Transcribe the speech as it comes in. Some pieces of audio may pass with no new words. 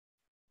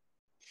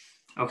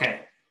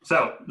Okay,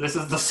 so this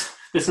is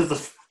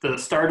the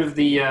start of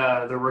the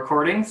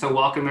recording. So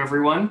welcome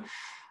everyone.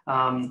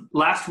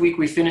 Last week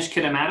we finished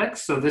kinematics,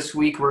 so this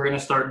week we're going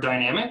to start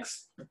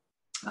dynamics.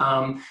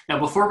 Now,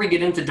 before we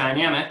get into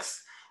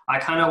dynamics, I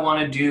kind of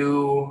want to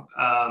do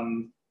I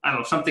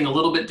don't know, something a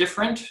little bit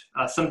different.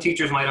 Some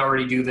teachers might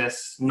already do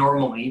this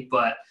normally,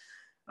 but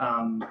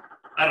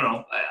I don't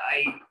know.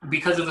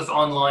 Because of this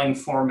online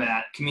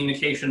format,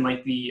 communication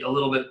might be a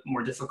little bit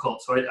more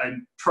difficult. So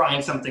I'm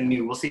trying something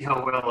new. We'll see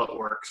how well it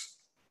works.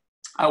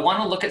 I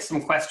want to look at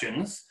some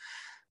questions,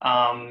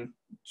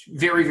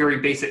 very, very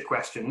basic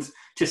questions,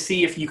 to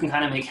see if you can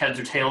kind of make heads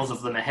or tails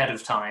of them ahead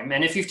of time.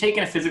 And if you've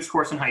taken a physics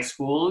course in high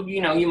school,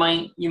 you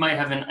might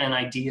have an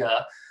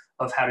idea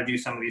of how to do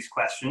some of these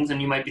questions,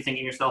 and you might be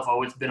thinking to yourself,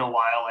 oh, it's been a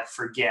while, I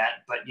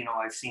forget, but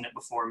I've seen it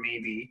before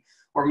maybe.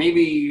 Or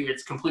maybe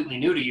it's completely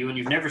new to you and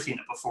you've never seen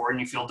it before and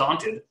you feel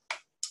daunted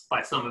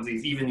by some of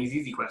these, even these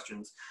easy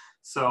questions.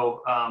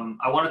 So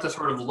I wanted to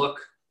sort of look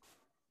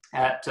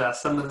at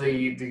some of the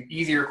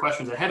easier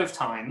questions ahead of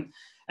time.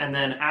 And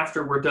then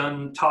after we're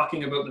done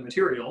talking about the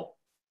material,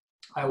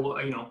 I will,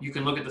 you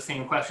can look at the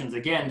same questions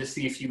again to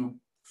see if you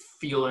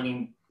feel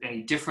any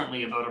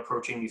differently about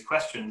approaching these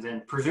questions.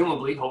 And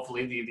presumably,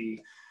 hopefully,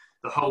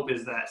 the hope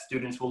is that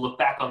students will look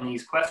back on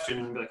these questions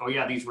and be like, oh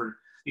yeah, these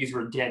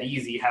were dead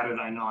easy. How did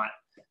I not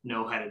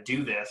know how to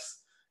do this?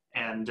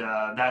 And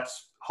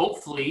that's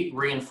hopefully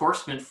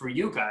reinforcement for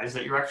you guys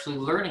that you're actually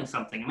learning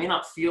something. It may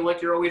not feel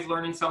like you're always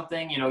learning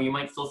something. You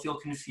might still feel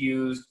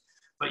confused,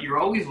 but you're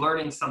always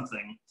learning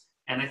something.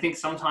 And I think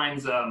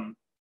sometimes that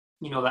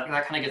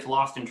kind of gets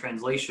lost in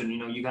translation.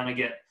 You kind of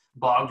get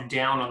bogged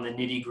down on the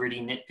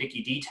nitty-gritty,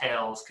 nitpicky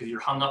details because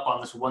you're hung up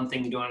on this one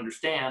thing you don't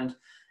understand.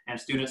 And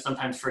students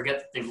sometimes forget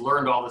that they've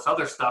learned all this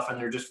other stuff and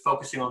they're just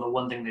focusing on the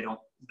one thing they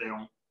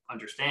don't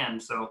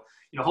understand. So,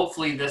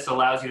 hopefully this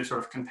allows you to sort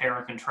of compare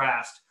and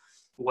contrast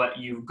what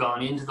you've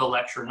gone into the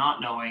lecture not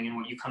knowing and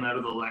what you come out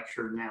of the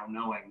lecture now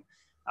knowing.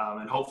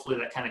 And hopefully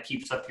that kind of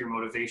keeps up your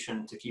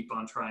motivation to keep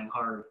on trying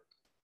hard.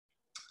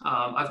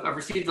 I've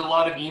received a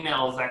lot of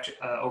emails actually,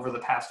 over the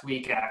past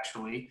week,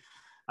 actually,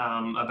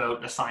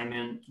 about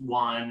assignment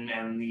 1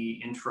 and the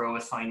intro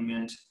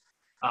assignment.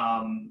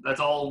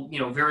 That's all,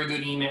 very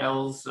good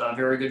emails,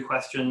 very good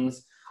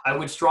questions. I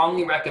would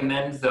strongly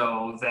recommend,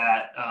 though,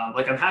 that,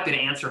 I'm happy to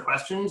answer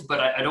questions, but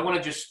I don't want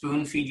to just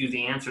spoon feed you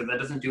the answer. That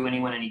doesn't do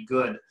anyone any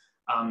good.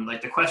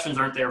 The questions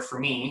aren't there for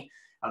me.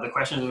 The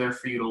questions are there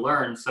for you to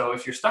learn. So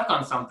if you're stuck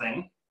on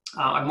something,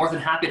 I'm more than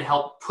happy to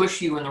help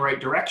push you in the right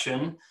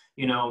direction,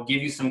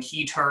 give you some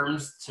key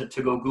terms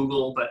to go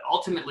Google. But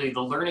ultimately, the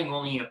learning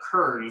only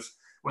occurs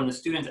when the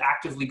students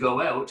actively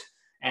go out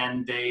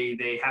and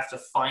they have to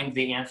find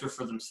the answer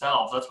for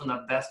themselves. That's when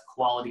the best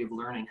quality of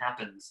learning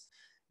happens.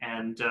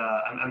 And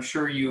I'm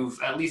sure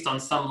you've, at least on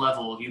some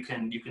level, you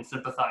can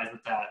sympathize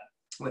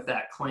with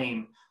that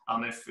claim.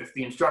 If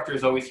the instructor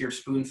is always here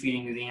spoon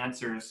feeding you the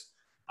answers,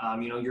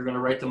 you're going to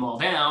write them all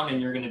down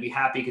and you're going to be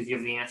happy because you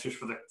have the answers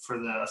for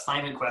the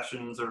assignment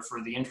questions or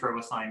for the intro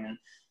assignment.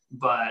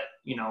 But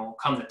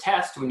come the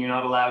test, when you're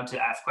not allowed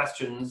to ask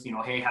questions,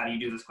 hey, how do you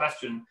do this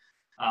question?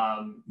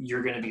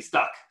 You're going to be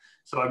stuck.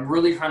 So I'm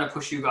really trying to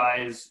push you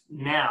guys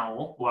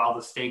now, while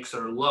the stakes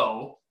are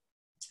low,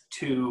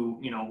 to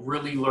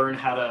really learn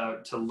how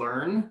to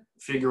learn,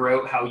 figure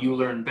out how you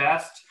learn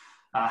best,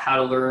 how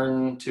to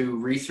learn to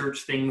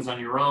research things on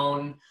your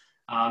own.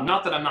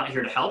 Not that I'm not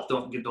here to help,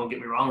 don't get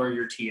me wrong, we're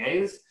your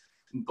TAs,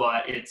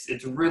 but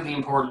it's really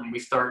important we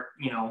start,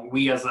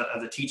 we as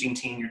a teaching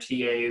team, your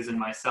TAs and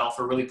myself,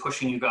 are really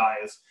pushing you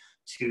guys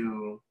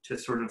to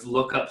sort of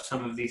look up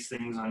some of these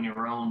things on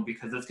your own,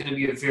 because it's going to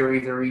be a very,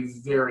 very,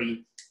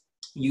 very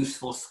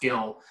useful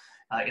skill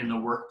in the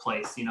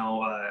workplace.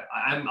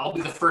 I'll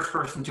be the first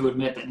person to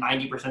admit that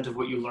 90% of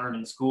what you learn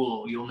in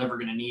school, you're never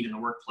going to need in the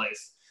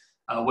workplace.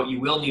 What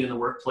you will need in the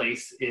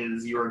workplace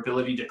is your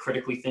ability to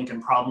critically think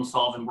and problem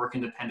solve and work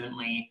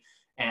independently.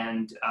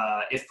 And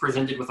if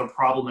presented with a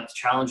problem that's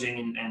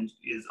challenging and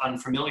is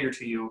unfamiliar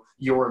to you,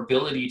 your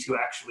ability to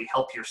actually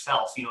help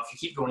yourself. If you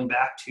keep going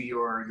back to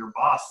your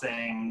boss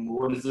saying,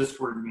 well, what does this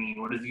word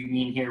mean? What do you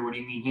mean here? What do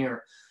you mean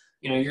here?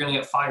 You're going to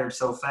get fired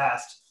so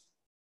fast.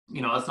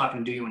 That's not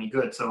going to do you any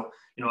good. So,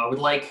 I would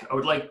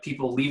like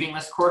people leaving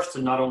this course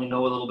to not only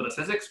know a little bit of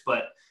physics,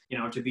 but,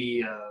 to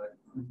be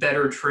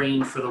better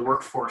trained for the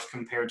workforce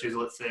compared to,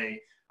 let's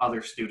say,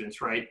 other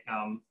students, right?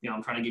 I'm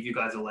trying to give you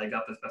guys a leg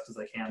up as best as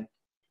I can.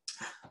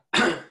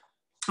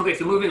 Okay,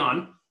 so moving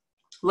on.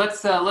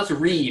 Let's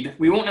read.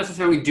 We won't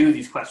necessarily do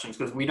these questions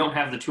because we don't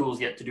have the tools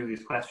yet to do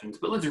these questions,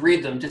 but let's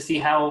read them to see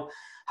how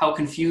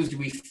confused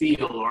we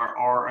feel, or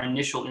our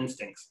initial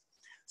instincts.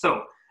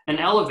 So, an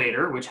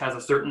elevator, which has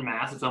a certain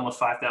mass, it's almost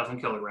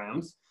 5,000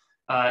 kilograms,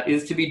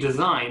 is to be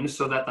designed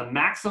so that the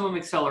maximum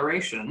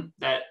acceleration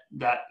that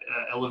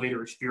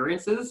elevator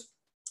experiences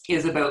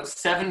is about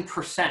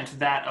 7%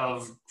 that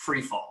of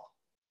free fall.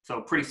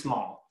 So pretty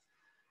small.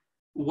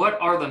 What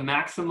are the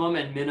maximum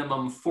and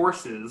minimum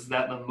forces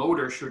that the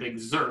motor should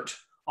exert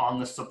on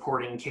the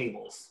supporting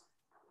cables?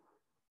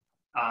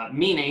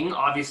 Meaning,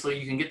 obviously,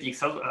 you can get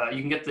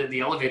the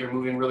elevator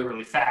moving really,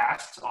 really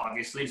fast.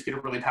 Obviously, just get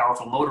a really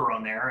powerful motor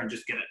on there and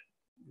just get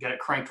it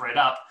cranked right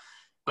up.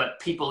 But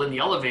people in the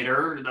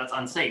elevator, that's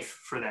unsafe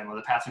for them, or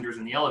the passengers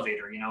in the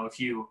elevator. You know,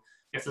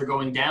 if they're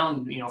going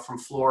down, you know, from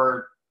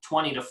floor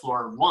 20 to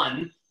floor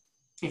 1,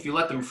 if you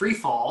let them free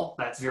fall,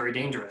 that's very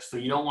dangerous. So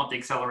you don't want the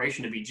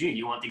acceleration to be G.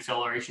 You want the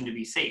acceleration to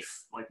be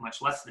safe, like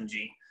much less than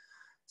G.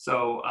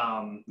 So,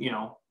 you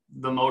know,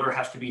 the motor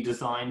has to be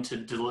designed to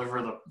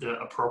deliver the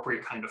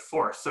appropriate kind of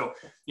force. So,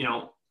 you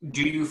know,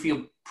 do you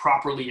feel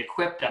properly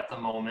equipped at the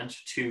moment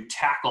to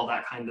tackle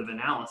that kind of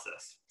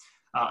analysis?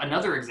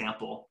 Another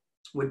example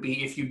would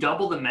be if you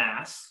double the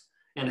mass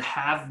and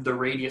have the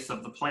radius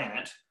of the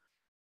planet,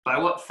 by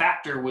what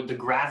factor would the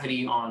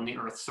gravity on the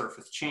Earth's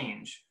surface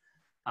change?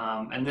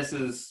 And this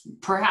is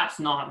perhaps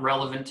not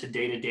relevant to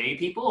day-to-day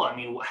people. I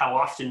mean, how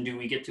often do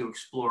we get to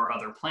explore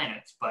other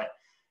planets? But,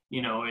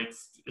 you know,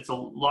 it's a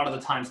lot of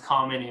the times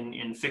common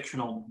in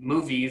fictional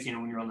movies, you know,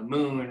 when you're on the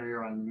moon or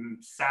you're on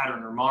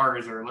Saturn or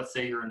Mars, or let's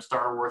say you're in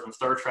Star Wars and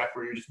Star Trek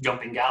where you're just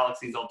jumping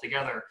galaxies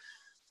altogether.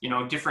 You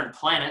know, different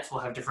planets will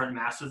have different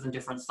masses and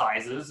different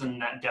sizes,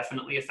 and that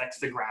definitely affects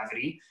the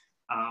gravity.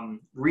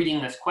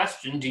 Reading this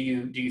question, do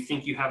you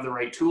think you have the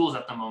right tools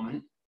at the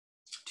moment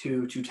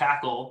to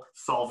tackle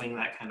solving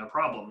that kind of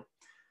problem?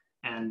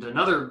 And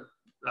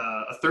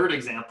a third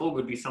example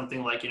would be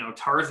something like, you know,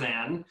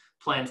 Tarzan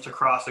plans to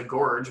cross a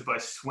gorge by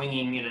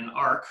swinging in an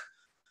arc,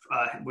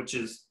 which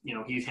is, you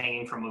know, he's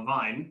hanging from a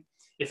vine.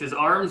 If his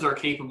arms are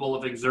capable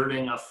of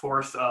exerting a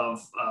force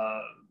of,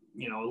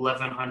 you know,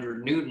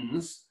 1,100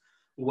 newtons,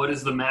 what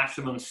is the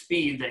maximum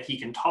speed that he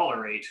can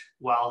tolerate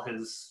while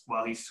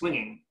he's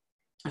swinging?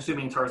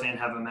 Assuming Tarzan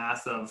have a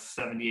mass of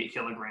 78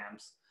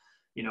 kilograms,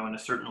 you know, and a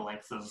certain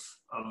length of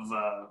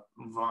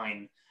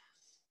vine.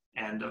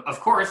 And of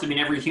course, I mean,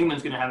 every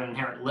human's going to have an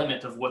inherent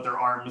limit of what their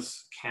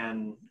arms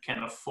can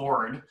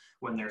afford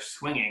when they're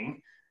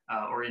swinging,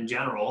 or in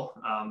general.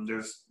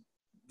 There's,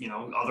 you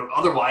know,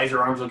 otherwise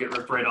your arms will get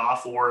ripped right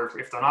off, or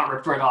if they're not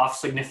ripped right off,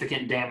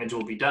 significant damage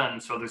will be done.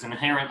 So there's an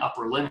inherent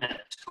upper limit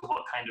to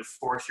what kind of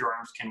force your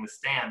arms can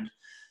withstand.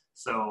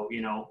 So,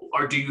 you know,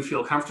 or do you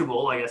feel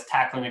comfortable, I guess,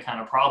 tackling a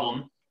kind of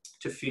problem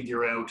to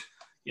figure out,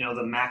 you know,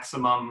 the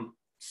maximum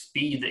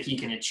speed that he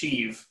can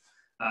achieve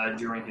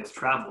during his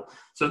travel?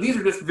 So these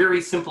are just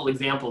very simple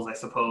examples, I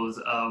suppose,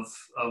 of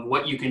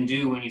what you can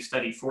do when you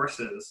study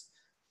forces.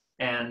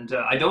 And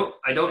I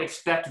don't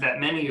expect that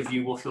many of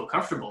you will feel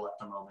comfortable at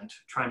the moment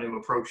trying to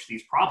approach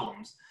these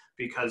problems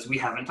because we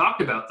haven't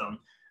talked about them.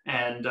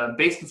 And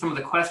based on some of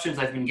the questions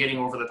I've been getting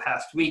over the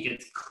past week,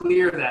 it's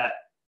clear that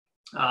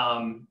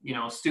you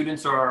know,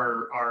 students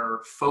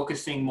are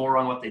focusing more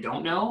on what they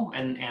don't know,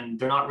 and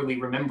they're not really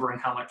remembering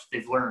how much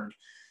they've learned.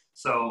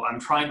 So I'm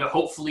trying to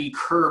hopefully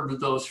curb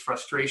those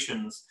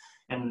frustrations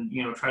and,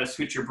 you know, try to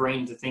switch your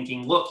brain to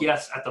thinking, look,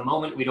 yes, at the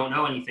moment we don't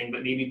know anything,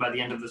 but maybe by the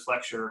end of this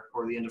lecture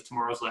or the end of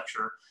tomorrow's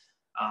lecture,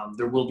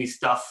 there will be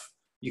stuff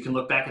you can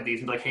look back at these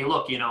and be like, hey,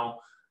 look, you know,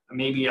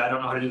 maybe I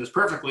don't know how to do this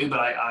perfectly, but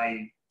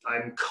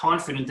I'm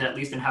confident at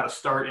least in how to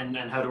start and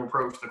how to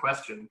approach the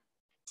question.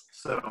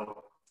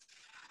 So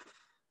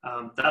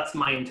that's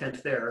my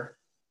intent there.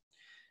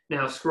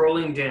 Now,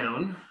 scrolling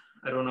down,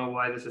 I don't know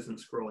why this isn't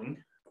scrolling.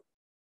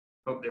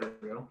 Oh, there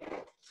we go.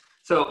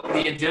 So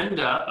the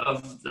agenda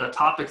of the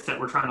topics that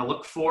we're trying to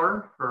look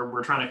for, or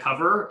we're trying to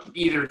cover,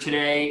 either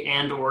today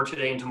or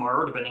today and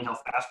tomorrow, depending how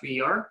fast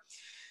we are,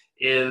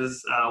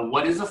 is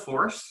what is a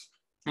force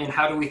and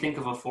how do we think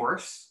of a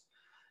force?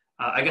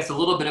 I guess a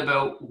little bit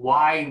about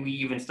why we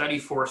even study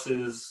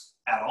forces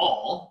at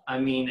all. I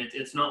mean,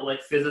 it's not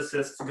like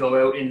physicists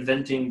go out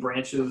inventing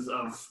branches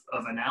of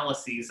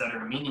analyses that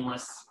are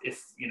meaningless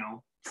if, you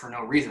know, for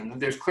no reason.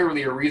 There's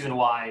clearly a reason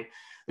why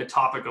the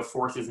topic of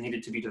forces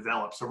needed to be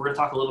developed. So we're going to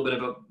talk a little bit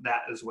about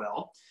that as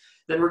well.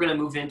 Then we're going to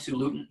move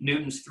into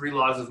Newton's 3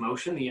 laws of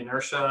motion, the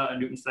inertia,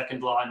 Newton's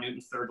second law, and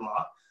Newton's third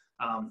law.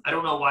 I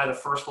don't know why the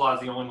first law is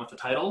the only one with the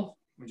title.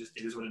 It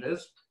is what it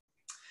is.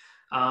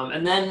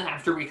 And then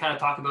after we kind of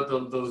talk about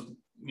those,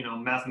 you know,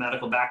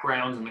 mathematical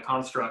backgrounds and the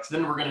constructs,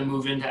 then we're going to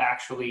move into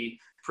actually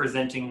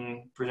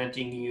presenting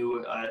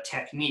you a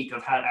technique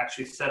of how to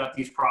actually set up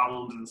these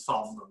problems and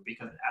solve them,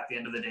 because at the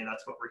end of the day,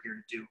 that's what we're here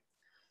to do.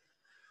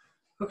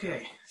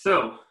 Okay,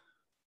 so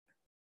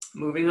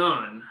moving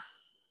on.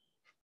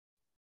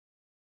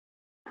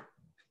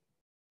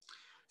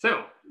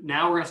 So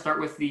now we're going to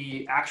start with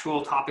the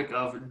actual topic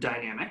of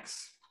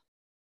dynamics.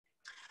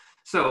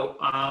 So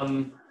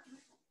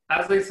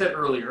as I said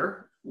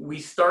earlier, we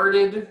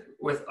started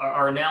with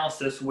our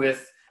analysis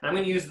with, and I'm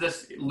going to use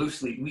this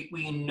loosely,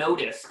 we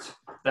noticed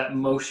that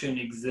motion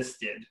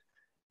existed.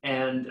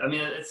 And I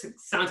mean, it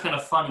sounds kind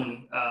of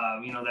funny,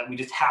 you know, that we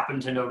just happen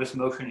to notice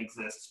motion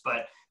exists,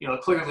 but, you know,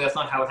 clearly that's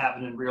not how it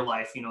happened in real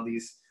life. You know,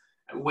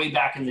 way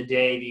back in the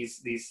day,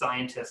 these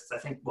scientists, I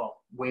think, well,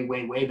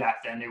 way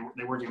back then,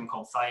 they weren't even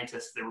called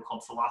scientists, they were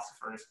called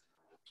philosophers.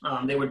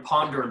 They would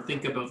ponder and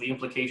think about the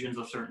implications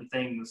of certain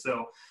things.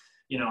 So,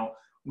 you know,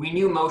 we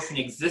knew motion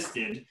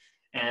existed,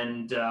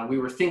 and we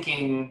were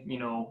thinking, you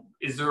know,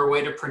 is there a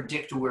way to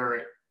predict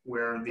where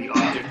where the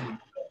object would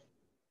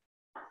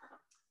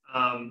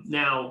go.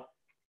 Now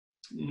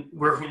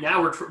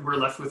we're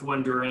left with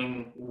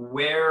wondering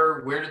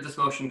where did this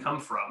motion come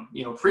from?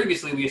 You know,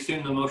 previously we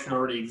assumed the motion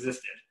already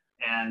existed,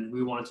 and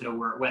we wanted to know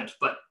where it went,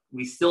 but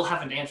we still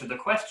haven't answered the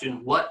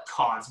question: what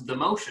caused the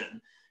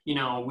motion? You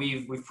know,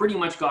 we've pretty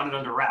much got it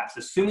under wraps.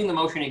 Assuming the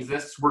motion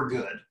exists, we're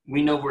good.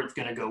 We know where it's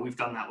going to go. We've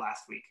done that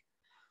last week.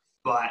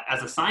 But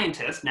as a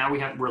scientist, now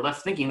we're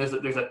left thinking there's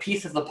a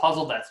piece of the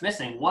puzzle that's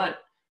missing.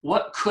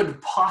 What could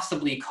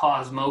possibly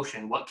cause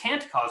motion? What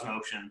can't cause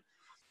motion?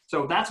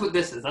 So that's what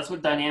this is. That's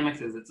what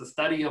dynamics is. It's a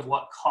study of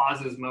what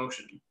causes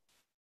motion.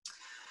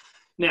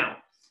 Now,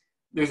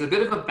 there's a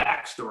bit of a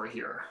backstory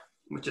here,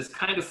 which is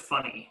kind of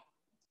funny.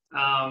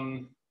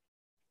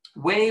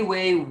 Way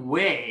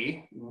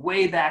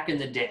back in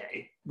the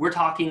day, we're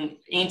talking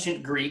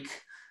ancient Greek,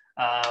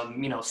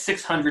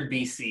 600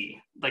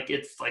 BC. Like,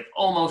 it's like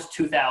almost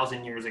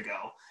 2,000 years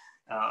ago.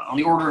 On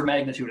the order of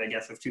magnitude, I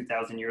guess, of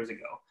 2,000 years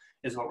ago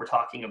is what we're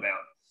talking about.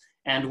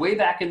 And way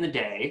back in the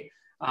day,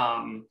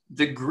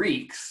 the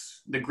Greek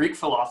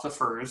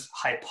philosophers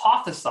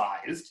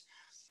hypothesized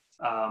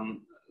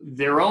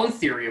their own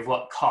theory of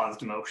what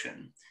caused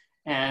motion.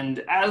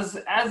 And as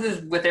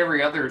is with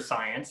every other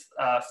science,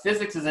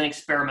 physics is an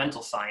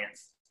experimental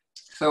science.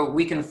 So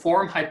we can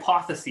form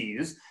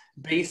hypotheses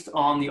based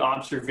on the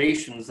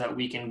observations that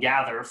we can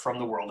gather from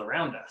the world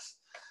around us.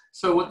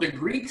 So what the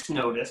Greeks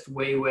noticed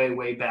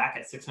way back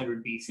at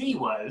 600 BC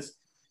was,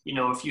 you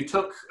know, if you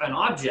took an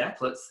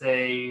object, let's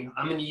say,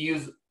 I'm going to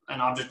use an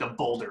object, a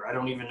boulder. I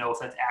don't even know if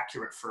that's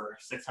accurate for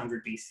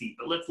 600 BC,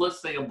 but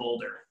let's say a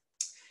boulder.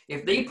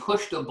 If they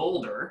pushed a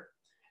boulder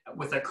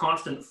with a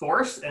constant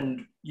force,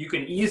 and you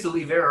can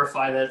easily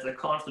verify that it's a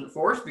constant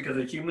force because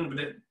a human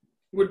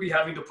would be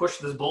having to push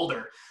this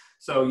boulder.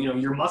 So, you know,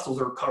 your muscles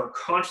are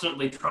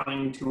constantly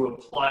trying to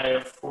apply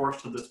a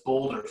force to this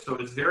boulder. So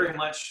it's very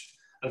much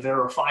a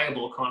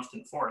verifiable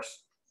constant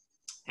force.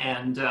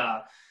 And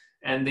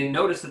they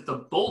noticed that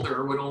the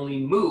boulder would only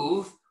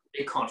move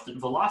a constant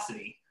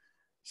velocity.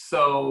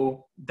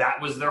 So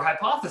that was their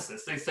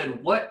hypothesis. They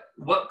said, what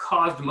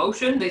caused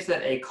motion? They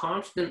said a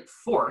constant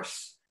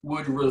force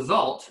would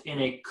result in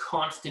a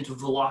constant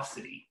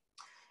velocity.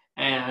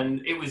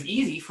 And it was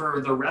easy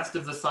for the rest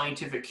of the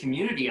scientific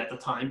community at the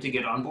time to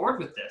get on board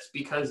with this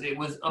because it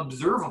was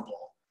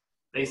observable.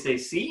 They say,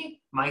 see,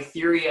 my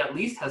theory at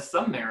least has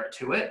some merit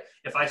to it.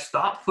 If I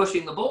stop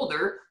pushing the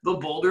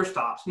boulder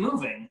stops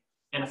moving.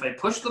 And if I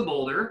push the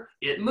boulder,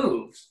 it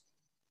moves.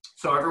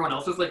 So everyone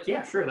else was like,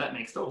 yeah, sure, that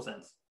makes total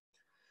sense.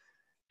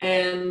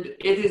 And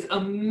it is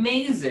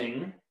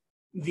amazing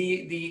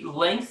the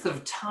length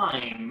of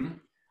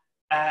time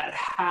at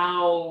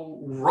how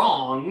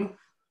wrong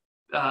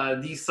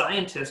these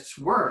scientists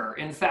were.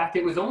 In fact,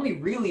 it was only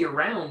really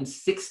around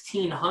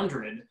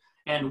 1600,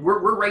 and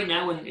we're right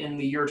now in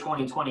the year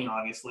 2020,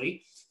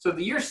 obviously. So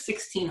the year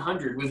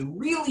 1600 was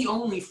really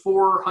only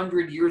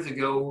 400 years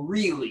ago,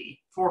 really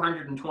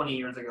 420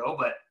 years ago,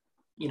 but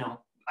you know,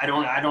 I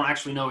don't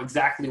actually know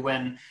exactly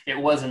when it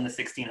was in the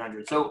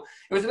 1600s. So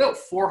it was about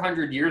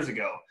 400 years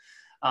ago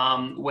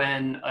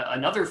when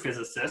another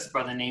physicist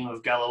by the name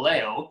of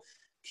Galileo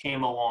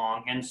came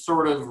along and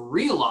sort of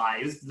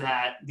realized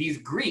that these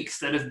Greeks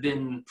that have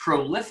been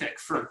prolific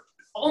for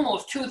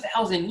almost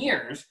 2,000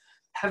 years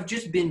have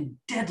just been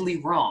deadly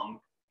wrong.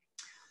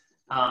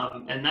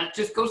 And that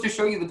just goes to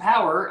show you the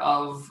power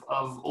of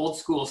old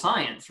school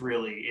science,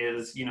 really,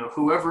 is, you know,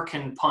 whoever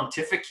can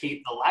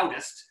pontificate the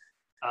loudest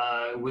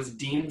was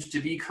deemed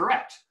to be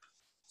correct.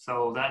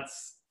 So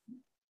that's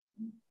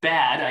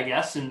bad, I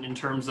guess, in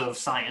terms of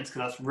science,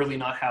 because that's really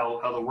not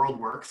how the world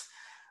works.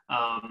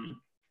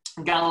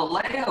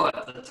 Galileo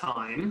at the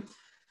time,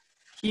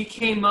 he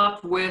came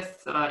up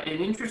with an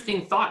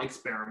interesting thought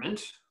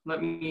experiment.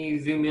 Let me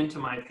zoom into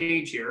my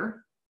page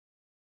here.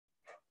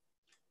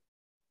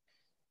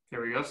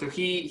 There we go. So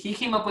he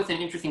came up with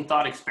an interesting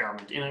thought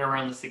experiment in and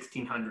around the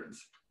 1600s.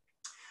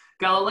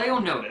 Galileo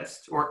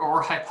noticed,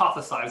 or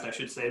hypothesized, I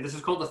should say, this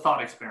is called the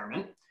thought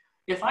experiment.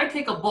 If I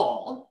take a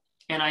ball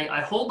and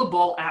I hold the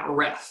ball at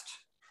rest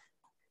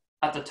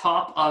at the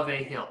top of a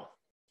hill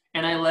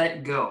and I let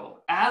it go,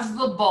 as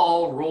the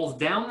ball rolls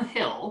down the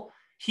hill,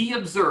 he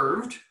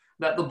observed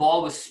that the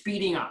ball was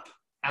speeding up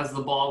as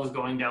the ball was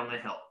going down the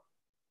hill.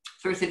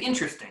 So he said,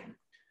 interesting.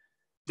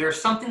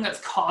 There's something that's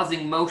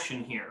causing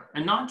motion here,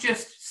 and not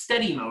just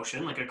steady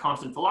motion, like a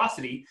constant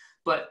velocity,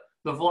 but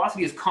the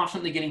velocity is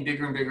constantly getting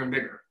bigger and bigger and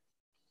bigger.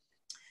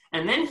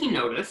 And then he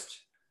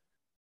noticed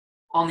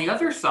on the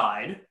other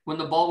side, when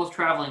the ball was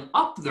traveling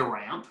up the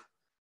ramp,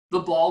 the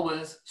ball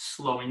was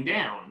slowing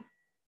down.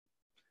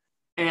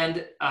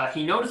 And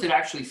he noticed it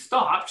actually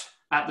stopped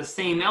at the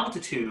same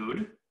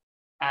altitude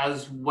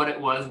as what it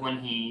was when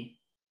he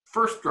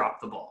first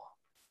dropped the ball.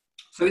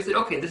 So he said,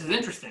 okay, this is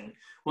interesting.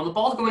 When the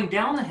ball's going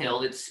down the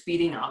hill, it's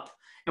speeding up.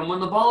 And when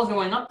the ball is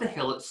going up the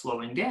hill, it's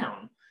slowing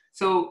down.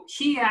 So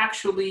he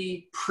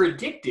actually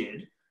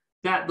predicted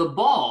that the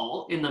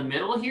ball in the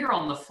middle here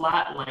on the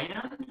flat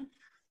land,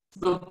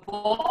 the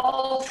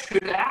ball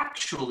should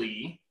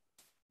actually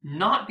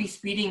not be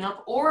speeding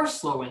up or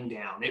slowing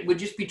down. It would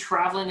just be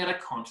traveling at a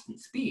constant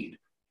speed.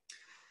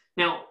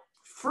 Now,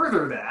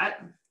 further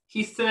that,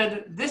 he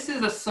said this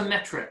is a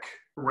symmetric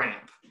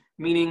ramp,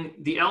 meaning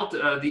the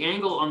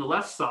angle on the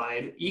left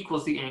side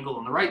equals the angle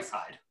on the right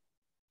side.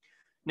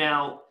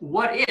 Now,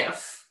 what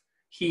if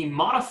he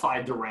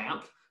modified the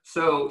ramp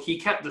so he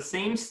kept the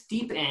same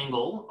steep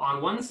angle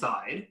on one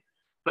side,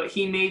 but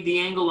he made the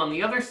angle on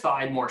the other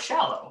side more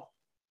shallow?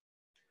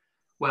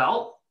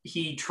 Well,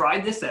 he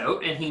tried this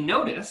out and he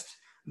noticed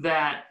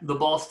that the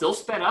ball still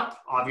sped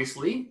up,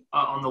 obviously,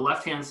 on the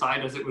left-hand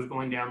side as it was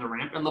going down the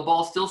ramp, and the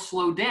ball still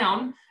slowed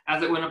down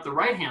as it went up the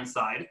right-hand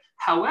side.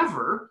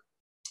 However,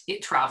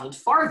 it traveled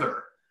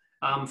farther,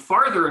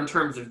 farther in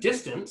terms of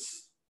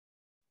distance.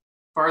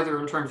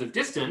 However,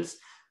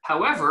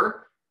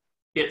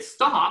 it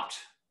stopped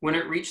when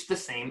it reached the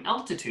same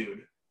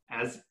altitude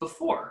as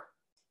before.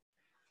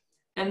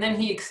 And then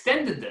he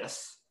extended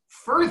this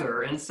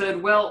further and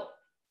said, well,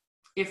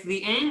 if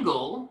the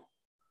angle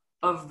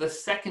of the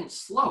second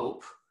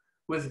slope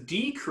was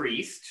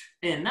decreased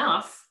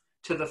enough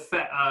to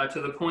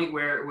the point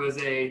where it was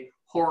a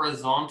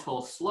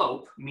horizontal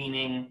slope,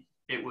 meaning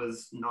it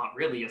was not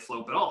really a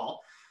slope at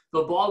all,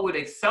 the ball would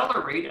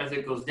accelerate as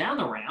it goes down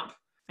the ramp.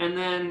 And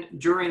then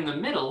during the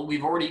middle,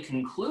 we've already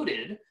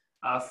concluded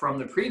from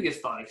the previous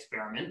thought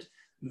experiment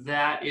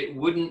that it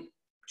wouldn't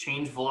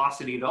change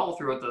velocity at all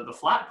throughout the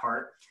flat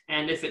part.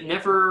 And if it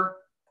never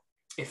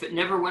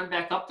went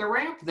back up the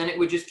ramp, then it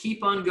would just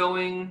keep on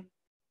going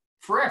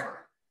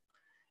forever.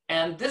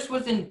 And this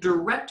was in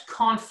direct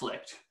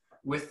conflict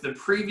with the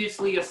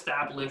previously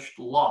established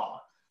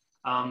law.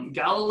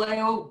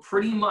 Galileo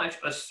pretty much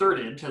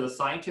asserted to the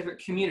scientific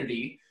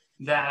community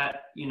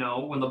that, you know,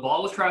 when the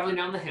ball was traveling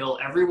down the hill,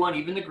 everyone,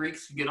 even the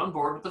Greeks, could get on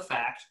board with the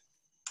fact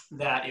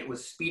that it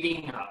was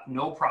speeding up,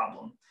 no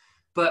problem.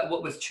 But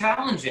what was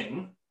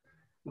challenging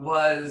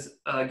was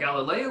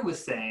Galileo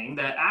was saying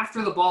that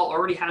after the ball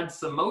already had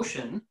some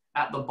motion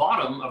at the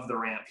bottom of the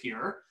ramp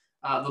here,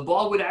 the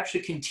ball would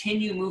actually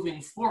continue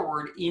moving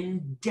forward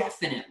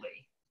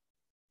indefinitely,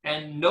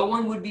 and no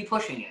one would be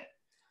pushing it.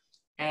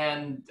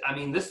 And I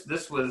mean,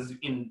 this was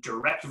in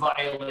direct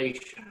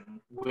violation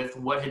with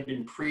what had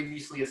been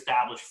previously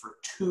established for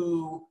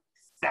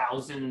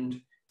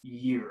 2,000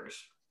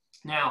 years.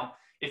 Now,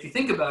 if you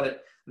think about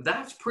it,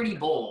 that's pretty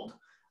bold.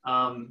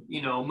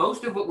 You know,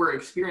 most of what we're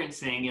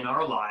experiencing in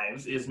our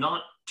lives is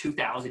not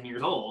 2,000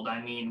 years old.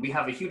 I mean, we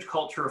have a huge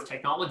culture of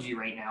technology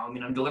right now. I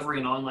mean, I'm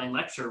delivering an online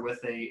lecture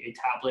with a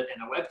tablet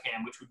and a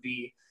webcam, which would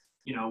be,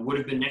 you know, would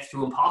have been next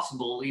to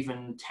impossible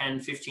even 10,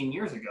 15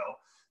 years ago.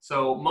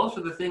 So most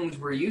of the things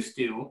we're used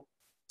to,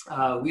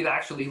 we've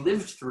actually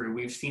lived through.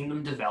 We've seen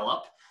them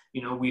develop.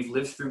 You know, we've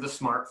lived through the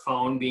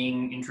smartphone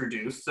being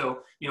introduced.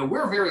 So, you know,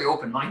 we're very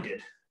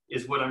open-minded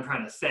is what I'm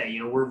trying to say.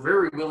 You know, we're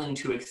very willing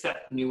to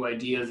accept new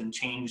ideas and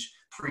change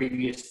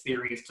previous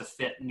theories to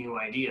fit new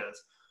ideas.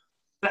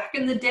 Back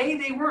in the day,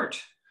 they weren't,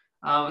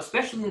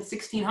 especially in the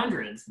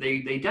 1600s.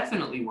 They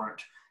definitely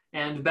weren't.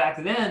 And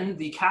back then,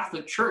 the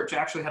Catholic Church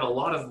actually had a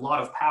lot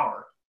of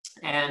power.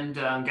 And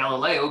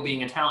Galileo,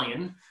 being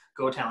Italian,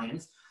 go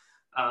Italians,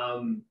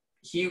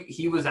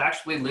 he was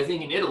actually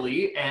living in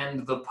Italy,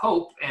 and the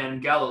Pope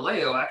and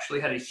Galileo actually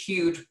had a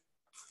huge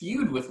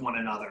feud with one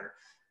another.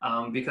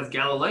 Because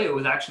Galileo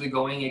was actually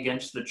going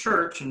against the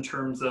church in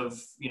terms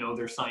of, you know,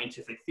 their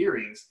scientific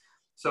theories.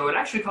 So it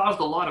actually caused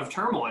a lot of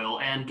turmoil,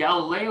 and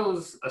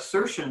Galileo's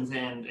assertions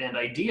and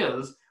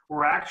ideas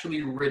were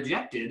actually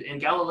rejected,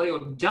 and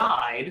Galileo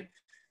died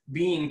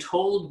being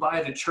told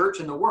by the church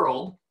and the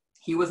world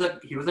he was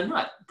a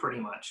nut,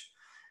 pretty much.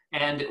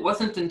 And it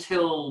wasn't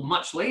until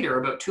much later,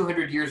 about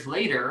 200 years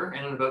later,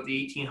 and in about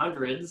the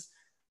 1800s,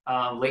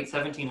 late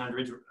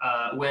 1700s,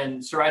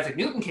 when Sir Isaac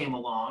Newton came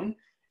along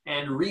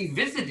and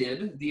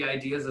revisited the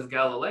ideas of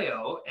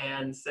Galileo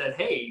and said,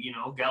 hey, you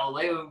know,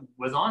 Galileo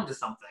was onto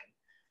something.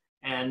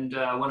 And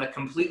when a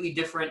completely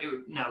different,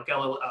 now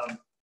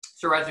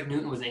Sir Isaac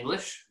Newton was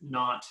English,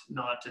 not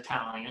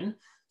Italian.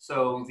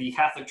 So the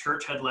Catholic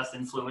Church had less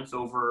influence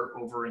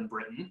over in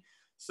Britain.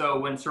 So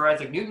when Sir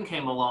Isaac Newton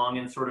came along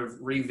and sort of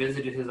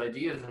revisited his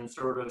ideas and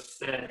sort of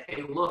said,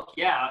 hey, look,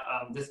 yeah,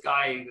 this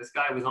guy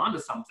was onto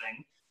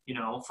something. You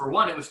know, for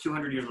one, it was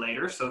 200 years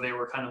later, so they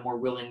were kind of more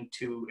willing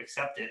to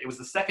accept it. It was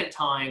the second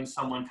time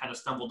someone kind of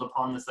stumbled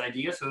upon this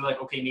idea, so they're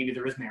like, okay, maybe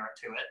there is merit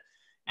to it.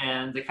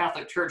 And the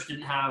Catholic Church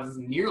didn't have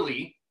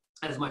nearly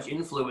as much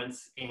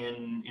influence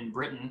in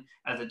Britain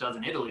as it does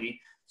in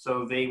Italy,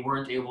 so they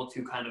weren't able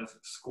to kind of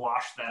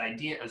squash that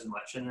idea as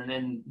much. And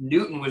then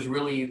Newton was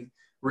really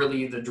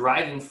the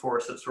driving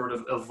force that sort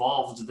of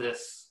evolved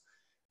this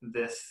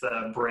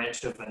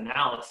branch of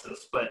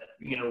analysis. But,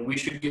 you know, we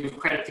should give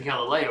credit to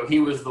Galileo. He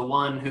was the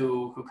one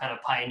who kind of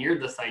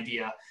pioneered this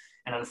idea,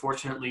 and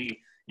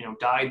unfortunately, you know,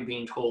 died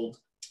being told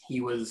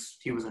he was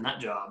a nut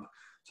job.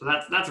 So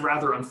that's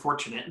rather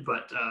unfortunate,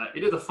 but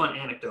it is a fun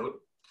anecdote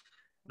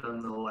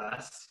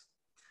nonetheless.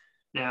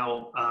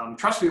 Now,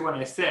 trust me when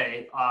I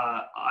say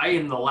I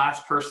am the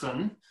last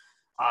person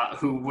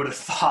who would have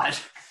thought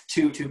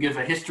to give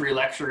a history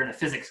lecture in a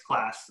physics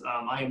class.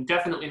 I am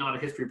definitely not a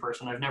history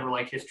person. I've never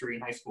liked history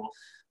in high school.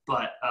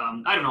 But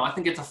I don't know, I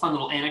think it's a fun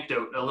little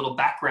anecdote, a little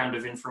background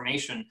of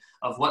information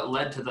of what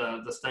led to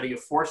the study of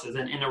forces,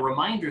 and a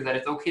reminder that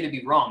it's okay to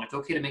be wrong, it's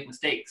okay to make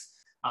mistakes.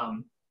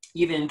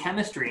 Even in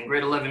chemistry, in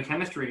grade 11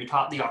 chemistry, you're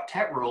taught the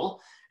octet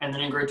rule, and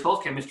then in grade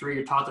 12 chemistry,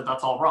 you're taught that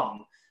that's all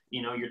wrong.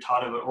 You know, you're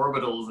taught about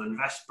orbitals and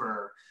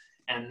VSEPR,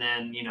 and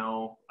then, you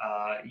know,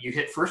 you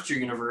hit first year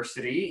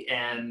university,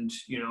 and,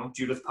 you know,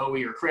 Judith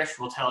Poey or Krish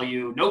will tell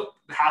you, nope,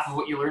 half of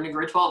what you learned in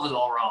grade 12 is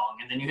all wrong.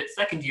 And then you hit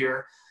second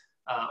year,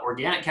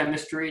 organic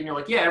chemistry, and you're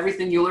like, yeah,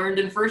 everything you learned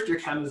in first year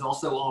chem is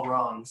also all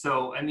wrong.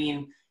 So, I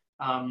mean,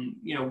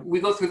 you know,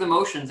 we go through the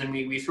motions, and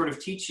we sort of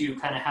teach you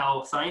kind of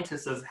how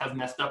scientists have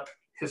messed up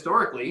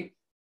historically,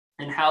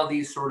 and how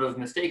these sort of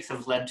mistakes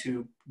have led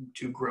to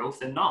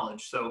growth and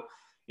knowledge. So,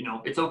 you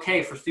know, it's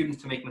okay for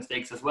students to make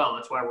mistakes as well.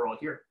 That's why we're all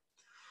here.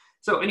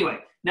 So anyway,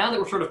 now that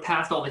we're sort of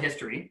past all the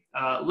history,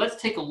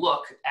 let's take a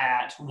look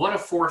at what a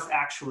force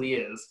actually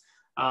is.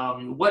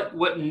 What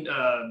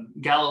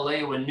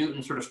Galileo and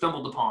Newton sort of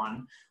stumbled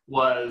upon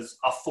was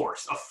a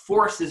force. A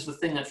force is the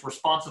thing that's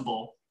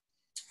responsible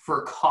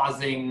for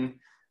causing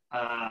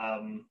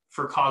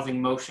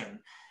motion.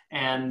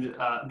 And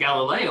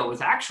Galileo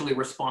was actually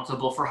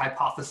responsible for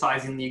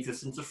hypothesizing the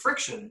existence of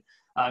friction.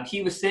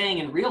 He was saying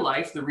in real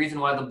life, the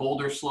reason why the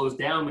boulder slows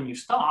down when you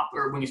stop,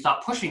 or when you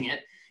stop pushing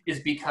it, is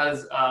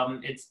because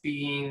it's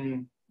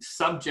being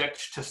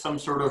subject to some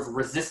sort of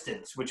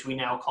resistance, which we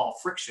now call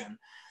friction.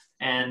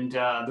 And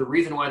the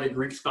reason why the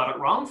Greeks got it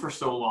wrong for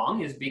so long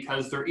is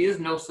because there is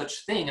no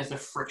such thing as a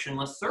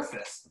frictionless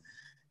surface.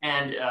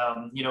 And,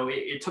 you know,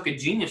 it took a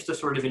genius to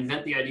sort of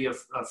invent the idea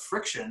of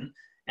friction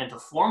and to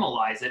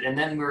formalize it. And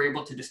then we were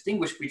able to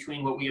distinguish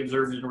between what we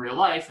observed in real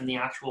life and the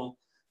actual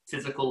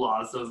physical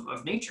laws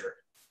of nature.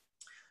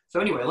 So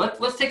anyway,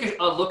 let's take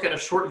a look at a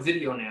short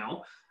video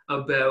now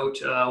about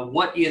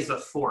what is a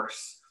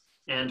force,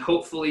 and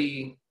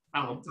hopefully,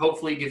 I don't know,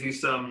 hopefully give you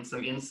some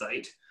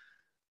insight.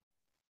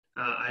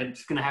 I'm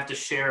just gonna have to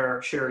share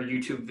a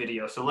YouTube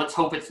video, so let's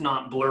hope it's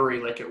not blurry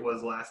like it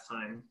was last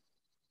time.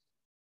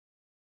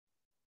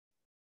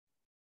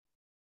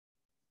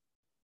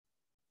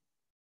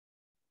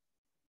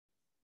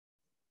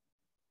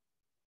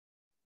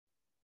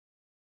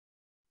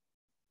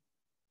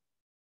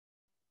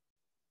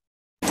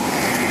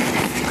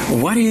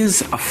 What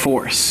is a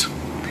force?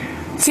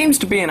 It seems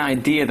to be an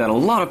idea that a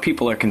lot of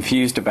people are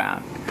confused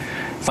about.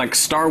 It's like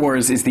Star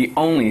Wars is the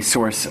only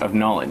source of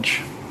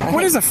knowledge.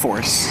 What is a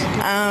force?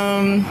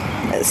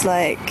 It's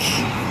like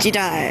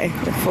Jedi.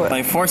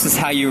 Like, force is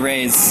how you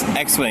raise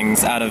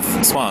X-Wings out of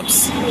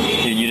swamps.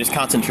 You just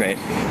concentrate.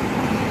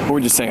 What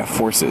would you say a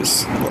force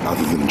is? Well,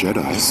 other than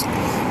Jedis.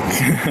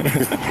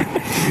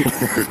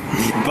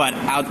 But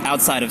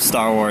outside of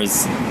Star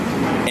Wars,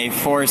 a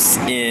force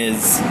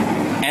is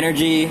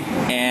energy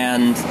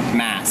and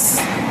mass.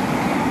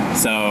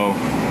 So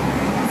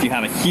if you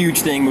have a huge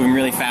thing moving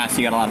really fast,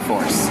 you got a lot of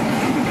force.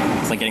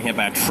 It's like getting hit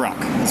by a truck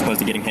as opposed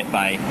to getting hit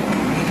by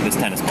this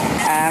tennis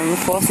ball.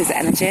 Force is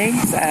energy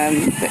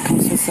that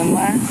comes from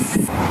somewhere.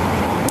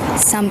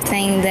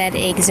 Something that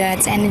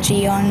exerts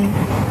energy on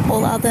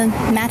all other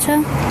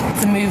matter.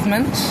 The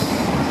movement.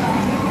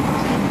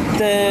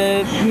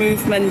 The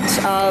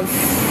movement of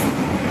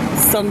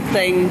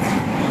something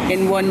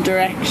in one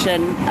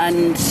direction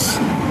and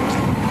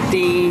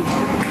the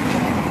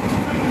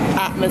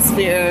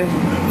atmosphere.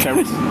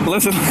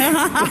 Listen.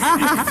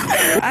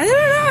 I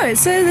don't know.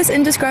 It's this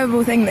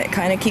indescribable thing that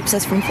kind of keeps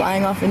us from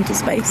flying off into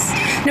space.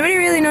 Nobody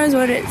really knows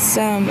what it's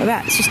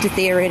about. It's just a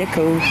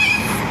theoretical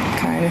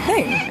kind of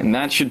thing. And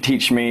that should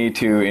teach me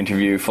to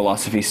interview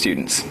philosophy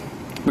students.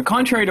 But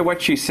contrary to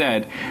what she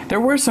said,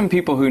 there were some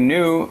people who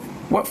knew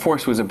what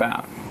force was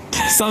about.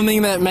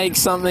 Something that makes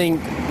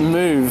something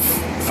move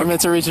from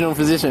its original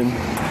position.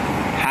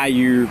 How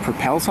you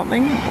propel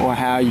something, or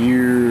how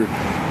you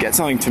get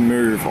something to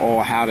move,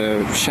 or how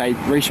to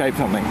reshape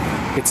something.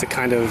 It's a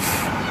kind of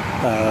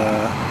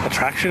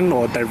attraction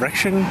or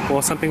direction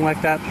or something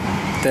like that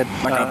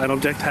like an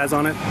object has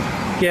on it.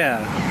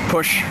 Yeah.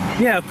 Push.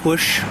 Yeah,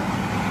 push.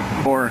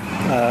 Or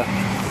a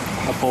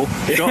pull.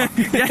 Sure.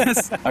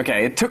 Yes.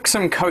 Okay, it took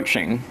some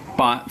coaching,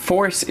 but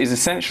force is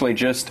essentially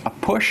just a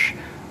push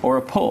or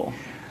a pull.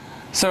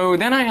 So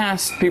then I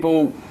asked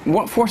people,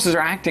 what forces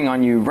are acting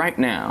on you right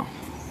now?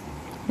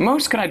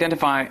 Most could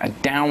identify a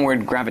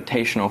downward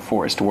gravitational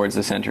force towards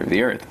the center of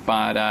the Earth,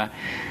 but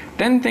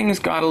then things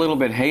got a little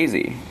bit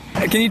hazy.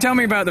 Can you tell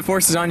me about the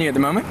forces on you at the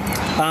moment?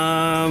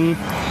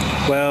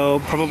 Well,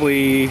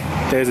 probably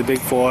there's a big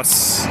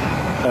force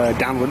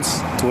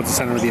downwards towards the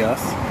center of the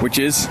Earth. Which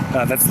is?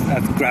 That's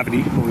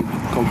gravity, what we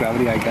call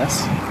gravity, I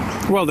guess.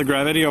 Well, the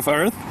gravity of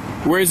Earth.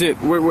 Where is it?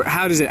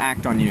 How does it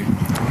act on you?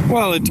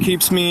 Well, it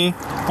keeps me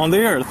on the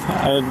Earth.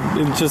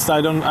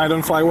 I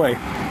don't fly away.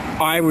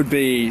 I would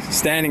be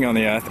standing on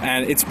the Earth,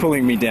 and it's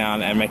pulling me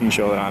down and making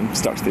sure that I'm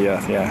stuck to the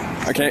Earth,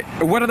 yeah. Okay,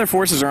 what other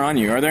forces are on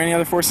you? Are there any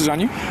other forces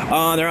on you?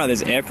 There are.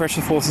 There's air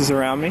pressure forces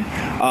around me.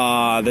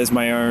 There's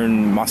my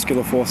own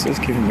muscular forces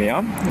keeping me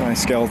up, my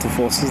skeletal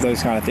forces,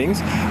 those kind of things.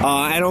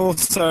 And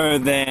also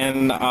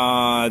then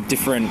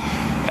different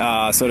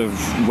sort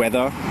of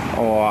weather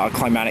or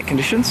climatic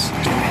conditions.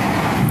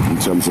 In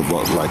terms of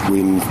what, like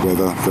wind,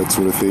 weather, that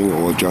sort of thing,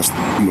 or just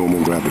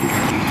normal gravity?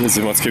 This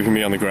is what's keeping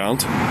me on the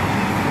ground.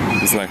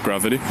 Isn't that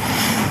gravity?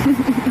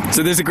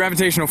 So there's a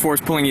gravitational force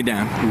pulling you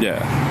down?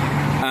 Yeah.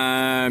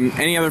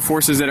 Any other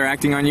forces that are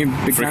acting on you?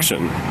 Big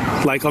Friction.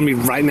 Time? Like on me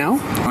right now?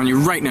 On you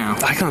right now?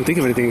 I can't think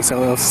of anything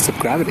else except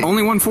gravity.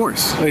 Only one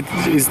force?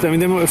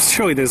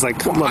 Surely there's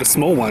like a lot of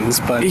small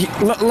ones, but...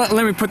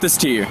 Let me put this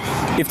to you.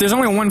 If there's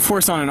only one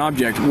force on an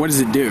object, what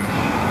does it do?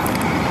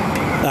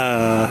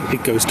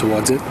 It goes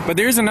towards it. But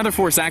there is another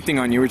force acting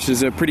on you, which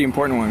is a pretty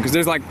important one, because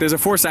there's a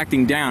force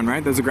acting down,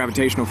 right? There's a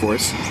gravitational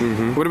force.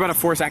 Mm-hmm. What about a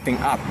force acting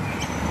up?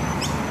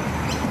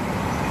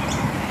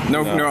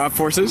 No up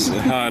forces?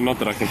 Not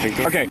that I can think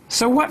of. Okay,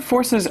 so what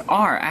forces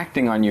are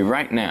acting on you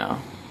right now?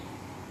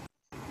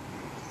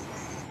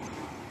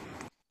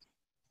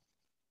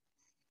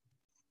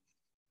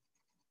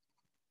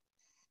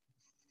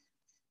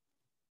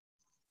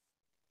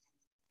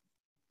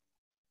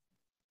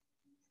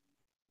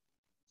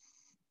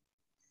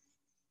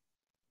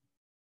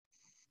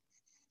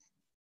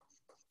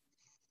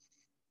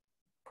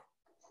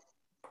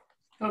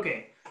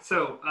 Okay,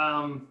 so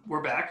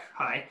we're back.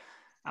 Hi.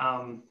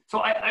 So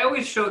I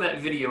always show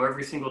that video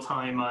every single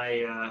time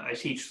I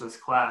teach this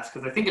class,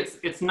 because I think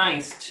it's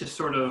nice to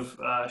sort of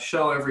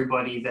show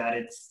everybody that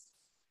it's,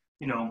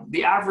 you know,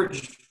 the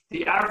average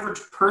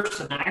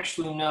person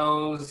actually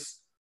knows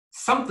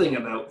something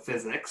about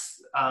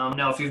physics.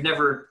 Now, if you've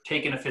never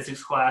taken a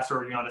physics class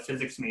or you're not a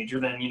physics major,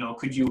 then, you know,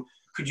 could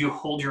you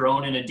hold your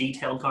own in a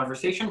detailed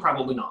conversation?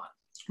 Probably not.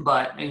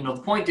 But, you know,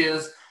 the point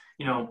is,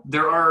 you know,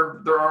 there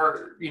are,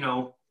 you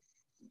know,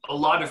 a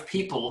lot of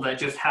people that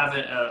just have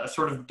a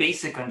sort of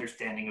basic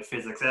understanding of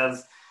physics.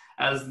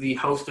 As the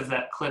host of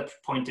that clip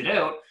pointed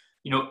out,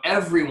 you know,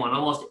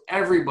 almost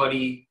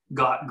everybody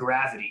got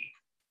gravity.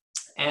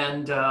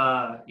 And,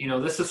 you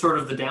know, this is sort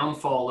of the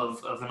downfall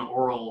of an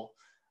oral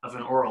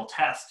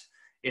test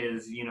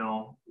is, you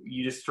know,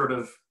 you just sort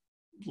of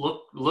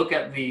look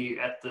at the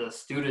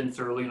students,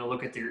 or, you know,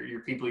 look at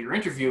your people you're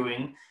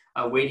interviewing,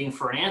 waiting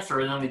for an answer,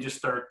 and then they just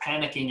start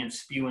panicking and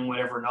spewing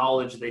whatever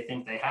knowledge they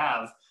think they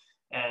have.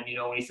 And, you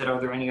know, when he said, are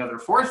there any other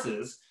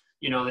forces?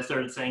 You know, they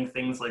started saying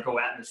things like, oh,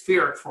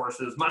 atmospheric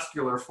forces,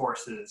 muscular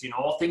forces, you know,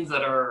 all things that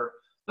they're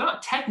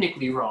not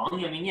technically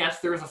wrong. I mean,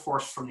 yes, there is a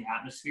force from the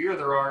atmosphere.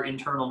 There are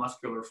internal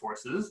muscular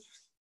forces.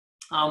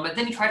 But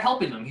then he tried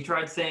helping them. He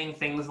tried saying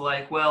things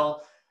like,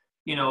 well,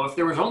 you know, if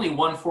there was only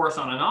one force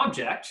on an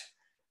object,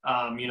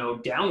 you know,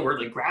 downward,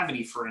 like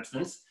gravity, for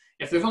instance,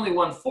 if there's only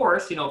one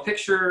force, you know,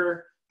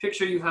 picture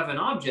you have an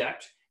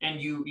object and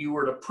you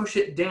were to push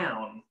it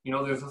down, you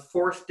know, there's a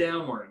force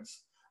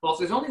downwards. Well, if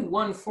there's only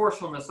one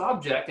force on this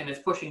object and it's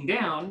pushing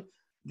down,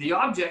 the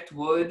object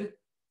would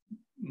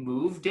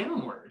move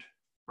downward,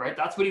 right?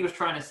 That's what he was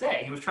trying to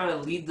say. He was trying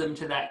to lead them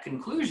to that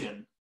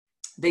conclusion.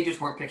 They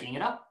just weren't picking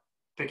up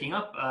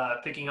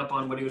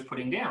on what he was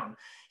putting down.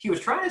 He was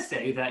trying to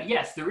say that,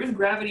 yes, there is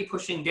gravity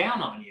pushing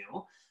down on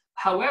you.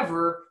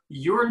 However,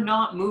 you're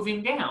not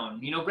moving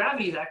down. You know,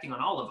 gravity is acting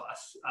on all of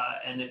us,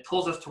 and it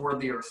pulls us toward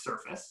the Earth's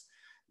surface.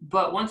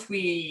 But once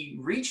we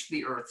reach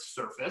the Earth's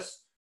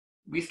surface,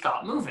 we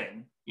stop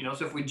moving. You know,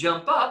 so if we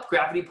jump up,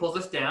 gravity pulls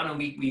us down, and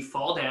we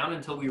fall down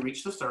until we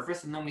reach the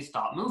surface, and then we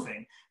stop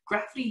moving.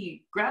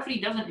 Gravity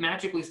doesn't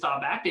magically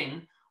stop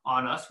acting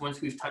on us once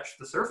we've touched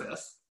the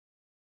surface.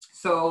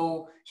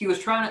 So he was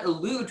trying to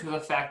allude to the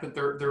fact that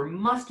there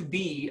must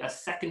be a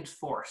second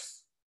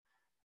force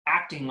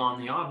acting on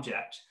the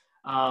object.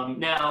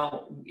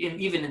 Now,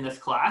 even in this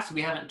class,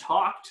 we haven't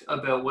talked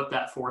about what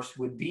that force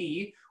would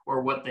be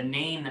or what the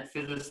name that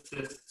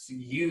physicists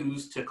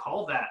use to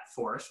call that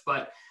force,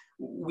 but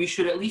we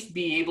should at least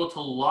be able to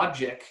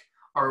logic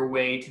our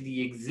way to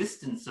the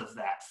existence of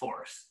that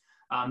force,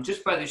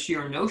 just by the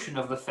sheer notion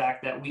of the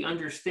fact that we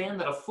understand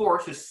that a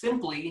force is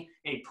simply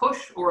a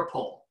push or a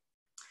pull.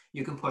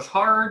 You can push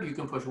hard, you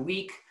can push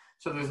weak,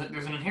 so there's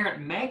an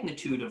inherent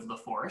magnitude of the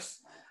force,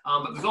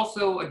 but there's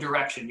also a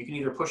direction. You can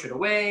either push it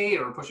away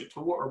or push it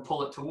toward or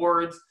pull it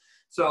towards.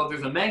 So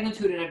there's a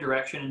magnitude and a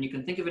direction, and you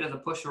can think of it as a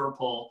push or a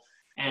pull.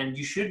 And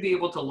you should be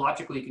able to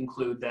logically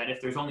conclude that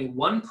if there's only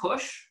one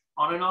push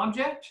on an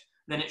object,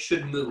 then it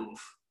should move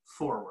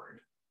forward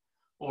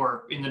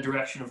or in the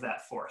direction of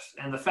that force.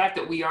 And the fact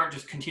that we aren't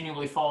just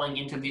continually falling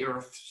into the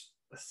Earth's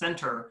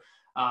center,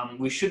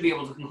 we should be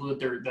able to conclude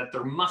that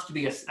there must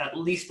be at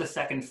least a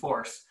second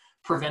force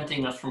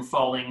preventing us from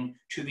falling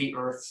to the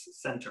Earth's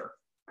center.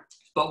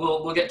 But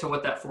we'll get to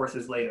what that force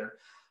is later.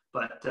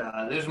 But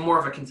there's more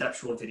of a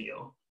conceptual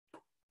video.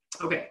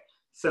 Okay,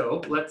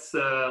 so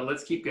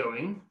let's keep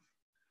going.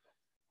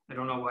 I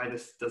don't know why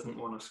this doesn't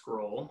want to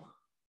scroll.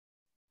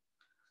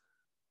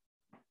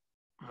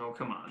 Oh,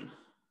 come on.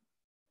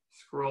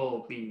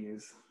 Scroll,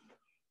 please.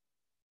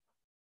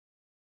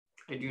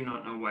 I do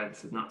not know why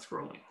this is not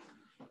scrolling.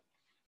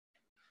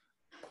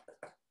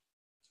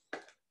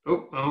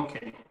 Oh,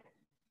 okay.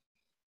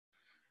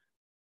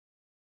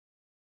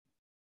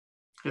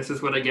 This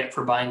is what I get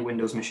for buying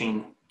Windows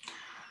machine.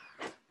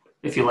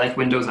 If you like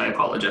Windows, I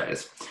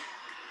apologize.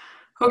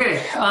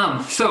 Okay,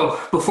 so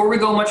before we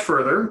go much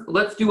further,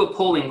 let's do a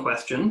polling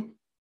question.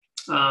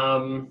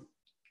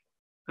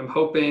 I'm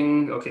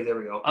hoping, okay, there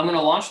we go. I'm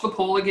gonna launch the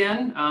poll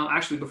again.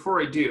 Actually,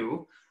 before I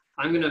do,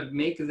 I'm gonna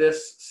make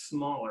this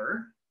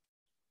smaller,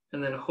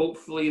 and then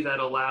hopefully that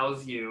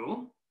allows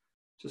you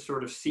to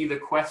sort of see the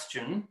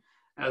question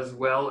as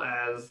well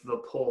as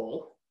the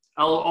poll.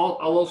 I'll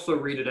also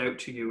read it out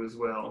to you as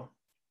well.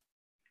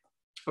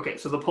 Okay,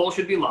 so the poll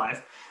should be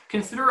live.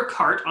 Consider a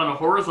cart on a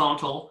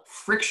horizontal,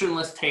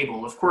 frictionless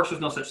table. Of course, there's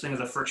no such thing as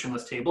a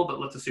frictionless table, but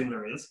let's assume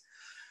there is.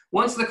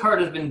 Once the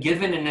cart has been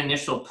given an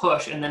initial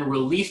push and then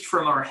released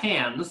from our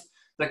hands,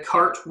 the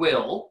cart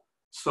will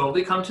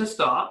slowly come to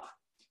stop,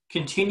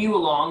 continue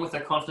along with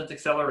a constant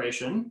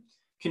acceleration,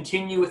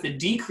 continue with a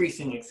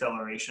decreasing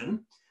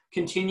acceleration,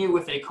 continue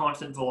with a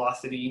constant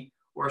velocity,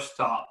 or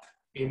stop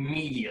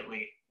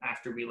immediately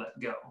after we let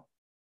go.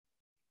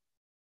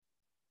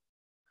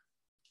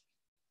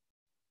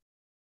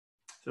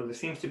 So there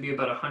seems to be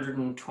about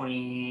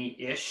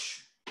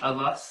 120-ish of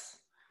us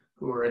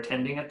who are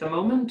attending at the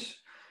moment.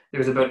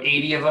 There's about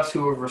 80 of us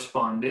who have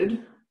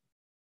responded.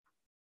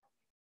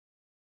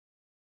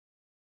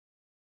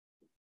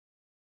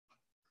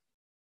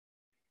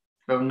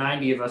 About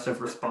 90 of us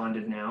have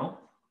responded now.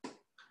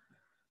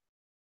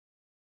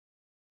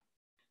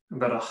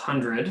 About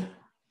 100.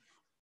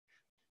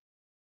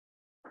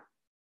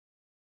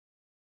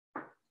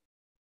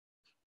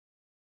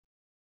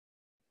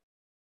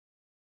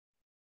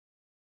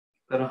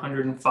 About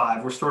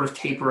 105. We're sort of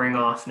tapering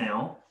off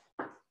now.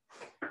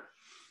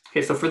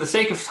 Okay, so for the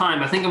sake of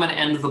time, I think I'm going to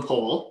end the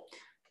poll.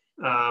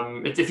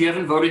 If you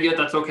haven't voted yet,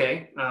 that's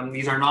okay.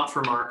 These are not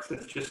for marks.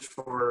 It's just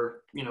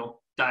for,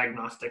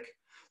 diagnostic.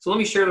 So let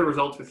me share the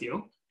results with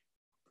you.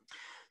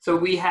 So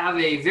we have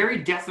a very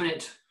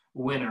definite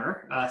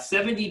winner.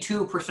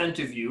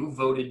 72% of you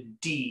voted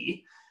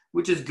D,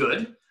 which is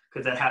good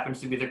because that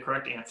happens to be the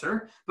correct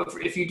answer. But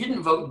if you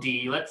didn't vote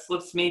D,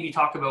 let's maybe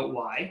talk about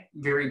why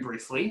very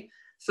briefly.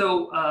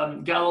 So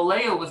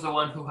Galileo was the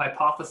one who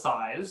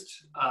hypothesized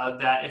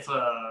that if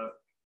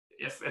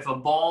a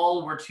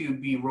ball were to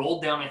be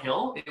rolled down a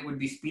hill, it would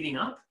be speeding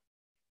up.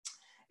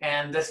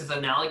 And this is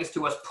analogous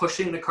to us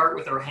pushing the cart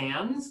with our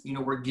hands.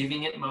 We're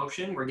giving it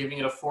motion. We're giving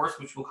it a force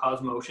which will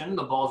cause motion.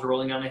 The ball's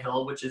rolling down a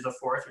hill, which is a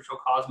force which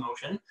will cause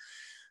motion.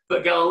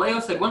 But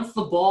Galileo said once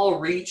the ball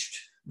reached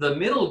the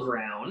middle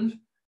ground,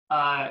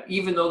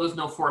 even though there's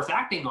no force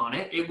acting on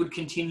it, it would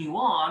continue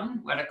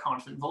on at a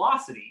constant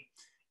velocity.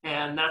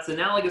 And that's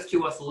analogous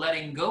to us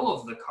letting go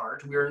of the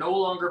cart. We are no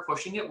longer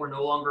pushing it. We're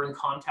no longer in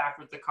contact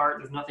with the cart.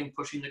 There's nothing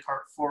pushing the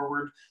cart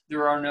forward.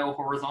 There are no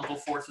horizontal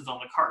forces on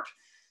the cart.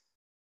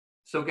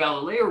 So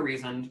Galileo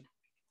reasoned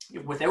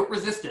without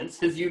resistance,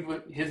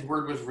 his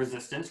word was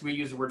resistance. We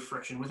use the word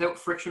friction. Without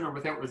friction or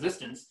without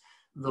resistance,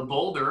 the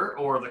boulder,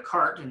 or the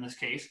cart in this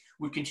case,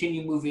 would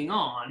continue moving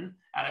on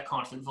at a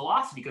constant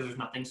velocity because there's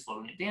nothing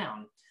slowing it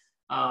down.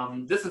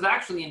 This is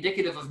actually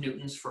indicative of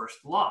Newton's first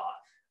law.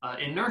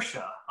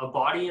 Inertia. A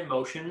body in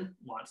motion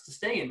wants to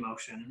stay in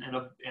motion,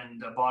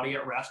 and a body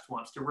at rest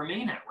wants to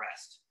remain at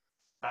rest.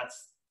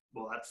 That's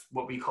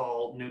what we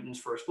call Newton's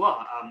first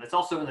law. It's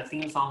also in the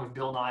theme song of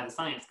Bill Nye the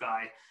Science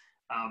Guy.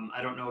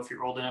 I don't know if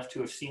you're old enough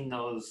to have seen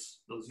those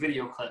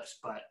video clips,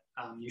 but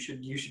you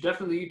should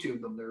definitely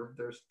YouTube them.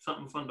 There's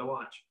something fun to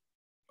watch.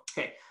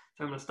 Okay,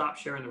 so I'm going to stop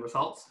sharing the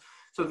results.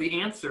 So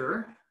the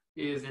answer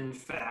is in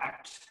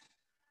fact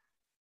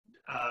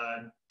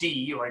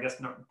D, or I guess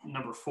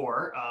number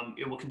 4,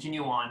 it will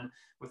continue on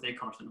with a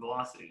constant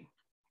velocity.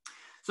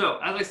 So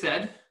as I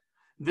said,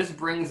 this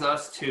brings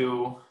us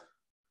to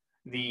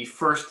the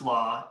first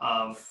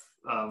law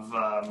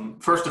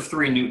first of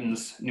 3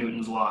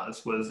 Newton's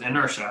laws was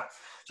inertia.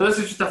 So this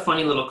is just a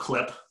funny little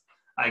clip,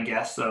 I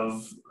guess, or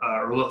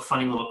a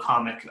funny little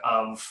comic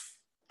of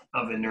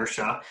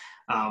inertia.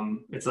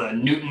 It's a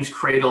Newton's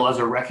cradle as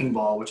a wrecking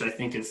ball, which I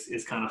think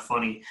is kind of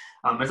funny.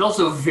 It's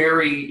also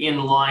very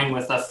in line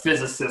with a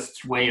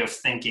physicist's way of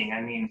thinking.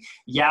 I mean,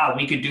 yeah,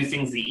 we could do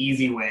things the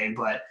easy way,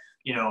 but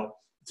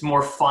it's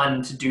more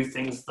fun to do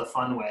things the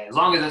fun way, as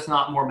long as it's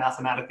not more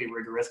mathematically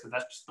rigorous, because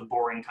that's just the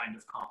boring kind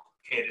of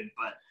complicated.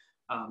 But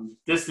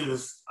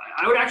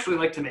I would actually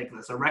like to make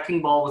this a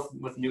wrecking ball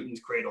with Newton's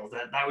cradle.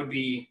 That would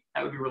be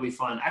really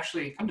fun.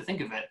 Actually, come to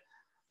think of it,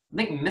 I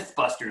think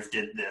Mythbusters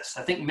did this.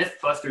 I think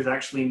Mythbusters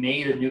actually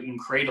made a Newton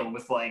cradle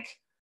with like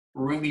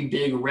really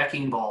big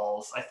wrecking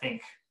balls. I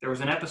think there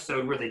was an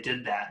episode where they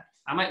did that.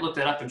 I might look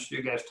that up and show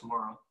you guys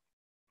tomorrow.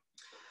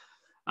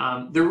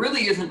 There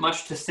really isn't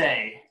much to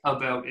say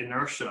about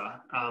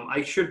inertia.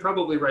 I should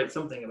probably write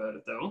something about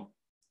it though.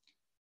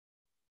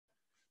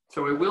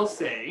 So I will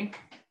say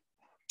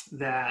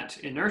that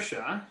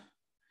inertia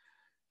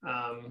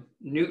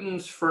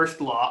Newton's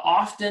first law.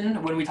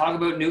 Often when we talk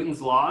about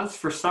Newton's laws,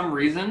 for some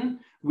reason,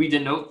 we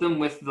denote them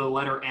with the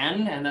letter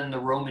N and then the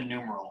Roman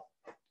numeral.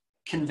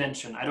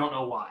 Convention, I don't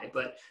know why,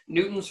 but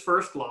Newton's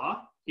first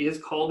law is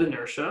called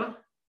inertia.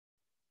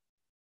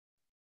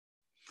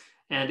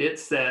 And it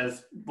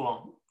says,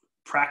 well,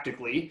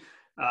 practically,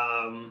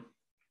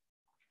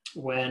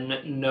 when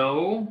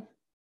no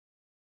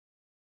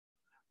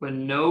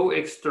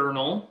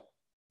external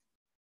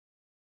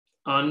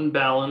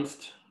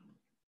unbalanced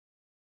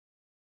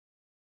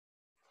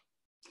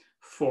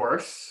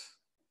force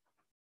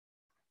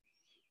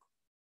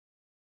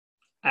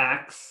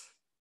acts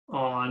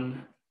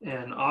on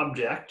an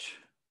object,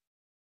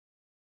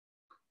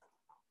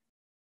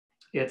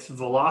 its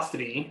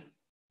velocity,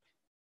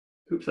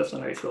 oops, that's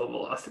not how you spell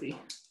velocity.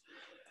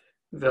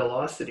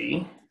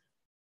 Velocity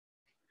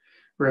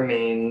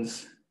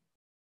remains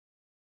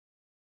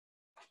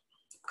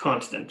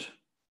constant.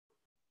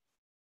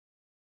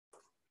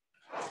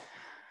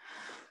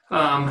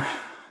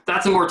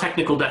 That's a more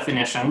technical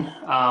definition.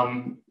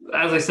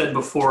 As I said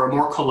before, a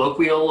more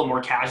colloquial, a more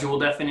casual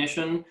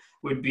definition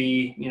would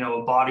be, you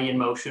know, a body in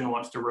motion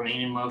wants to remain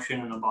in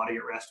motion and a body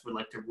at rest would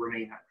like to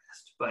remain at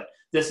rest. But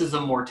this is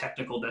a more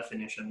technical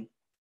definition.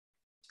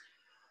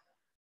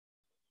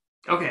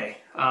 Okay,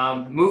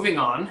 moving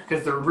on,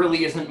 because there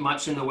really isn't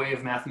much in the way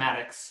of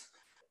mathematics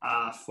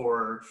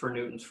for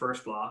Newton's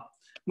first law.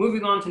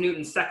 Moving on to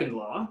Newton's second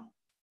law.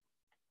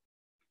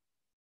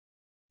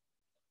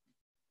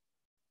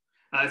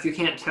 If you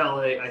can't tell,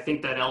 I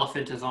think that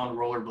elephant is on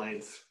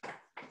rollerblades.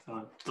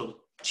 It's a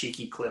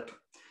cheeky clip.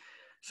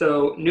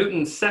 So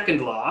Newton's second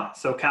law,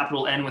 so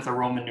capital N with a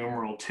Roman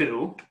numeral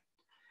 2.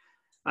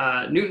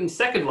 Newton's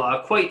second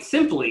law, quite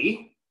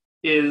simply,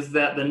 is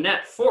that the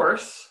net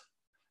force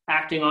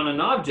acting on an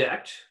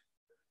object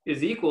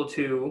is equal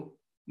to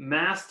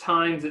mass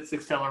times its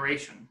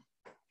acceleration.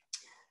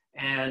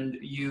 And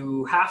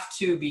you have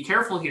to be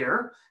careful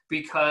here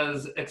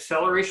because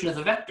acceleration is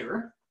a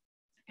vector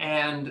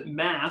and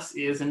mass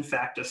is in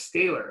fact a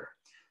scalar.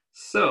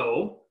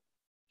 So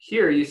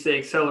here you say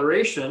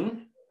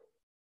acceleration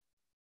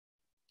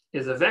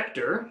is a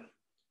vector,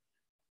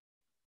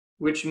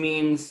 which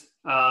means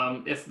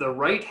if the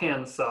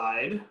right-hand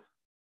side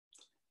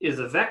is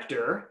a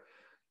vector,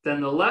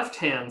 then the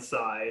left-hand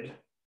side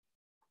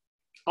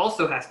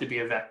also has to be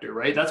a vector,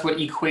 right? That's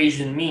what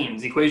equation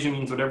means. Equation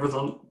means whatever's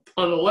on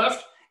the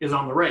left is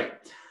on the right.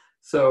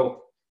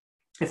 So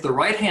if the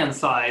right-hand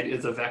side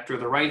is a vector,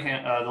 the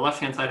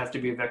left-hand side has to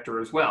be a vector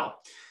as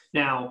well.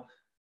 Now,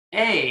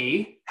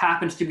 A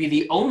happens to be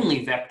the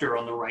only vector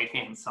on the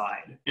right-hand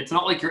side. It's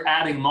not like you're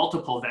adding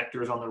multiple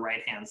vectors on the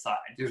right-hand side.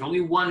 There's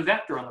only one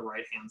vector on the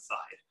right-hand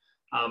side.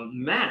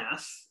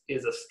 Mass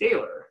is a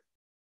scalar.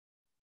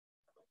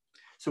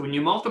 So when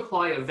you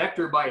multiply a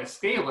vector by a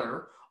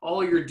scalar,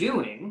 all you're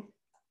doing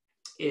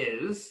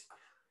is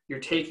you're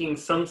taking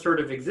some sort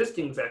of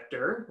existing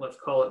vector, let's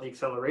call it the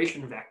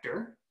acceleration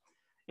vector,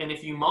 and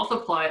if you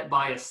multiply it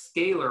by a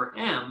scalar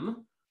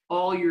m,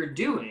 all you're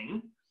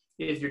doing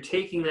is you're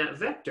taking that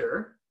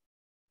vector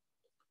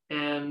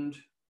and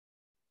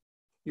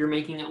you're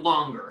making it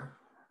longer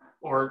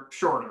or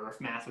shorter if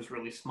math is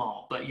really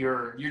small, but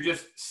you're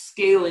just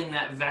scaling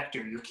that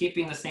vector. You're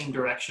keeping the same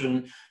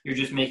direction, you're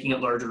just making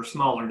it larger or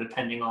smaller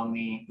depending on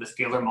the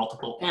scalar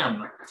multiple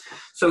m.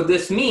 So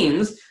this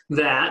means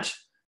that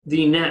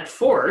the net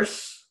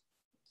force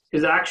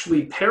is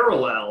actually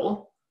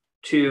parallel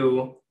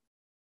to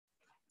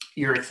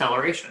your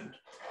acceleration.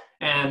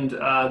 And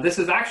this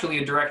is actually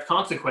a direct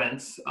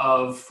consequence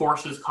of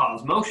forces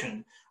cause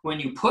motion. When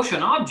you push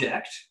an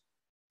object,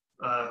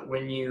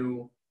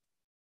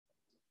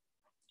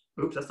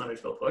 oops, that's not how you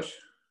spell push.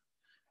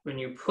 When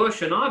you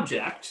push an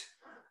object,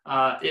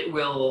 it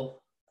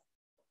will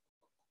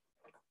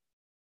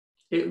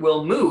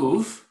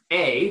move,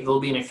 there'll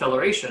be an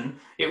acceleration,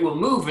 it will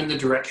move in the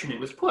direction it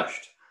was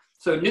pushed.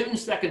 So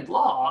Newton's second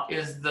law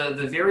is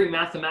the very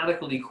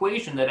mathematical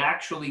equation that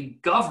actually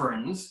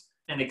governs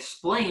and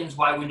explains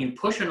why when you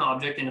push an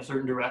object in a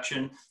certain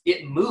direction,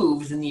 it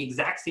moves in the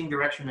exact same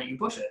direction that you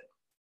push it.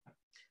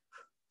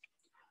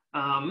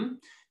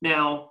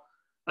 Now,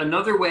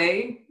 another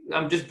way,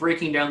 I'm just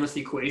breaking down this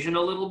equation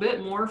a little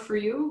bit more for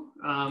you,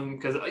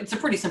 because it's a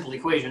pretty simple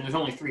equation. There's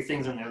only three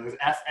things in there. There's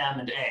F, M,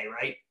 and A,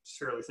 right? It's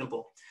fairly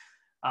simple.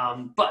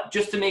 But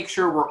just to make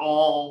sure we're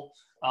all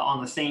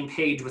on the same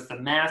page with the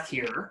math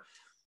here,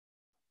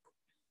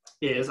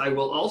 I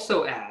will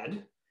also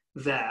add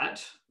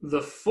that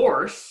the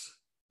force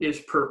is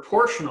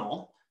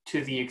proportional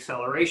to the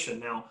acceleration.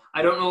 Now,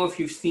 I don't know if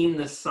you've seen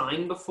this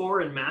sign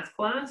before in math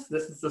class.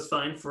 This is the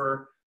sign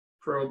for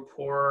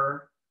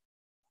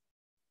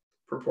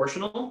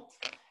proportional.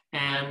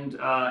 And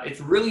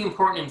it's really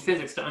important in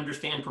physics to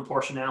understand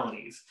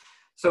proportionalities.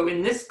 So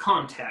in this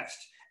context,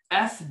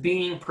 F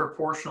being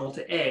proportional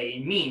to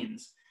A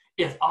means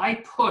if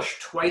I push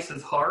twice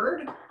as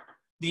hard,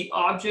 the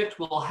object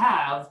will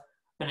have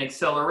an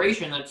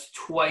acceleration that's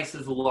twice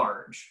as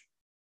large.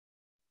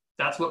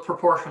 That's what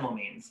proportional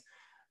means.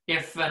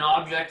 If an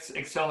object's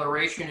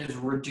acceleration is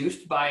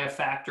reduced by a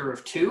factor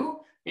of 2,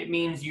 it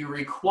means you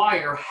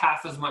require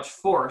half as much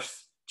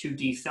force to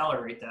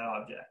decelerate that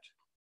object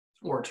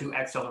or to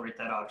accelerate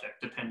that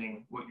object,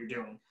 depending what you're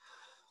doing.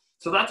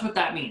 So that's what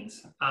that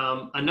means.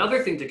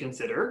 Another thing to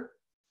consider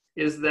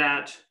is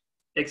that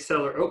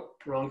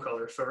wrong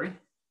color, sorry.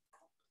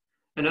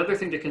 Another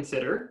thing to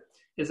consider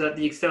is that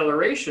the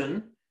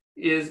acceleration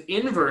is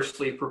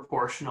inversely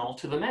proportional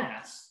to the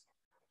mass.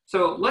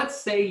 So let's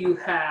say you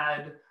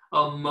had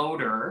a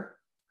motor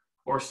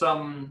or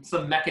some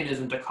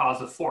mechanism to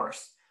cause a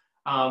force.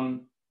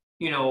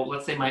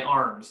 Let's say my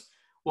arms.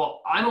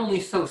 Well, I'm only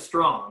so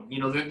strong.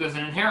 There's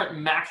an inherent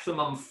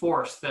maximum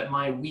force that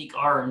my weak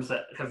arms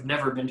that have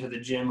never been to the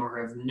gym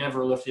or have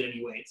never lifted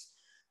any weights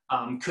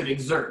could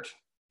exert.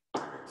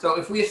 So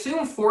if we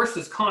assume force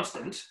is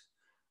constant,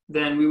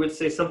 then we would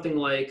say something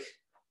like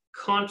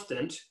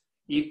constant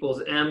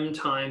equals m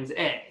times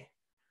a.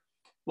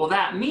 Well,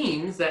 that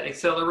means that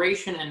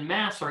acceleration and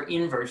mass are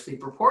inversely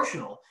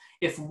proportional.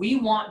 If we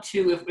want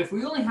to, if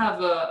we only have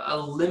a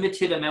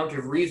limited amount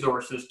of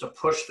resources to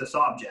push this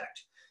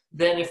object,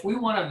 then if we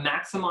want to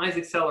maximize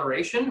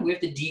acceleration, we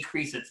have to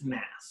decrease its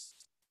mass.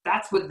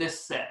 That's what this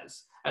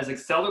says. As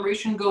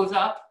acceleration goes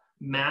up,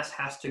 mass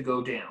has to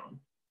go down.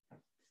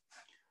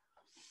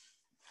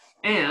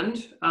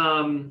 And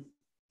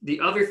the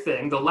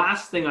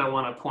last thing I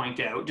want to point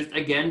out, just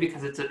again,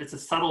 because it's a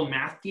subtle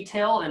math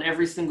detail, and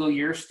every single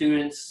year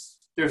students,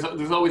 there's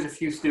always a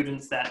few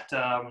students that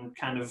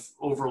kind of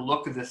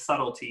overlook this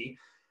subtlety,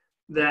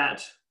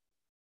 that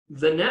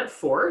the net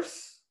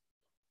force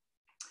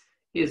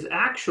is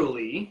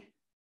actually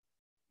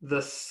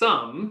the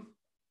sum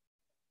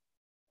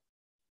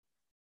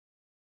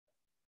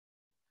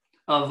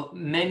of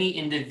many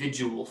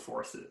individual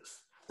forces.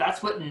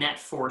 That's what net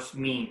force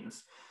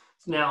means.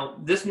 Now,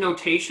 this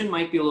notation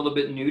might be a little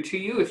bit new to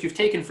you. If you've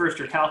taken first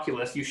year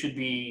calculus, you should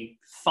be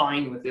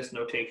fine with this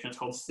notation. It's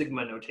called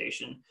sigma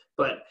notation.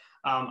 But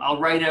I'll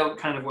write out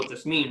kind of what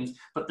this means.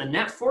 But the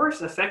net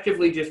force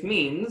effectively just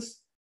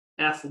means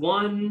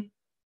F1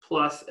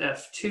 plus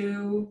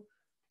F2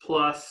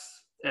 plus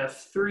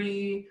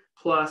F3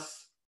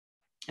 plus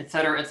et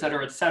cetera, et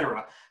cetera, et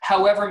cetera.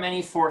 However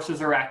many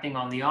forces are acting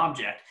on the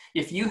object.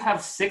 If you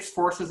have 6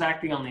 forces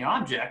acting on the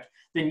object,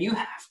 then you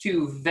have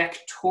to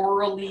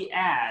vectorially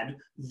add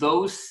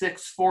those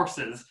 6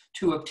 forces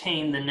to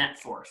obtain the net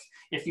force.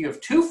 If you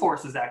have 2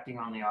 forces acting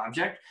on the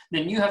object,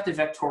 then you have to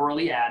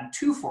vectorially add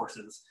 2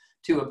 forces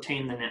to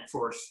obtain the net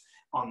force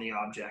on the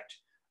object.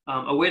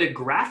 A way to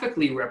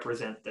graphically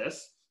represent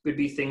this would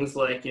be things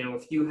like,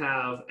 if you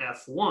have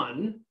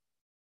F1,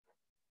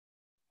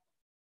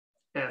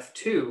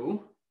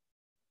 F2,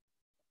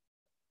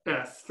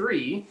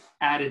 F3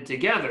 added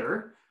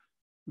together,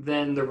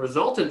 then the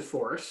resultant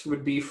force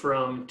would be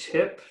from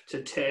tip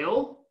to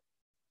tail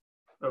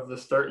of the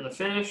start and the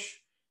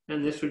finish,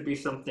 and this would be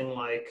something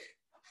like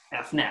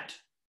F net.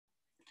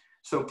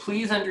 So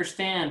please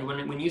understand,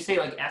 when you say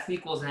like F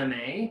equals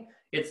ma,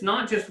 it's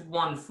not just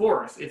one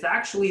force, it's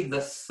actually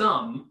the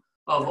sum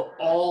of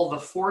all the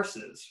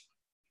forces.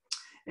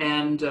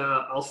 And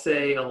I'll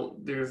say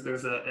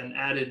there's an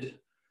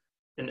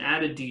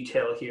added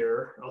detail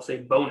here. I'll say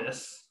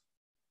bonus.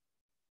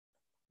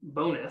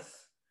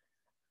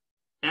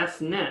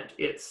 F net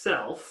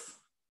itself,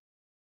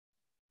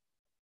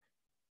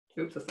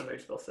 oops, that's not how you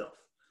spell self.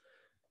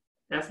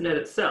 F net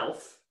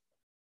itself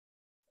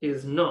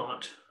is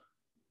not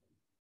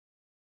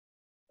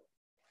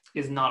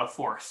a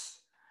force.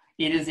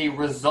 It is a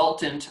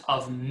resultant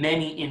of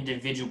many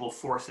individual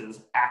forces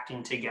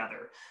acting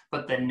together.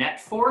 But the net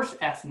force,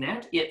 F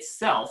net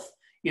itself,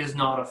 is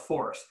not a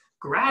force.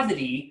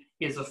 Gravity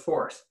is a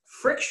force.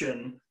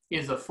 Friction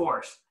is a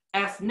force.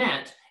 F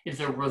net is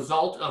a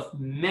result of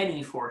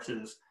many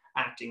forces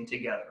acting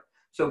together.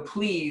 So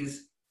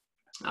please,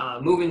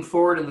 moving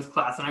forward in this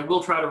class, and I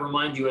will try to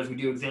remind you as we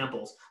do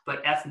examples,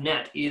 but F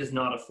net is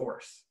not a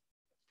force.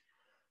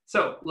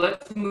 So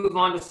let's move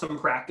on to some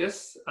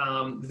practice.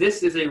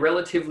 This is a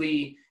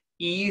relatively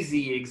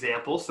easy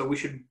example, so we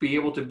should be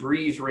able to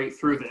breeze right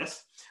through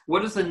this.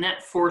 What is the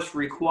net force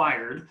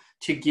required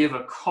to give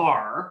a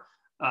car,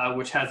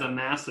 which has a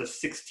mass of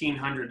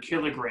 1,600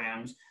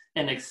 kilograms,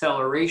 an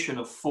acceleration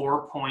of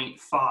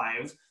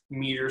 4.5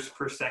 meters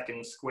per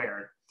second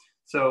squared?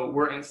 So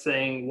we're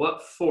saying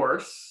what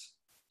force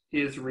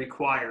is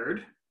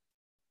required.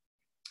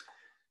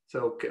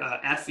 So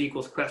F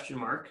equals question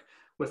mark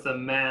with a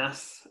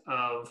mass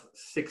of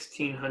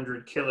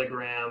 1,600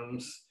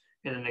 kilograms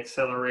and an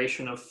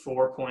acceleration of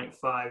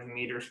 4.5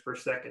 meters per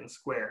second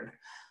squared.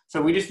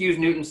 So we just use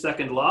Newton's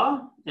second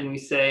law and we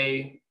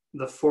say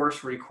the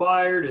force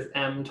required is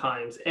m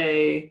times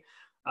a.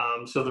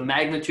 So the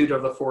magnitude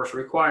of the force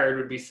required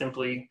would be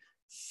simply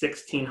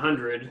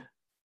 1,600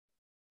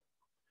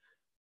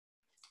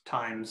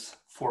 times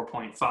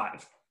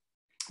 4.5.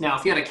 Now,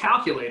 if you had a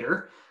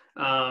calculator,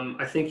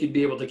 I think you'd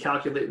be able to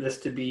calculate this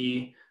to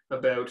be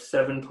about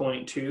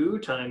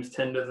 7.2 times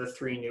 10 to the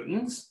 3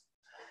 newtons.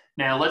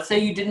 Now, let's say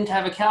you didn't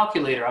have a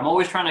calculator. I'm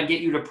always trying to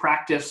get you to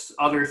practice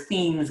other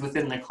themes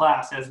within the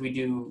class as we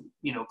do,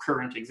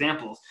 current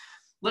examples.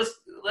 let's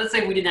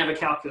say we didn't have a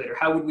calculator.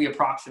 How would we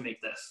approximate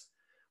this?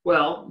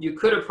 Well, you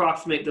could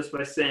approximate this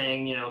by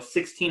saying,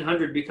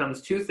 1,600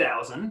 becomes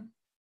 2,000,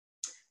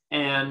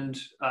 and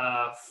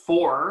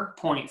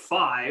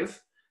 4.5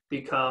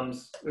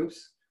 becomes,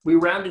 we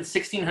rounded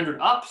 1,600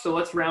 up, so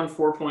let's round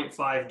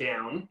 4.5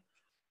 down.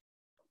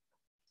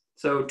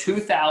 So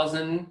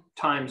 2,000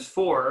 times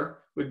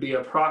 4 would be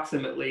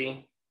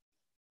approximately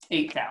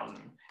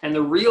 8,000. And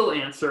the real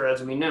answer,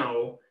 as we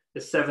know,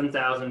 is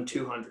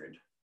 7,200.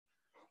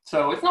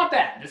 So it's not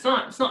bad. It's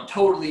not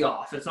totally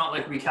off. It's not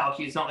like we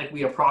calculate. It's not like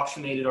we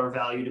approximated our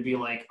value to be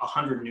like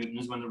 100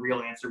 newtons when the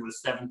real answer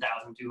was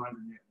 7,200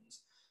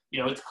 newtons.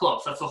 It's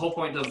close. That's the whole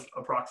point of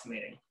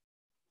approximating.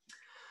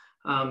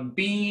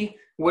 B,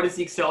 what is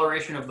the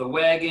acceleration of the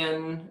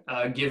wagon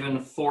given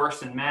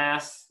force and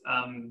mass?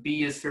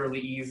 B is fairly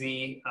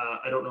easy.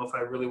 I don't know if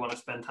I really want to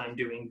spend time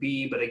doing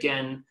B, but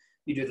again,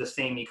 you do the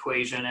same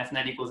equation, F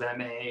net equals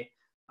ma.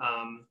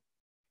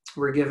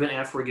 We're given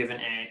F, we're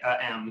given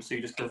M, so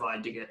you just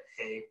divide to get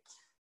A.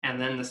 And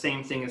then the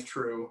same thing is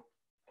true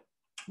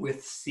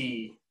with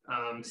C.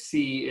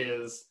 C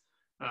is,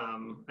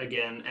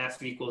 again,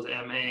 F equals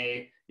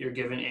ma, you're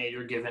given A,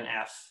 you're given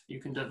F.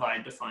 You can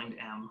divide to find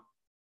M.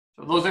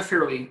 So those are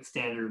fairly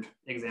standard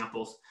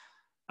examples.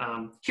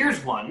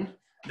 Here's one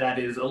that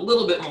is a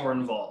little bit more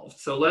involved.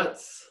 So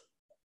let's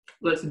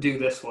do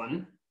this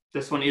one.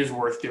 This one is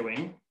worth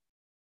doing.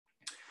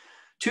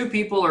 Two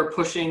people are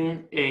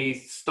pushing a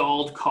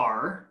stalled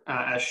car,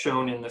 as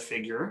shown in the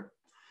figure.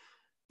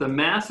 The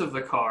mass of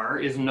the car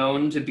is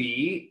known to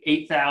be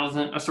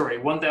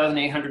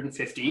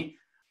 1,850.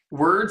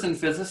 Words and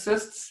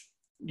physicists,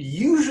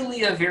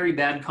 usually a very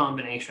bad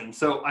combination.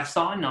 So I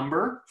saw a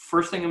number.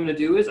 First thing I'm going to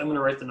do is I'm going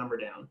to write the number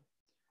down.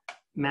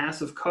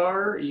 Mass of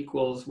car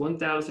equals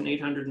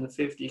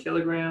 1,850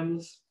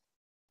 kilograms.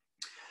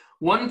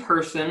 One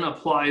person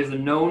applies a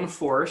known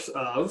force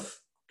of,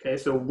 okay,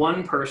 so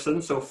one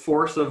person, so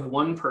force of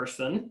one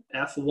person,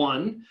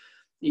 F1,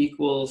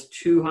 equals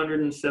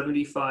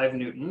 275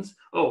 newtons.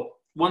 Oh,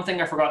 one thing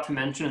I forgot to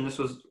mention, and this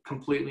was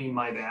completely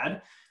my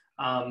bad.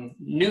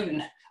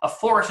 Newton, a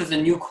force is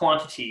a new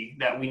quantity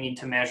that we need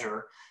to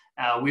measure.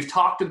 We've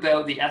talked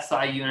about the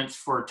SI units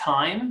for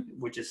time,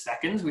 which is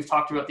seconds. We've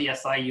talked about the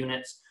SI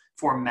units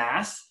for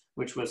mass,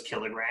 which was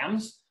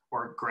kilograms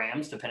or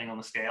grams, depending on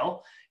the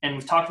scale. And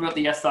we've talked about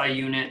the SI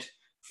unit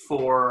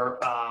for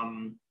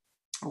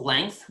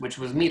length, which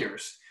was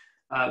meters.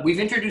 We've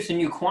introduced a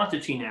new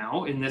quantity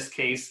now, in this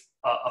case,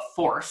 a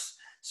force.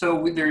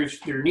 So there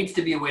needs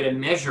to be a way to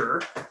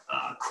measure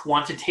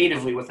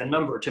quantitatively with a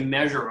number to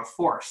measure a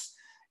force.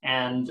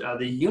 And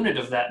the unit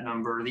of that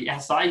number, the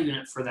SI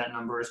unit for that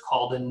number, is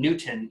called a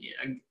Newton,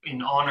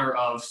 in honor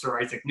of Sir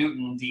Isaac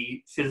Newton,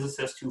 the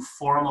physicist who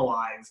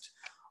formalized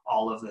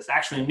all of this.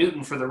 Actually,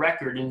 Newton, for the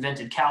record,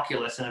 invented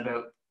calculus in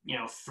about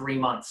 3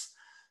 months.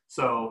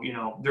 So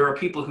there are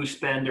people who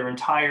spend their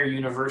entire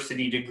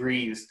university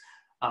degrees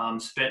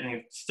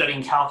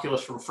studying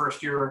calculus from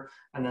first year,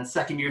 and then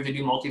second year they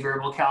do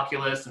multivariable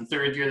calculus, and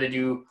third year they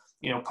do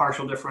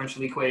partial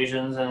differential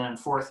equations, and then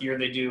fourth year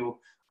they do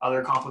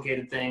other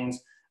complicated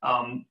things.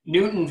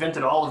 Newton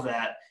invented all of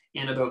that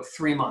in about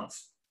 3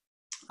 months,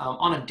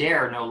 on a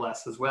dare no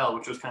less as well,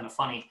 which was kind of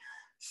funny.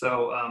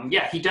 So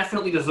yeah, he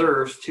definitely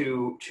deserves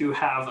to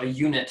have a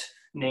unit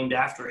named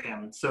after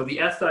him. So the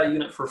SI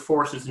unit for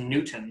force is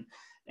Newton,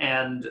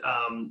 and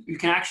you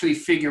can actually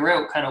figure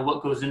out kind of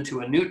what goes into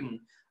a Newton.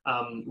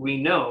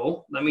 We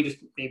know, let me just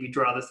maybe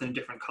draw this in a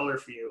different color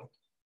for you.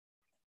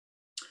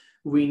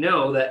 We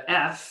know that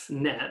F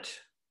net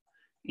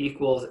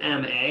equals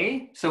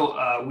ma.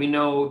 So we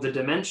know the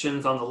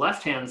dimensions on the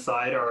left-hand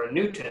side are a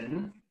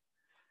Newton,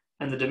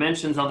 and the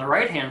dimensions on the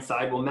right-hand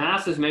side, well,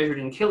 mass is measured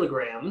in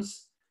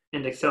kilograms,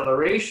 and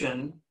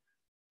acceleration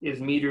is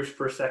meters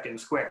per second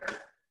squared.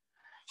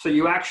 So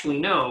you actually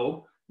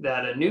know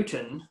that a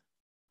Newton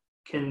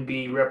can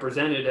be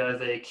represented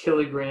as a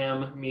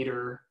kilogram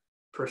meter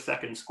per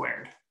second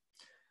squared.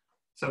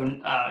 So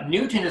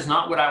Newton is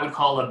not what I would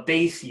call a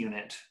base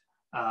unit.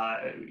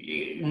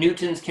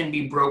 Newtons can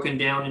be broken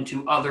down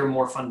into other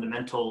more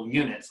fundamental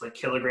units like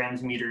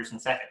kilograms, meters, and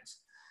seconds.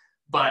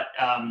 But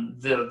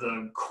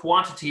the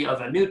quantity of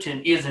a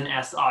Newton is an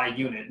SI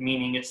unit,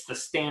 meaning it's the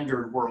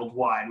standard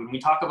worldwide. When we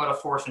talk about a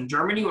force in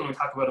Germany, when we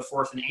talk about a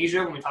force in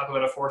Asia, when we talk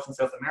about a force in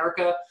South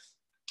America,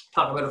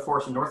 talk about a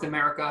force in North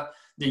America,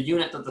 the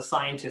unit that the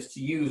scientists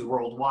use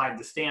worldwide,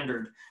 the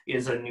standard,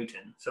 is a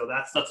Newton. So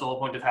that's the whole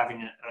point of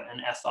having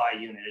an SI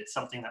unit. It's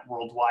something that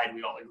worldwide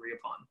we all agree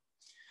upon.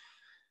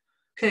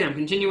 Okay, I'm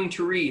continuing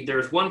to read.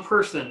 There's one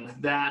person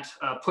that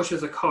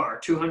pushes a car,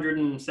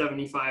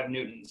 275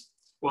 newtons,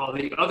 while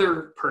the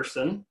other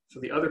person,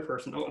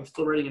 oh, I'm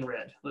still writing in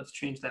red. Let's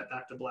change that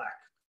back to black.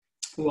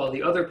 While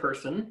the other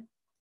person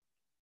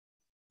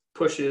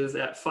pushes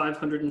at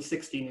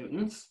 560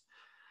 newtons.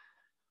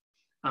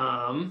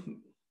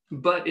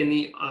 But in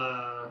the,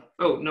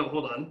 oh, no,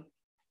 hold on.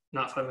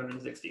 Not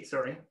 560,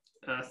 sorry.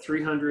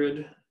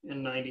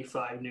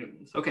 395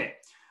 newtons. Okay,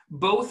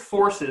 both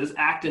forces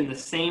act in the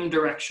same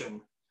direction,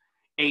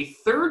 a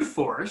third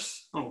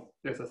force, oh,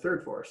 there's a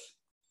third force.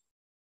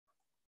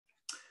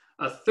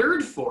 A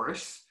third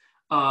force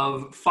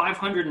of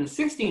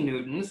 560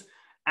 newtons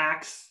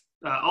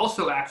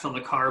also acts on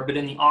the car, but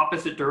in the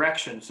opposite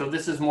direction. So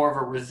this is more of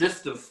a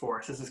resistive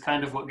force. This is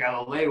kind of what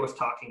Galileo was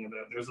talking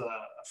about. There's a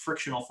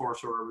frictional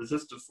force or a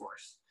resistive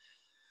force.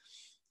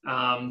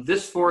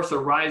 This force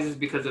arises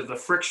because of the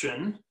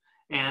friction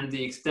and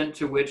the extent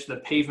to which the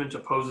pavement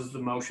opposes the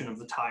motion of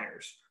the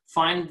tires.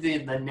 Find the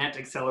net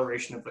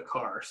acceleration of the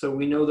car. So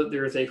we know that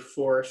there is a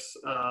force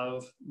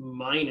of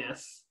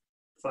minus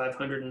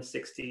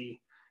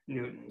 560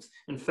 newtons.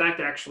 In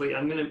fact, actually,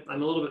 I'm a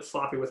little bit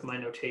sloppy with my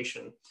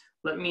notation.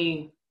 Let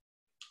me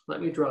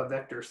draw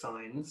vector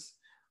signs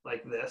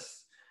like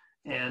this,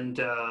 and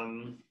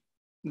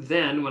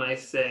then when I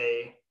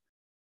say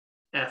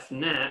F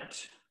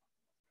net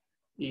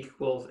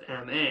equals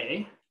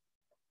ma,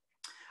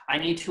 I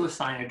need to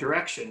assign a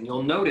direction.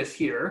 You'll notice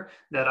here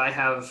that I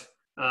have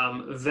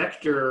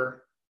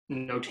vector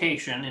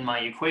notation in my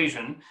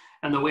equation,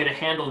 and the way to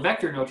handle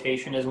vector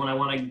notation is when I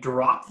want to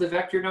drop the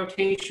vector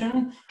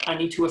notation, I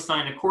need to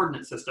assign a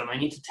coordinate system. I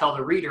need to tell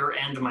the reader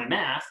and my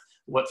math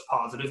what's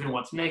positive and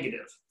what's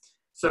negative.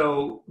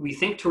 So we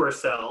think to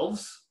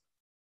ourselves,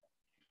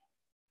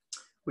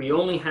 we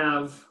only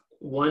have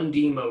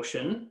 1D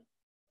motion,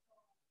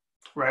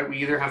 right? We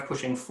either have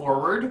pushing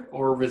forward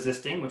or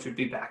resisting, which would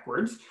be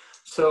backwards.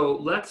 So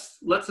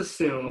let's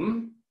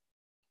assume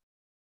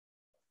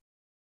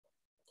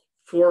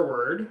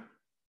forward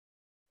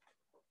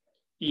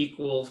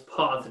equals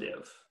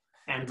positive,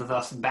 and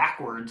thus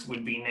backwards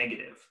would be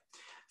negative.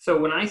 So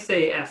when I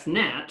say F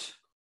net,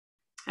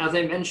 as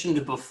I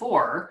mentioned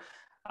before,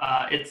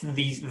 it's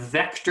the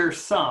vector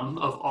sum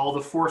of all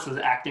the forces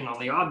acting on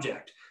the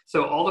object.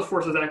 So all the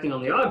forces acting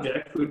on the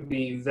object would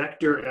be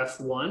vector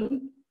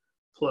F1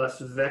 plus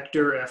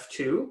vector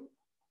F2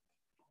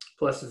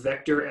 plus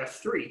vector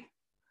F3.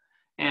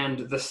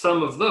 And the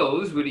sum of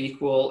those would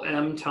equal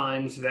m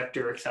times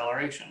vector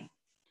acceleration.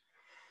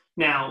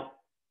 Now,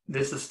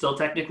 this is still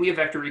technically a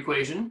vector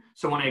equation.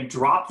 So when I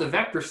drop the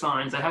vector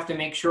signs, I have to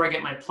make sure I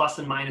get my plus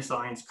and minus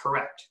signs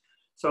correct.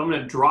 So I'm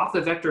going to drop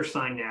the vector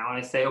sign now, and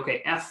I say,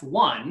 okay,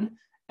 F1,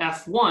 I'm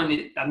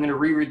going to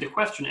reread the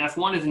question.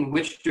 F1 is in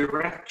which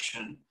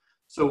direction?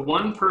 So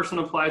one person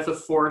applies a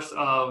force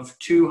of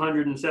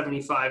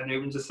 275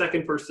 newtons, a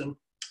second person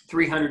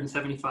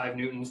 375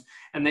 newtons,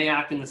 and they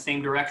act in the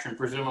same direction,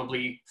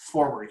 presumably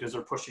forward, because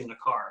they're pushing the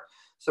car.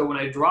 So when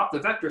I drop the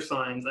vector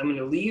signs, I'm going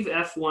to leave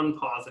F1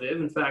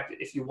 positive. In fact,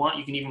 if you want,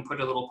 you can even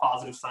put a little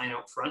positive sign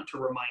out front to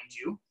remind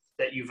you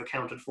that you've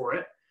accounted for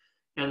it.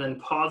 And then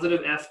positive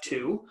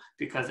F2,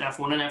 because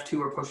F1 and F2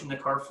 are pushing the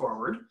car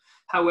forward.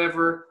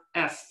 However,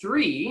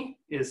 F3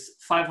 is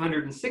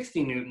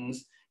 560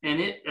 newtons, and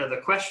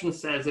the question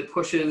says it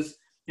pushes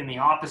in the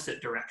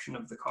opposite direction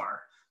of the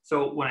car.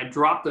 So when I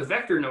drop the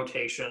vector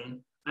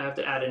notation, I have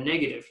to add a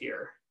negative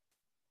here,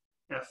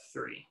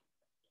 F3.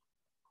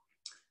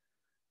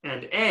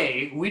 And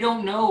A, we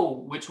don't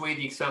know which way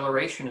the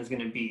acceleration is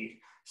going to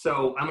be.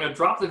 So I'm going to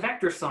drop the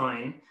vector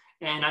sign,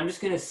 and I'm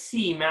just going to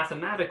see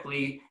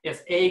mathematically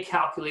if A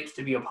calculates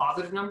to be a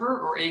positive number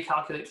or A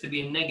calculates to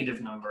be a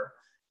negative number.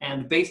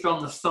 And based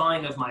on the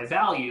sign of my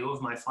value,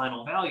 of my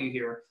final value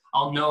here,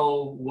 I'll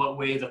know what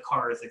way the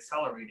car is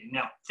accelerating.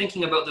 Now,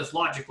 thinking about this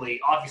logically,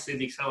 obviously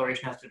the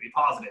acceleration has to be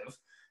positive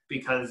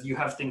because you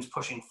have things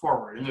pushing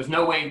forward. And there's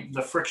no way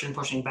the friction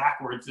pushing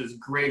backwards is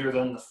greater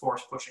than the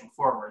force pushing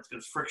forwards,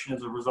 because friction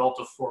is a result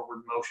of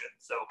forward motion.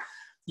 So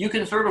you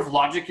can sort of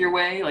logic your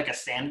way, like a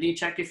sanity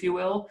check, if you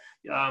will,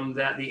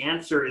 that the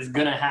answer is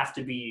going to have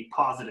to be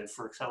positive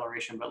for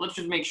acceleration. But let's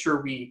just make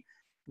sure we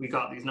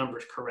got these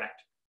numbers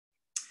correct.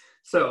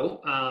 So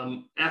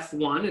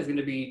F1 is going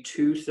to be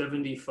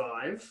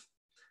 275,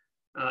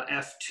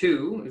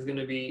 F2 is going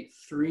to be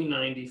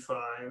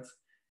 395,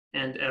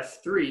 and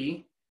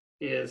F3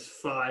 is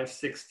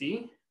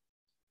 560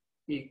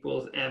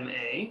 equals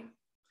ma.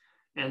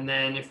 And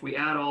then if we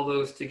add all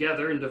those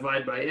together and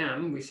divide by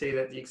m, we say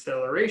that the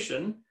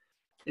acceleration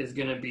is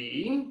going to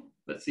be,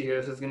 let's see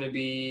here, this is going to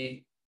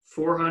be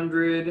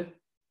 400,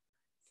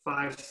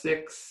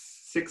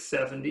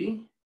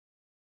 670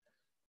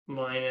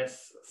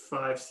 minus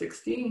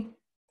 560.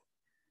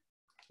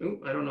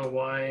 Oop, I don't know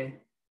why,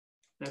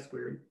 that's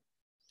weird.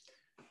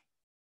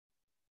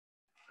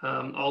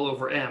 All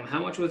over m. How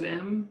much was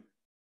m?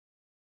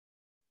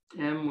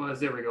 M was,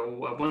 there we go,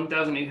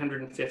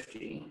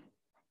 1,850.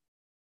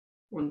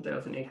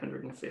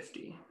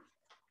 1,850.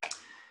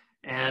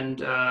 And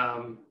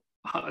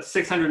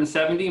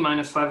 670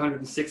 minus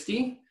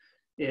 560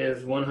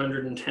 is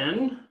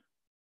 110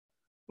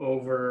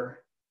 over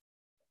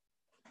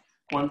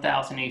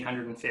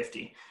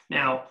 1,850.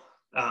 Now,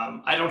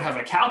 I don't have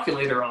a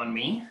calculator on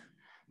me,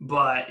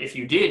 but if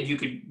you did, you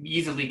could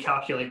easily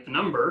calculate the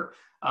number.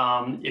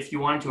 If you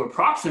wanted to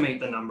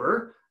approximate the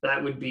number,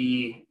 that would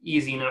be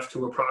easy enough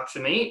to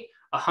approximate.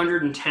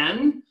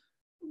 110,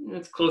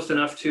 it's close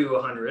enough to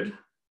 100.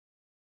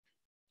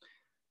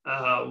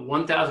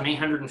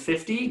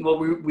 1,850, well,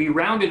 we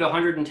rounded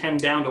 110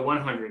 down to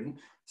 100.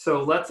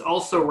 So let's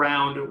also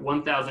round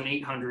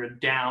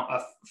 1,800 down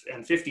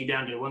and 50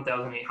 down to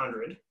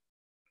 1,800.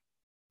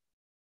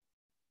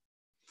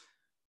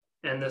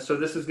 And so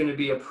this is going to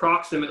be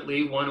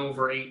approximately 1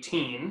 over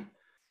 18.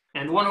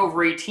 And 1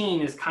 over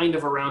 18 is kind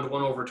of around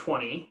 1 over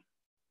 20.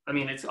 I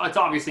mean, it's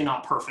obviously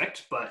not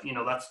perfect, but you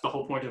know, that's the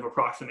whole point of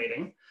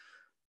approximating.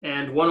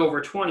 And 1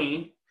 over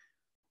 20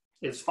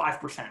 is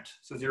 5%,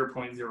 so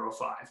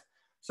 0.05.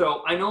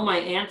 So I know my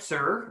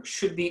answer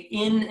should be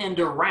in and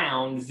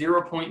around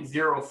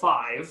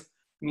 0.05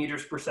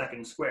 meters per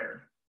second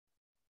squared.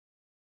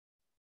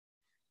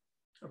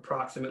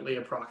 Approximately.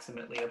 Okay,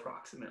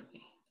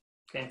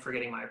 I'm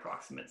forgetting my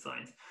approximate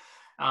signs.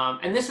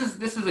 And this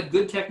is a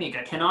good technique.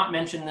 I cannot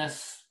mention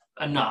this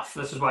enough.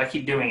 This is why I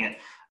keep doing it.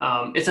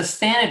 It's a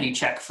sanity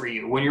check for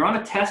you. When you're on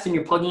a test and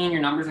you're plugging in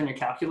your numbers in your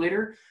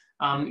calculator,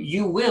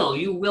 you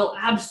will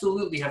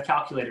absolutely have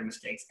calculator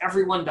mistakes.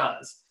 Everyone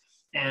does.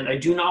 And I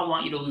do not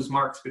want you to lose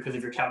marks because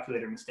of your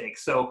calculator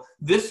mistakes. So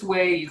this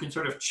way you can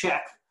sort of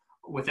check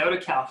without a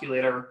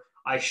calculator,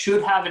 I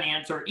should have an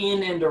answer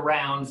in and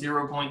around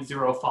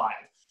 0.05.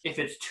 If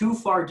it's too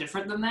far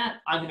different than that,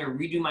 I'm going to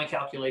redo my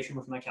calculation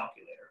with my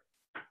calculator.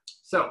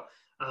 So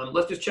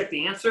let's just check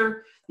the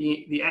answer.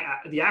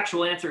 The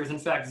actual answer is in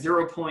fact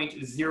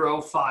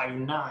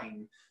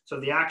 0.059. So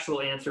the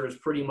actual answer is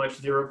pretty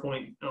much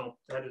oh,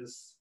 that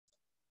is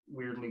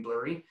weirdly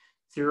blurry,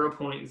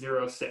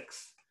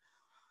 0.06.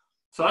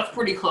 So that's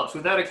pretty close.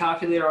 Without a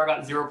calculator, I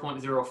got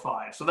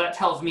 0.05. So that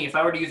tells me if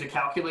I were to use a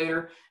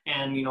calculator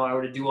and you know I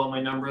were to do all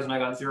my numbers and I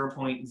got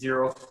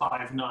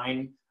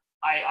 0.059,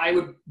 I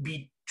would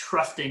be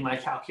trusting my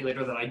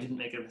calculator that I didn't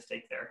make a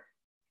mistake there.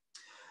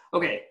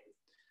 Okay,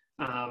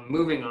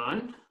 moving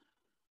on.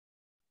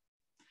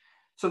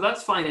 So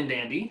that's fine and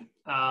dandy.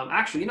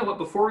 Actually, you know what,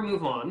 before we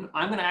move on,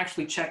 I'm gonna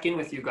actually check in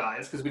with you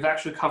guys because we've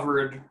actually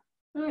covered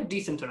a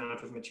decent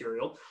amount of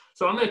material.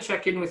 So I'm gonna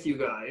check in with you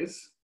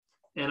guys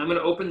and I'm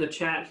gonna open the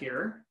chat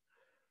here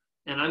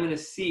and I'm gonna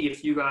see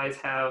if you guys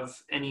have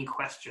any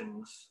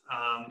questions.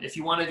 If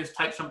you wanna just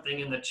type something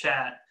in the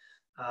chat,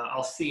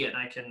 I'll see it and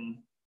I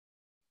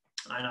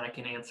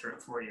can answer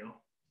it for you.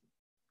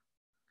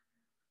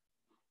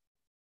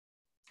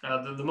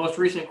 The most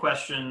recent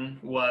question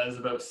was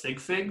about sig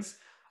figs.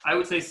 I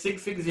would say sig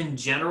figs in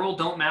general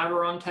don't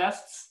matter on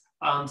tests.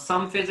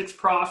 Some physics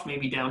profs,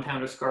 maybe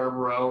downtown to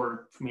Scarborough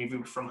or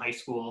maybe from high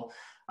school,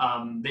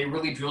 they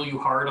really drill you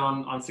hard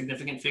on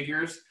significant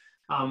figures.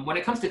 When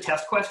it comes to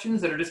test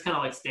questions that are just kind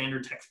of like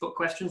standard textbook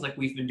questions like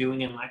we've been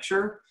doing in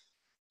lecture,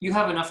 you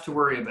have enough to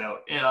worry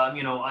about.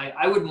 You know,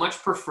 I would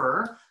much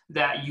prefer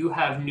that you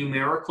have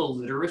numerical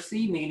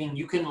literacy, meaning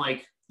you can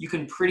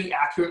pretty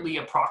accurately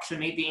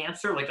approximate the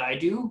answer like I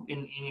do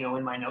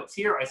in my notes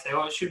here. I say,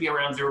 oh, it should be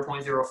around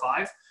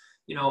 0.05.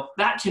 You know,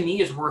 that to me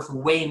is worth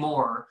way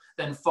more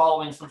than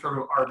following some sort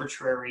of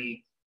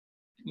arbitrary,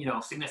 you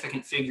know,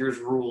 significant figures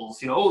rules.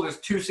 You know, oh, there's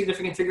 2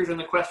 significant figures in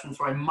the question,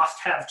 so I must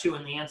have 2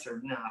 in the answer.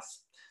 No,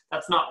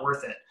 that's not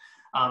worth it.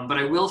 But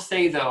I will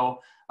say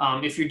though,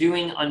 if you're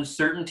doing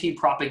uncertainty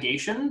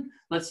propagation,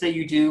 let's say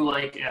you do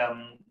like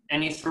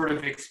any sort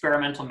of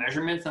experimental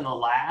measurements in the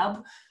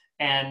lab,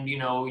 and you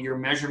know your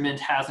measurement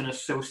has an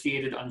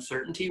associated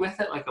uncertainty with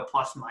it, like a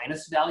plus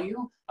minus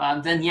value,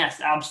 then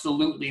yes,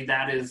 absolutely,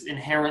 that is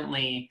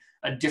inherently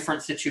a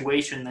different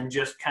situation than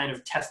just kind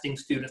of testing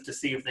students to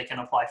see if they can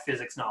apply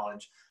physics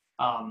knowledge.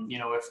 You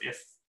know,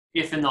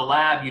 if in the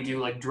lab you do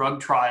like drug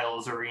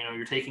trials or you know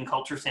you're taking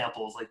culture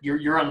samples, like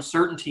your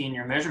uncertainty in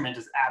your measurement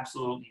is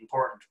absolutely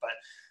important. But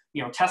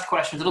you know, test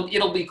questions,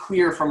 it'll be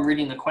clear from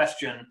reading the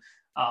question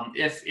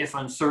if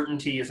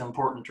uncertainty is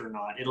important or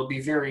not. It'll be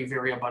very,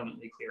 very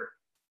abundantly clear.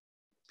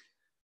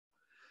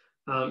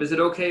 Is it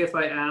okay if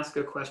I ask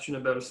a question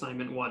about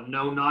assignment 1?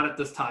 No, not at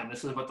this time.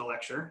 This is about the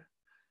lecture.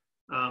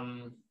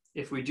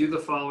 If we do the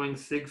following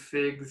sig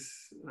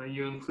figs,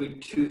 you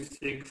include 2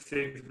 sig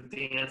figs, but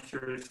the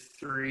answer is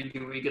 3.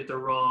 Would we get that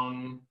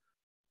wrong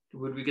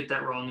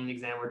in the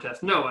exam or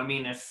test? No, I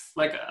mean, if,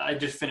 like I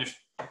just finished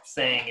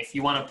saying, if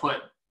you want to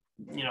put,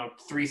 you know,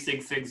 3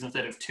 sig figs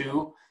instead of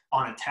 2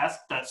 on a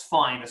test, that's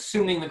fine,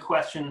 assuming the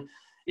question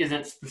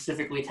isn't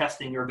specifically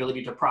testing your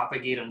ability to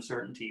propagate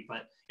uncertainty.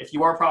 But if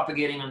you are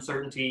propagating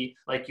uncertainty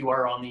like you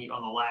are on the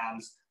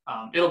labs,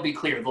 it'll be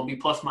clear. There'll be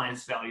plus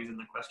minus values in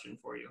the question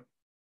for you.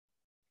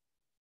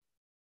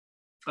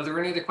 Are there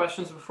any other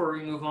questions before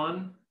we move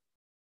on?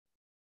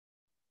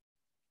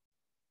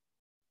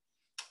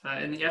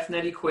 In the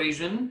FNet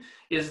equation,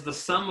 is the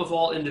sum of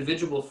all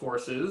individual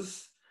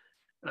forces.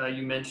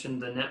 You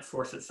mentioned the net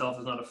force itself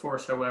is not a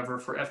force. However,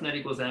 for Fnet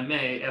equals ma,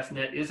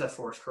 Fnet is a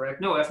force, correct?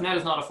 No, Fnet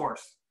is not a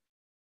force.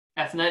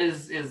 Fnet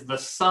is the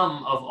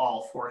sum of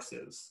all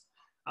forces.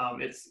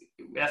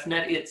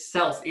 Fnet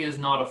itself is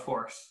not a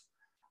force.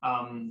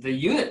 The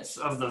units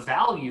of the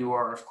value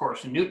are, of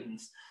course,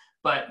 newtons,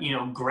 but you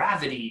know,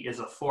 gravity is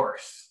a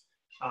force.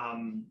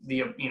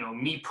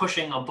 Me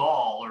pushing a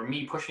ball or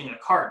me pushing a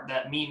cart,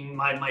 that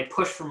my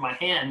push from my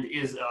hand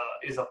is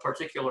a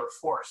particular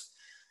force.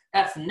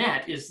 F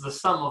net is the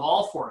sum of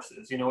all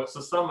forces. You know, it's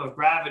the sum of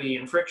gravity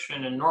and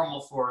friction and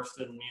normal force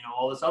and, you know,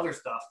 all this other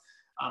stuff.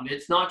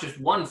 It's not just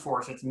one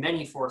force, it's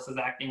many forces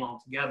acting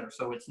all together.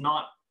 So it's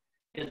not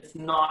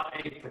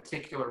a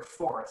particular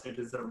force, it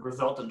is a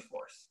resultant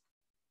force.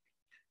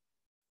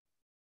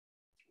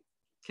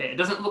 Okay, it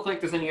doesn't look like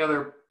there's any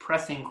other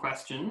pressing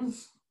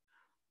questions.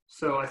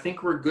 So I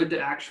think we're good to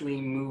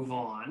actually move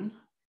on.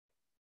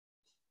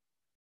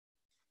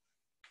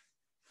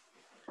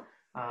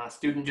 A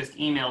student just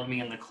emailed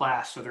me in the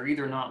class, so they're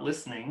either not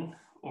listening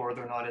or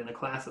they're not in the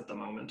class at the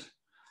moment.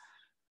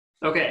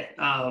 Okay,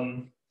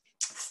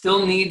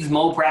 still needs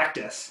more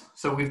practice.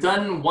 So we've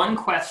done one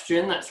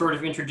question that sort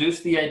of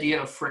introduced the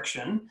idea of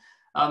friction.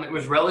 It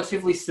was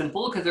relatively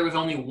simple because there was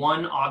only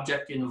one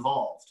object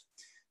involved.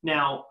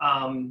 Now,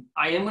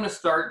 I am going to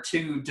start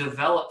to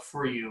develop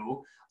for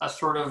you a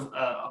sort of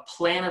a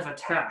plan of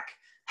attack.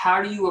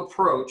 How do you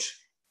approach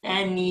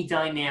any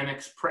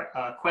dynamics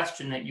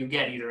question that you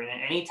get, either in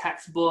any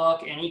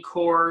textbook, any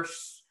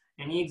course,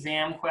 any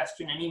exam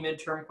question, any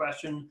midterm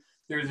question?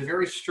 There's a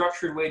very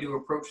structured way to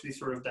approach these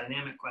sort of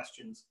dynamic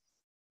questions.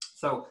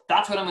 So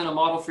that's what I'm going to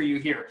model for you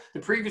here. The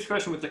previous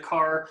question with the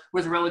car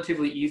was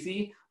relatively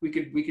easy. We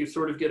could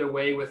sort of get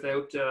away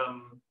without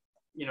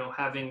you know,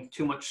 having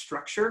too much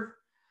structure.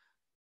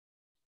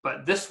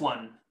 But this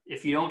one,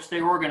 if you don't stay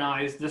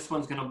organized, this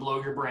one's going to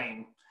blow your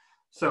brain.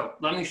 So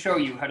let me show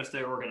you how to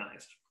stay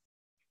organized.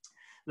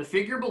 The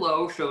figure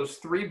below shows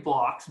 3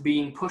 blocks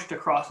being pushed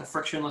across a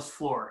frictionless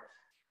floor.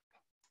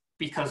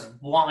 Because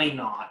why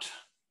not?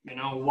 You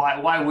know,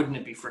 why wouldn't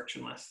it be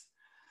frictionless?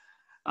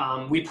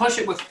 We push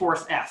it with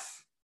force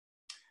F.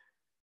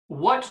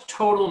 What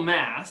total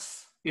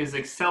mass is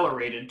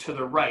accelerated to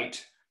the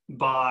right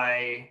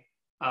by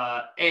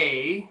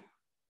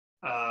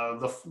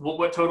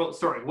what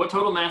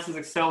total mass is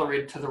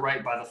accelerated to the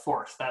right by the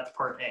force? That's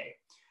part A.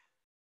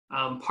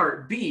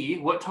 Part B,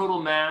 what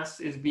total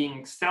mass is being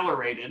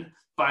accelerated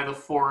by the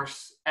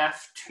force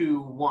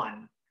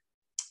F21?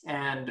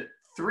 And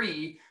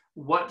 3,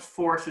 what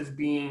force is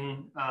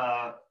being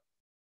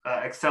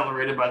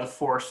accelerated by the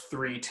force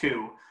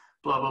 3-2?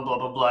 Blah, blah, blah,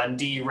 blah, blah. And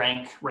D,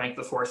 rank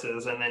the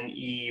forces, and then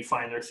E,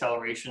 find their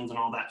accelerations and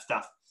all that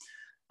stuff.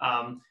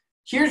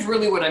 Here's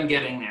really what I'm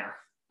getting there.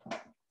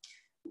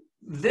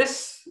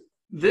 This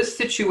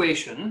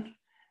situation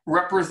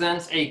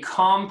represents a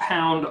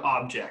compound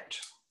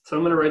object. So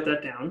I'm going to write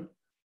that down.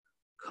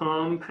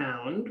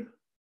 Compound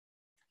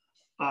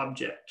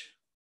object.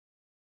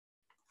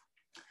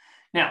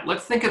 Now,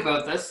 let's think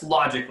about this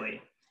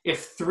logically.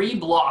 If 3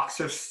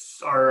 blocks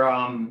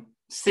are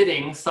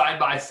sitting side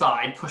by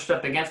side, pushed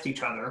up against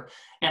each other,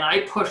 and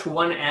I push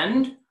one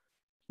end,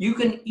 you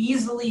can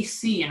easily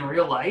see in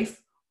real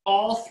life,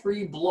 all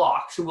 3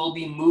 blocks will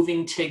be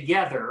moving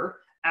together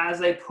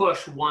as I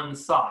push one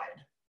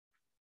side,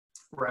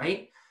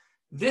 right?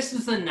 This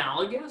is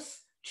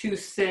analogous to,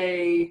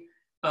 say,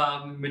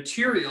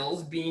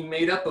 materials being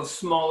made up of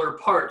smaller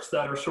parts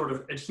that are sort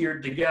of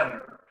adhered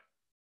together.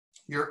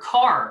 Your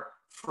car,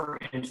 for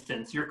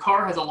instance, your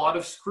car has a lot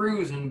of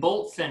screws and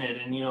bolts in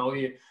it, and you know,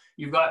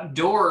 you've got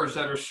doors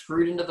that are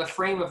screwed into the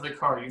frame of the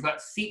car. You've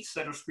got seats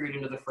that are screwed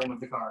into the frame of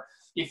the car.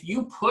 If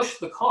you push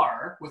the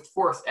car with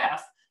force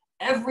F,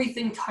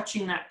 everything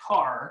touching that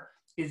car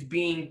is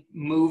being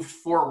moved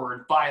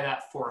forward by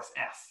that force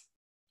F,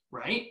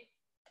 right?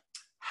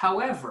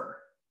 However,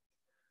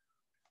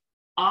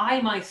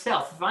 I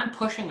myself, if I'm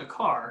pushing a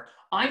car,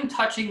 I'm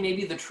touching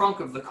maybe the trunk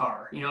of the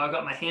car. You know, I've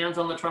got my hands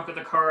on the trunk of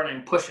the car and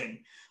I'm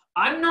pushing.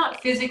 I'm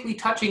not physically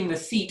touching the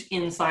seat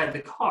inside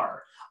the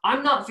car.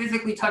 I'm not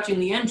physically touching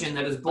the engine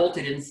that is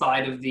bolted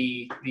inside of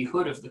the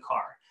hood of the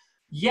car.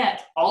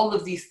 Yet, all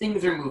of these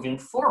things are moving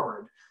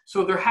forward.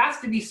 So there has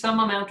to be some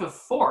amount of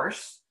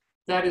force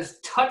that is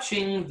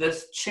touching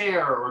this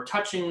chair or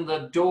touching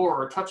the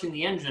door or touching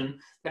the engine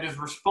that is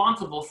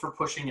responsible for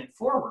pushing it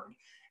forward.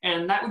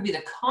 And that would be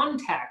the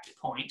contact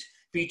point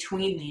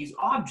between these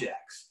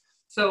objects.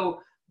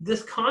 So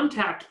this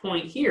contact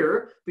point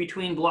here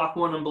between block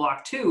 1 and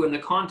block 2, and the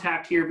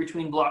contact here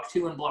between block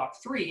 2 and block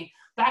 3,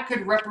 that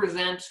could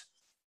represent,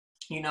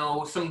 you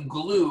know, some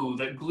glue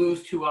that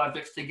glues 2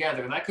 objects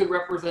together. That could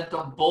represent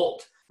a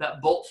bolt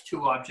that bolts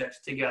 2 objects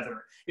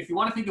together. If you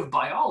want to think of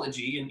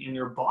biology in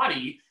your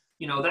body,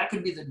 you know, that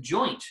could be the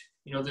joint,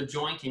 you know, the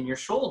joint in your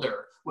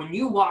shoulder. When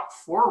you walk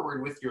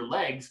forward with your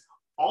legs,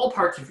 all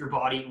parts of your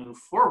body move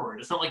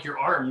forward. It's not like your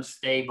arms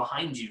stay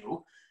behind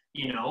you.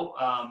 You know,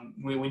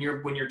 when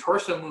your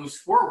torso moves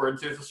forward,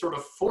 there's a sort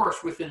of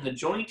force within the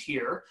joint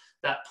here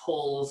that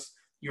pulls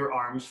your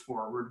arms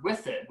forward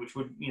with it, which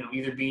would, you know,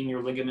 either be in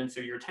your ligaments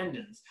or your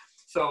tendons.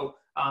 So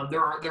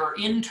there are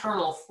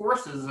internal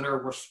forces that are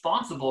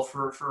responsible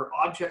for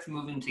objects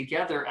moving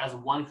together as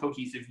one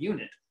cohesive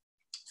unit.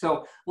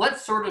 So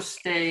let's sort of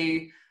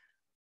stay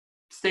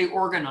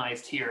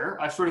organized here.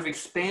 I've sort of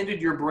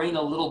expanded your brain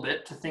a little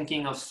bit to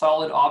thinking of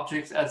solid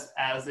objects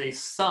as a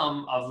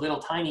sum of little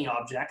tiny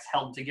objects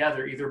held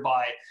together either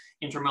by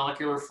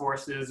intermolecular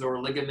forces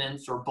or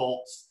ligaments or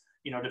bolts,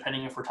 you know,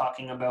 depending if we're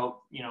talking about,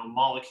 you know,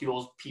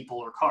 molecules, people,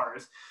 or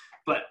cars.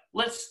 But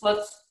let's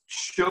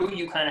show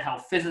you kind of how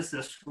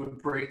physicists would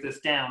break this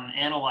down and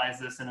analyze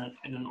this in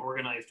an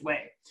organized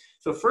way.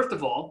 So first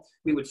of all,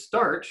 we would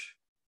start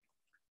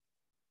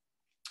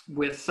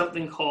with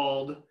something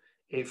called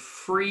a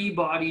free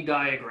body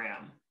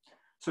diagram.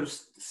 So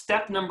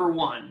step number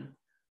one,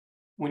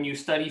 when you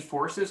study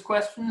forces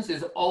questions,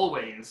 is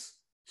always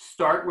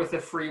start with a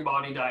free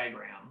body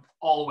diagram,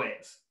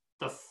 always.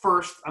 The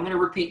first, I'm going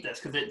to repeat this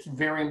because it's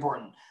very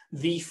important.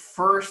 The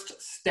first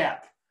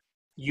step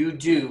you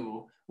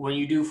do when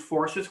you do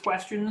forces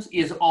questions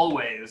is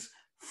always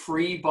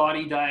free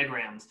body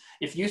diagrams.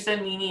 If you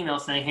send me an email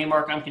saying, hey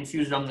Mark, I'm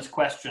confused on this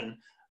question,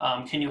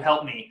 can you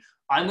help me?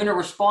 I'm going to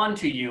respond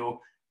to you,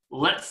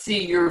 let's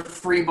see your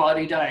free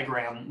body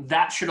diagram.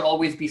 That should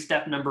always be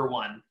step number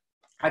one.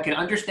 I can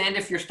understand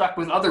if you're stuck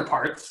with other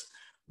parts,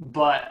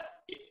 but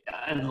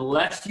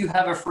unless you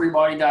have a free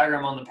body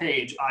diagram on the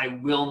page, I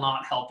will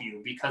not help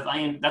you because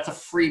that's a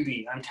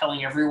freebie. I'm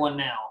telling everyone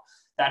now,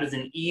 that is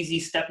an easy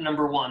step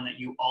number one that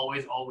you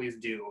always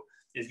do,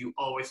 is you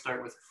always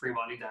start with a free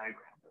body diagram.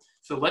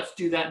 So let's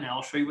do that now.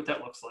 I'll show you what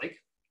that looks like.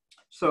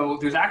 So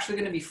there's actually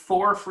going to be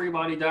 4 free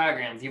body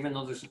diagrams, even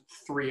though there's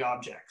 3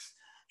 objects.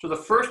 So the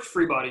first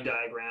free body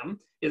diagram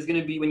is going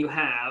to be when you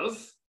have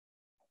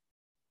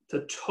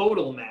the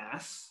total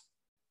mass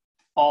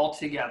all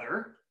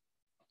together.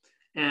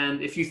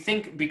 And if you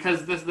think,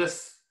 because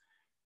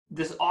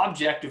this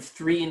object of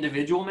 3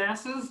 individual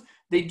masses,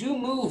 they do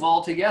move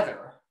all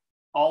together,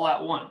 all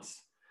at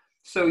once.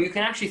 So you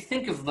can actually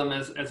think of them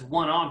as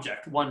one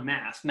object, one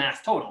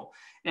mass total.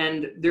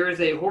 And there is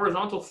a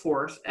horizontal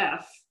force,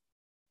 F,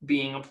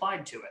 being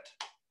applied to it.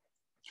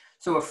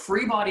 So a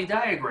free body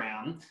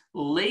diagram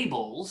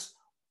labels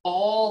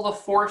all the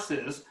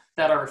forces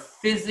that are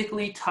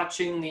physically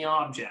touching the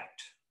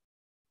object.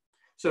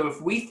 So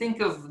if we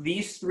think of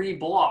these 3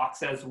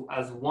 blocks as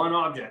one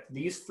object,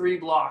 these 3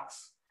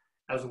 blocks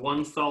as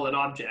one solid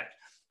object,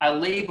 I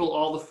label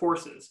all the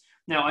forces.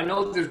 Now I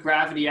know there's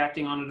gravity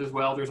acting on it as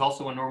well. There's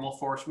also a normal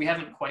force. We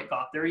haven't quite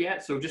got there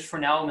yet. So just for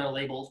now, I'm going to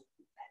label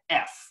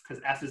F,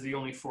 because F is the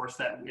only force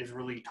that is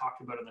really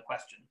talked about in the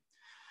question.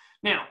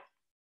 Now,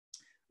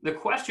 the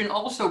question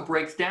also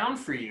breaks down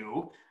for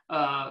you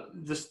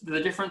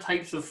the different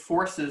types of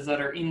forces that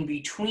are in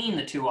between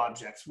the 2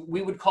 objects.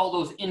 We would call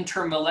those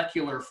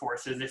intermolecular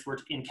forces if we're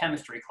in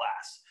chemistry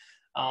class.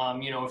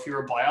 You know, if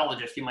you're a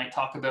biologist, you might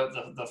talk about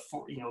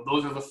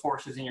those are the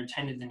forces in your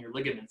tendons and your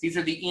ligaments. These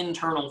are the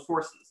internal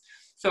forces.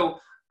 So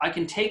I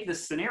can take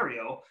this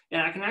scenario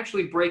and I can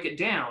actually break it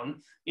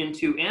down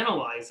into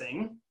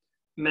analyzing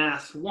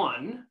mass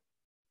 1,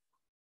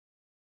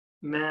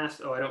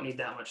 oh, I don't need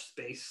that much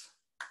space.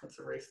 Let's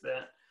erase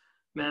that.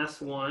 Mass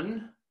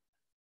 1,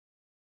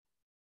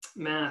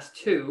 mass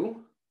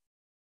 2,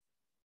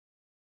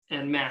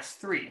 and mass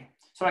 3.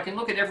 So I can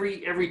look at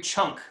every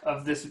chunk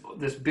of this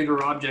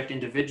bigger object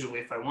individually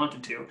if I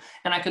wanted to,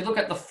 and I could look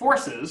at the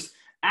forces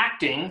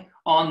acting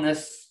on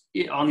these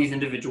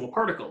individual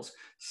particles.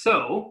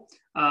 So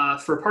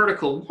for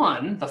particle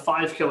 1, the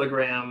 5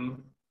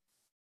 kilogram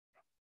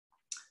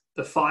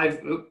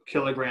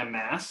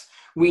mass,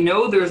 we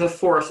know there's a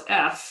force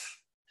F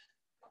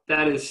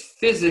that is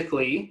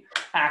physically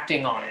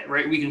acting on it,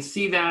 right? We can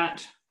see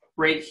that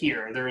right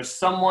here. There is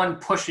someone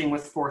pushing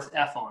with force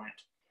F on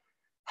it.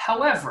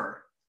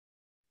 However,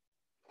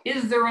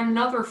 is there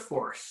another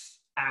force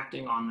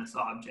acting on this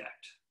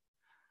object?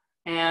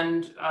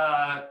 And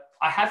I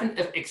haven't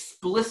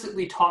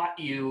explicitly taught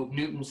you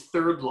Newton's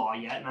 3rd law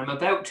yet, and I'm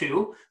about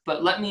to,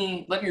 but let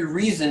me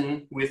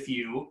reason with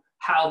you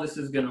how this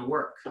is going to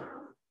work.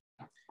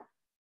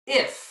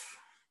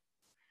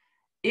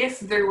 If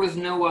there was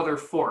no other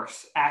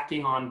force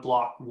acting on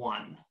block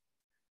 1,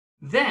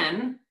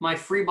 then my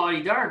free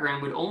body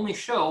diagram would only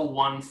show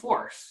one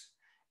force,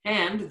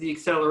 and the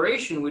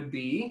acceleration would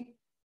be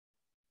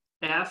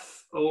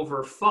F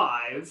over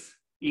 5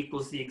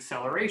 equals the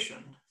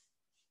acceleration.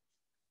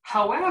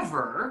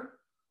 However,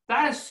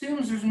 that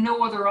assumes there's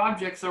no other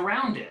objects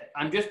around it.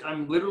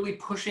 I'm literally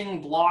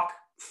pushing block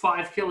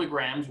 5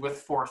 kilograms with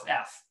force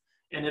F,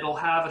 and it'll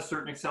have a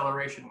certain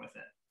acceleration with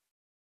it.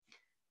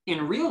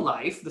 In real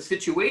life, the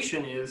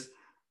situation is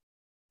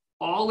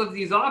all of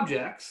these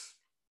objects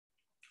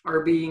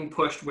are being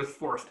pushed with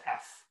force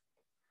F.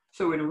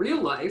 So in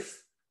real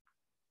life,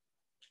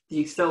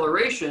 the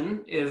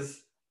acceleration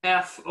is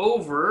F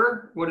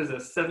over, what is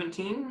this,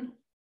 17?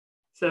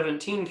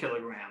 17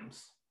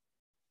 kilograms.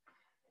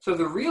 So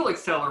the real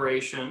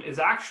acceleration is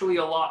actually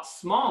a lot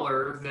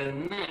smaller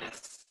than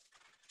this.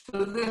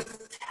 So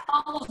this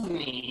tells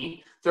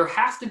me there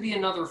has to be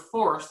another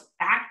force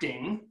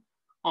acting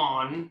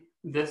on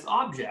this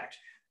object.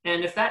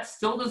 And if that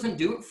still doesn't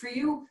do it for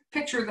you,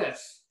 picture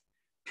this.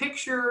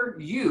 Picture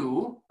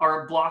you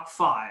are block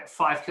 5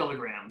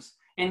 kilograms,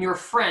 and your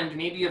friend,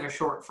 maybe you have a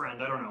short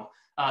friend, I don't know,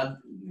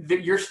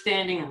 you're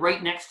standing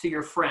right next to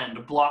your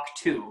friend, block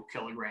 2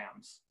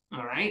 kilograms,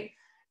 all right?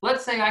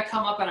 Let's say I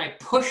come up and I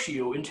push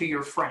you into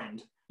your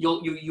friend.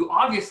 You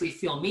obviously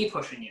feel me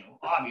pushing you,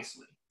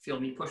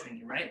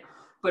 right?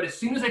 But as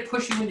soon as I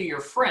push you into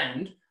your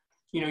friend,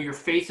 your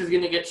face is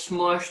going to get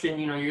smushed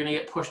and, you're going to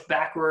get pushed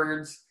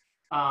backwards.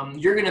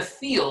 You're going to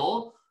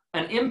feel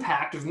an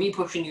impact of me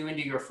pushing you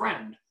into your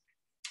friend.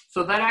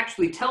 So that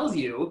actually tells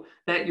you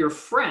that your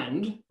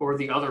friend, or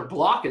the other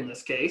block in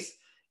this case,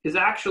 is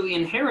actually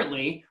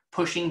inherently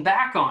pushing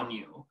back on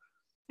you.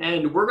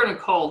 And we're going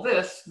to call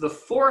this the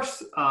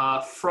force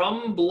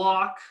from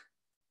block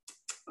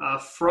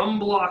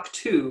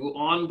 2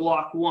 on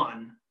block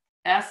 1,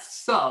 F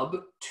sub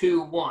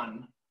 2,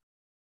 1.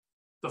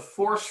 The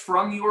force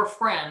from your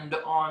friend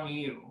on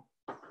you.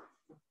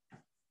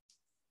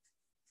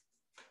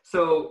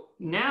 So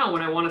now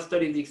when I want to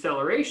study the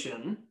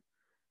acceleration,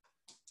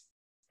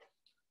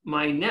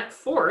 my net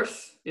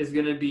force is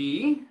going to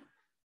be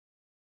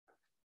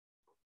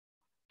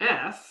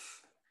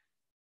F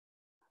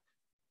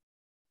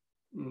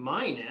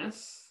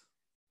minus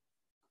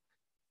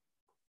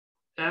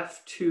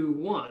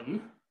F21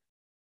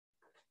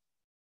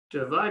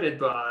 divided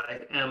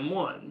by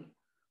M1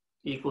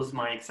 equals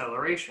my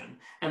acceleration.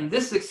 And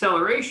this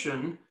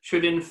acceleration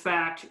should in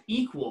fact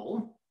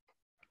equal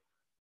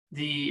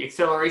the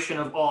acceleration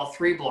of all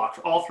 3 blocks.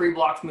 All 3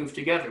 blocks move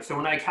together. So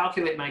when I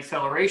calculate my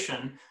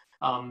acceleration,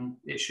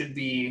 it should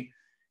be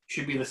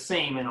the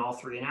same in all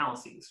 3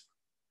 analyses.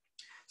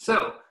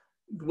 So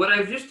what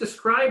I've just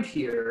described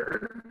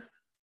here,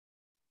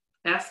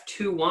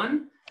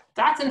 F21,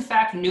 that's in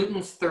fact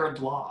Newton's third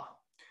law.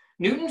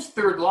 Newton's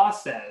third law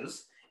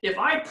says, if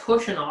I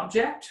push an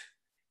object,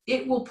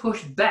 it will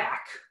push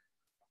back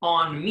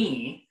on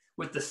me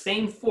with the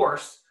same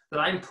force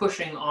that I'm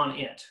pushing on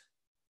it.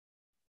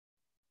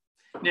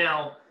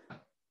 Now,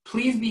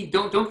 please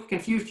don't get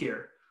confused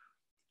here.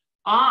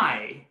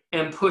 I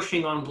am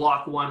pushing on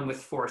block 1 with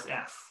force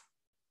F.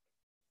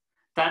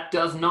 That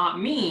does not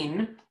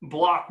mean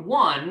block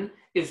 1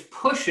 is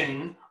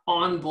pushing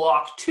on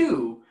block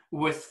 2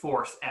 with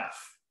force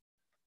F.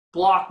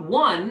 Block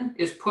 1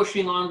 is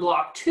pushing on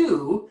block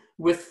 2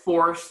 with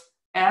force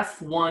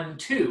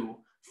F12,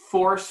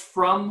 force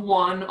from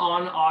 1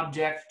 on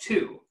object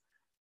 2.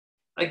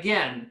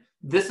 Again,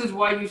 this is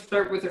why you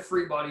start with a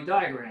free body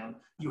diagram.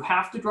 You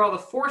have to draw the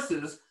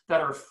forces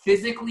that are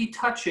physically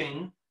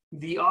touching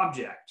the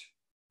object.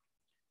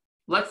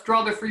 Let's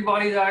draw the free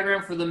body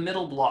diagram for the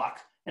middle block,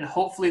 and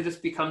hopefully this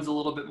becomes a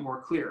little bit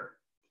more clear.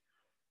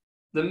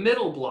 The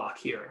middle block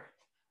here,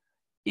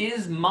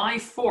 is my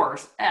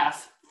force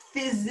F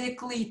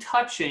physically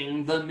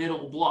touching the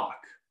middle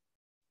block?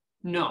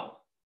 No.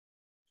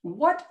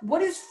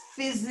 What is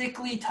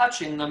physically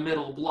touching the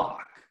middle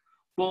block?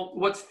 Well,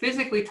 what's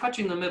physically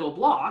touching the middle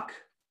block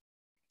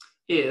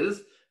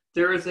is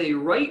there is a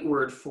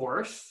rightward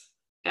force,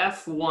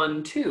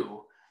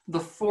 F12, the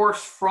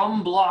force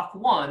from block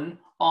 1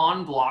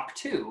 on block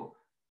 2.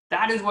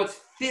 That is what's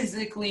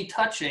physically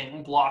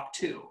touching block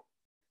 2.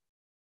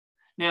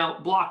 Now,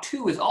 block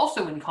 2 is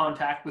also in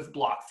contact with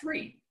block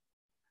 3.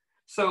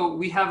 So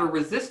we have a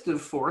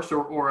resistive force,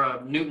 or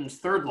a Newton's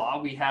third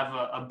law, we have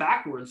a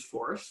backwards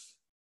force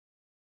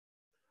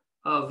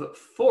of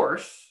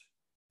force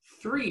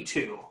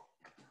 3-2,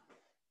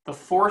 the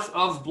force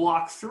of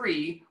block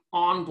 3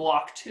 on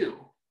block 2.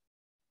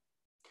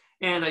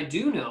 And I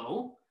do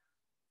know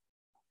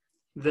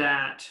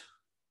that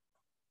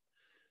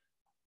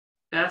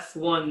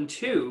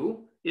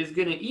F12 is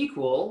going to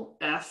equal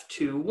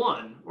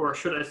F21, or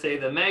should I say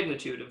the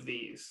magnitude of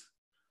these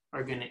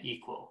are going to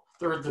equal.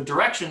 The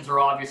directions are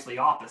obviously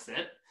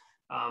opposite.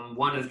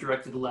 One is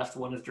directed left,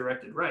 one is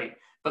directed right,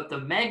 but the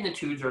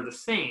magnitudes are the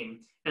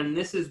same. And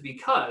this is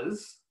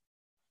because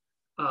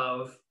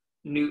of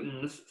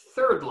Newton's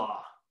third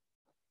law.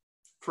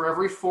 For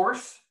every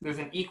force, there's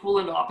an equal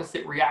and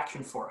opposite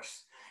reaction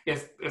force.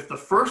 If the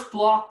first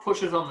block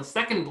pushes on the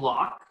second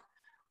block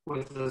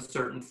with a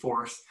certain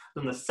force,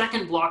 then the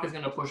second block is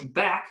going to push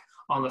back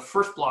on the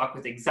first block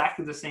with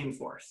exactly the same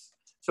force.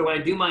 So when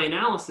I do my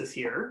analysis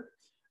here,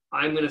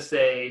 I'm going to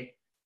say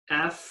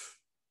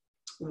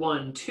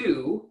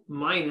F12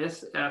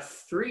 minus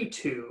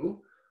F32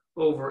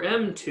 over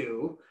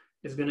M2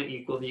 is going to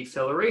equal the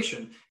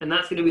acceleration. And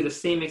that's going to be the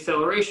same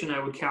acceleration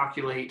I would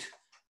calculate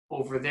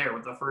over there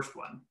with the first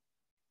one.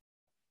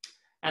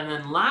 And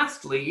then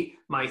lastly,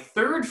 my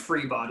third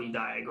free body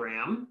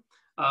diagram,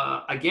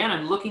 again,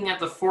 I'm looking at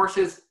the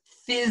forces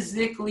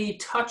physically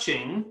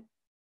touching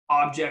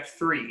object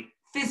 3,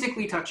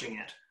 physically touching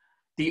it.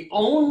 The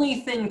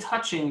only thing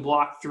touching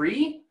block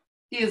 3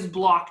 is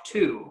block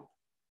 2.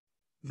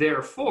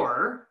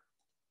 Therefore,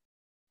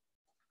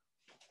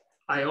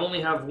 I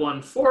only have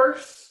one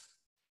force,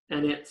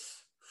 and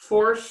it's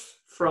force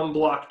from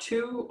block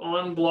 2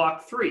 on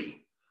block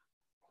 3.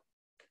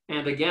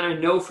 And again, I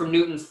know from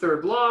Newton's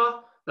third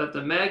law that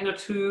the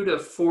magnitude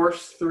of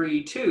force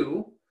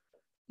 3-2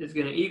 is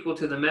going to equal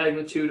to the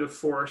magnitude of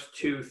force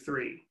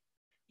 2-3.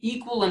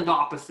 Equal and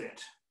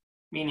opposite,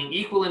 meaning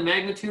equal in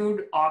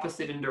magnitude,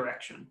 opposite in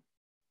direction.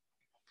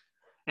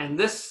 And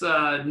this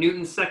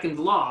Newton's second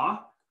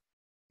law,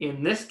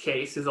 in this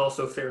case, is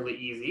also fairly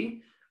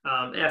easy.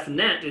 F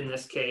net in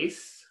this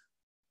case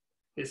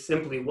is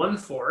simply one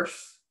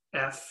force,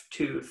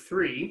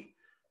 F23,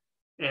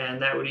 and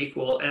that would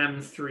equal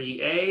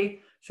m3a.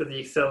 So the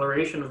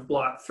acceleration of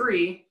block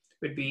 3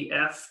 would be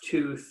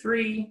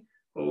f23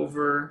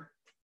 over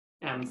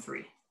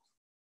m3.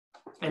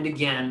 And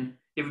again,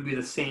 it would be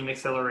the same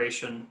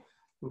acceleration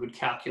we would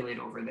calculate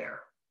over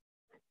there.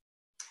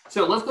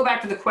 So let's go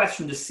back to the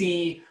question to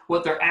see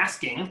what they're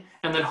asking,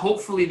 and then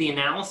hopefully the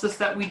analysis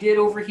that we did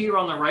over here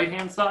on the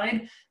right-hand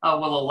side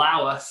will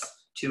allow us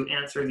to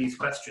answer these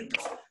questions.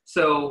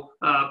 So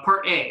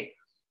part A,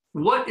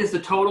 what is the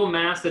total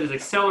mass that is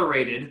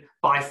accelerated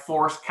by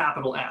force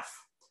capital F?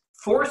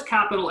 Force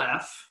capital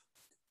F,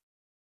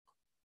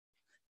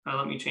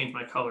 let me change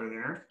my color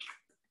there.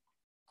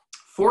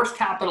 Force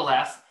capital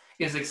F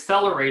is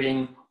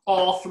accelerating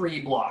all 3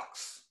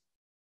 blocks.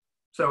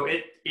 So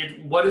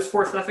what is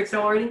force F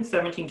accelerating?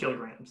 17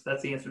 kilograms.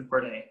 That's the answer to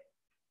part A.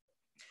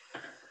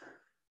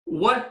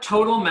 What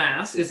total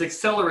mass is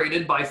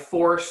accelerated by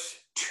force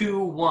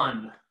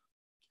 2-1?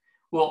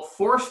 Well,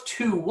 force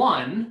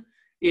 2-1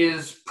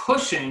 is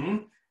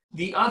pushing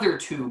the other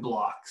 2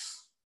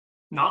 blocks.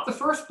 Not the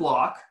first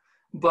block,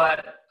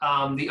 but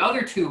the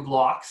other 2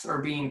 blocks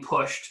are being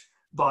pushed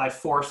by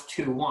force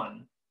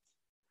 2-1.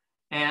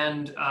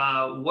 And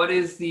what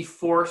is the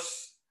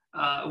force,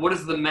 what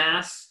is the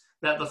mass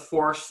that the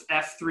force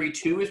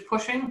F32 is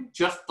pushing?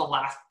 Just the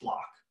last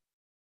block.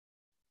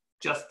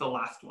 Just the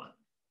last one.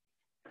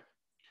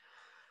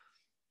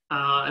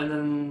 And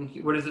then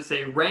what does it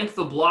say? Rank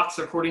the blocks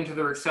according to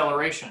their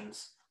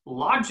accelerations.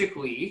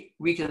 Logically,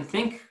 we can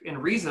think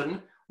and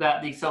reason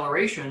that the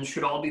accelerations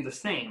should all be the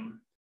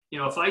same. You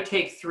know, if I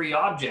take 3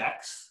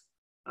 objects,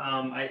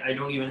 I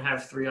don't even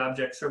have 3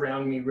 objects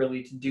around me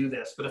really to do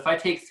this, but if I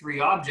take 3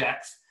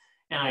 objects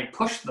and I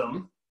push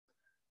them,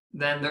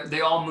 then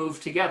they all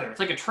move together. It's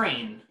like a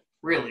train,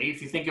 really.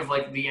 If you think of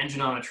like the engine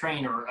on a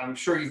train, or I'm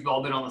sure you've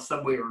all been on the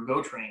subway or a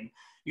GO train,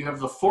 you have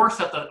the force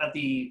at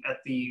the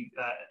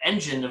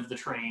engine of the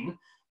train,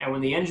 and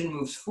when the engine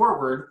moves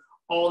forward,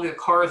 all the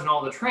cars and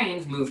all the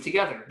trains move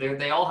together.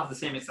 They all have the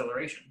same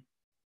acceleration.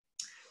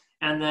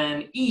 And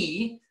then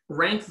E,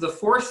 rank the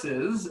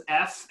forces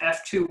F,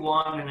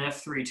 F21, and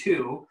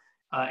F32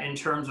 in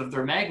terms of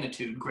their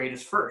magnitude,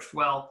 greatest first.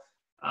 Well,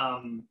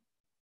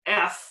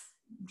 F,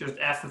 just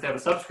F without a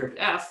subscript,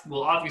 F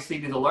will obviously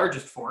be the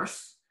largest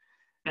force,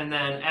 and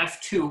then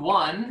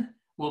F21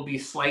 will be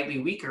slightly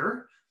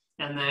weaker,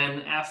 and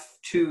then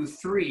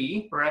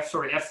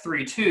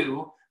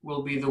F32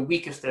 will be the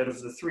weakest out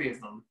of the 3 of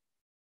them.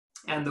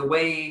 And the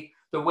way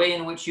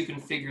in which you can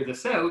figure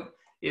this out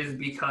is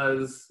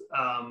because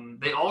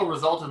they all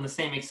result in the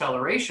same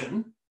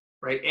acceleration,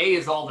 right? A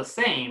is all the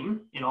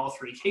same in all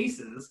 3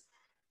 cases,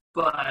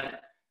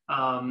 but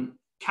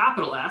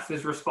capital F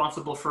is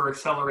responsible for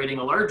accelerating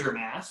a larger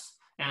mass,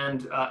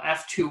 and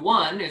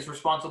F21 is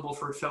responsible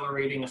for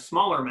accelerating a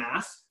smaller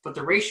mass, but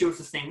the ratio is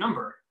the same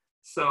number.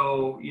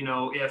 So, you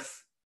know,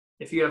 if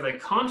you have a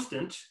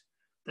constant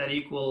that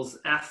equals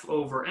F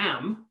over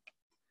M,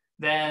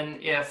 then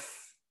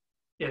if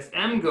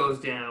M goes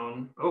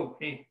down, oh,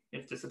 hey,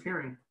 it's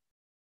disappearing.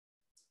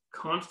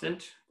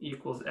 Constant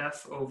equals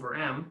F over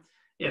M.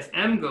 If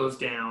M goes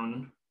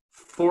down,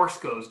 force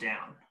goes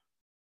down.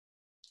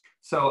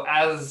 So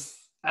as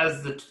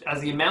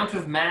the amount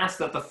of mass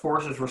that the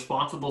force is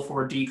responsible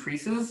for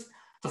decreases,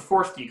 the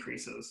force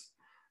decreases.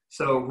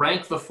 So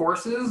rank the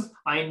forces.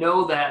 I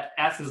know that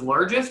F is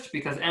largest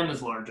because M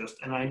is largest,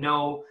 and I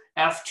know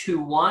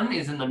F21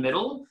 is in the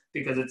middle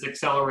because it's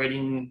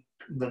accelerating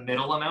the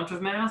middle amount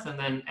of mass, and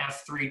then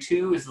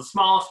F32 is the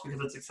smallest because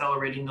it's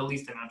accelerating the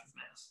least amount of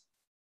mass.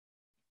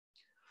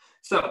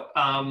 So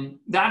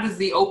that is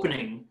the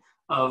opening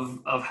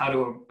of how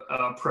to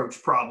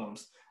approach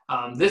problems.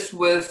 This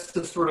was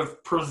to sort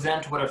of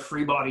present what a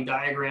free body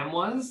diagram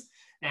was.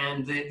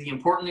 And the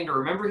important thing to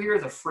remember here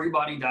is a free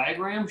body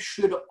diagram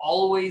should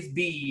always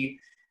be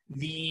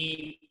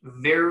the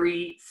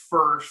very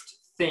first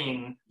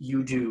thing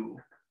you do.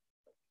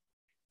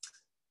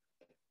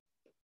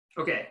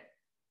 Okay.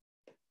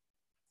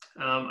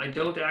 I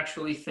don't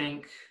actually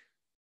think,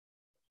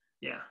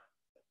 yeah.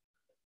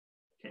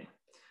 Okay.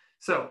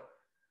 So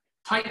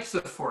types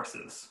of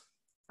forces.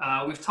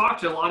 We've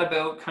talked a lot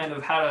about kind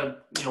of how to,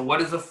 you know,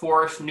 what is a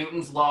force,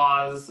 Newton's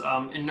laws,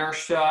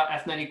 inertia,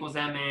 F net equals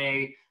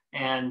ma,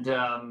 and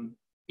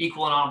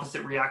equal and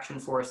opposite reaction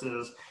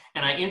forces.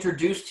 And I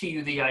introduced to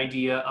you the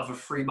idea of a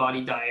free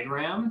body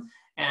diagram,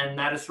 and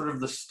that is sort of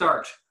the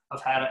start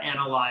of how to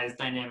analyze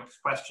dynamics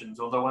questions,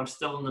 although I'm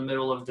still in the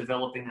middle of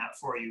developing that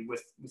for you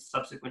with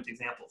subsequent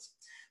examples.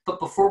 But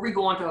before we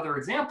go on to other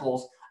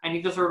examples, I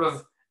need to sort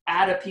of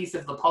add a piece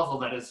of the puzzle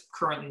that is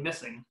currently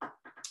missing.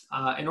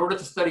 In order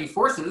to study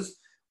forces,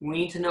 we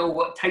need to know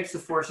what types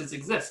of forces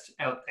exist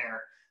out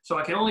there. So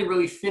I can only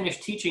really finish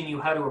teaching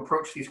you how to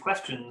approach these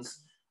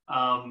questions,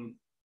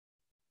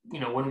 you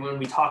know, when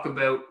we talk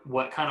about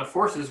what kind of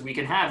forces we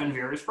can have in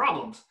various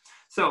problems.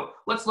 So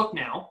let's look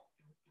now.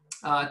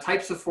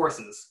 Types of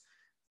forces.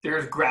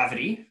 There's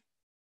gravity.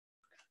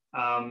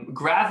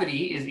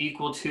 Gravity is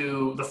equal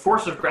to, the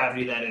force of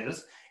gravity that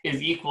is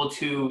equal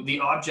to the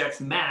object's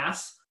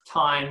mass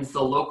times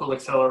the local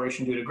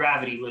acceleration due to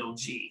gravity, little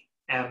g.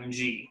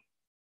 mg.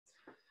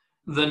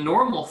 The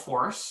normal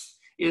force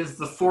is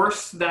the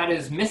force that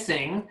is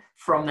missing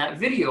from that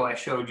video I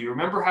showed you.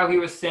 Remember how he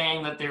was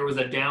saying that there was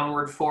a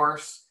downward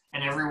force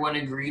and everyone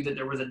agreed that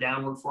there was a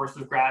downward force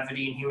of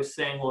gravity, and he was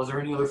saying, well, is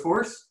there any other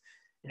force?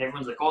 And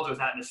everyone's like, oh, there's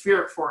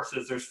atmospheric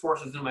forces, there's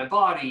forces in my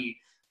body.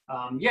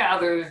 Yeah,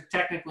 they're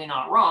technically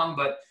not wrong,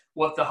 but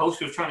what the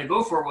host was trying to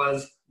go for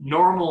was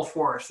normal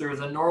force. There's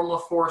a normal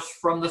force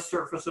from the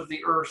surface of the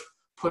earth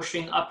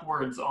pushing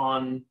upwards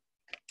on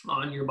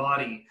your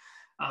body.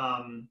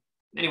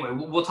 Anyway,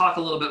 we'll talk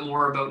a little bit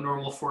more about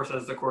normal force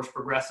as the course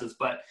progresses,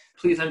 but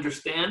please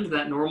understand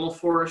that normal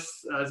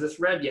force, is this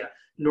red? Yeah,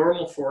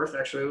 normal force,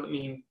 actually, let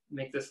me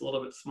make this a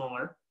little bit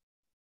smaller.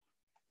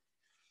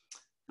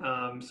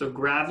 So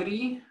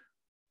gravity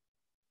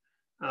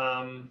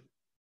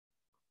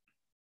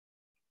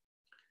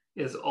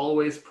is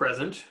always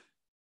present.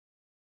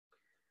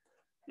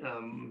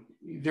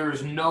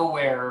 There's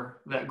nowhere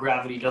that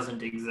gravity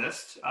doesn't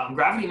exist.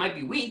 Gravity might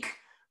be weak,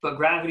 but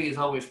gravity is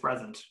always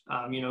present.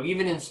 You know,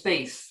 even in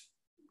space,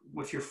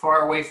 if you're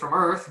far away from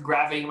Earth,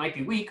 gravity might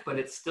be weak, but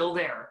it's still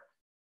there.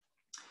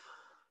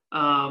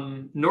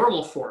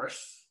 Normal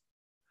force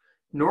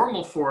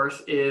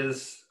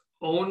is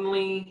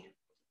only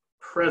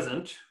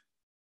present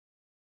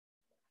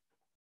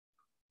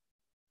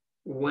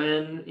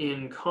when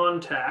in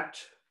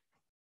contact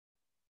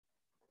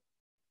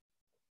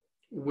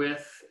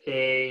with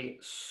a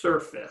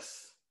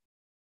surface.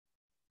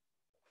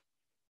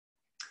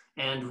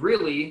 And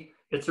really,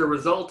 it's a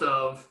result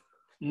of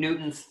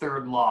Newton's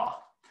third law.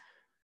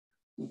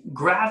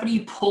 Gravity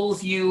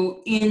pulls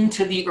you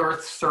into the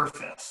Earth's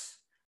surface.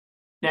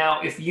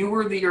 Now, if you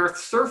were the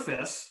Earth's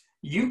surface,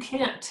 you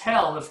can't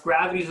tell if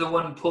gravity is the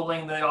one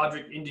pulling the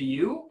object into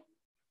you,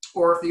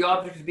 or if the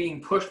object is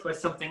being pushed by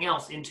something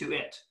else into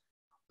it.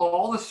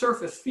 All the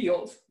surface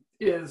feels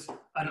is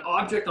an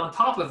object on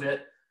top of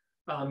it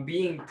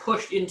being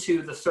pushed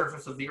into the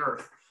surface of the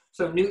Earth.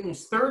 So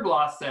Newton's third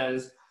law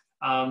says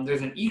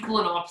there's an equal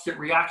and opposite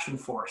reaction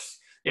force.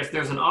 If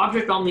there's an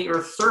object on the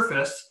Earth's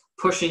surface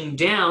pushing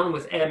down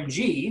with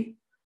mg,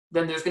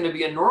 then there's going to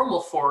be a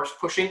normal force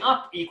pushing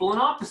up equal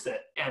and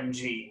opposite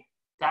mg.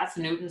 That's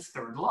Newton's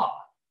third law.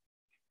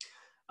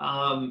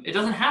 It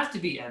doesn't have to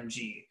be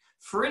mg.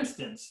 For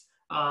instance,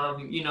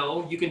 you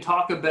know, you can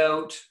talk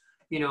about,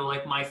 you know,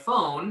 like my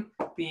phone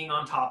being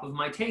on top of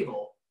my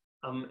table.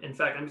 In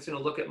fact, I'm just going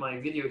to look at my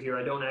video here.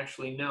 I don't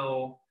actually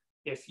know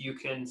if you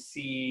can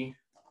see.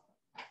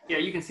 Yeah,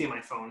 you can see my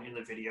phone in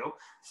the video.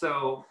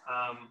 So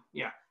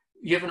yeah,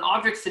 you have an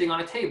object sitting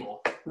on a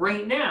table.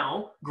 Right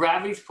now,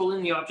 gravity's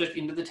pulling the object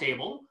into the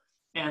table,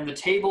 and the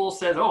table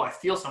says, oh, I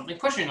feel something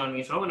pushing on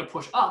me, so I'm going to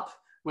push up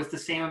with the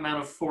same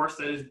amount of force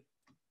that is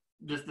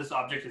this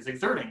object is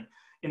exerting.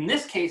 In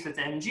this case, it's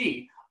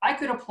mg. I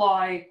could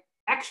apply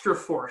extra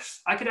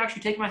force. I could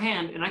actually take my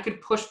hand and I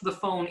could push the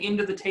phone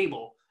into the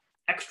table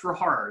extra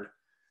hard.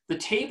 The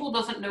table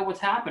doesn't know what's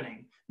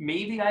happening.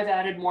 Maybe I've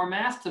added more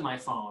mass to my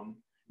phone.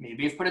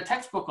 Maybe I've put a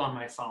textbook on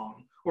my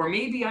phone. Or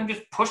maybe I'm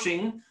just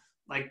pushing,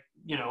 like,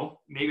 you know,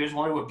 maybe I just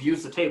want to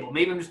abuse the table.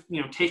 Maybe I'm just,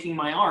 you know, taking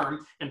my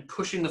arm and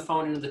pushing the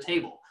phone into the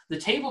table. The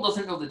table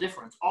doesn't know the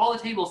difference. All the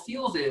table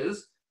feels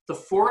is the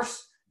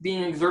force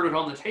being exerted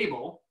on the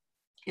table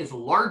is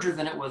larger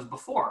than it was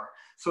before.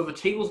 So the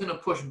table's going to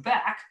push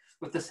back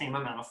with the same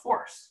amount of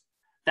force.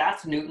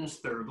 That's Newton's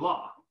third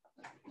law.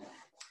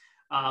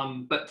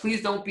 But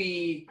please don't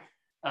get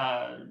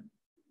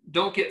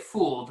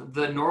fooled.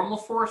 The normal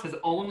force is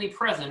only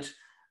present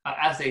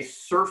as a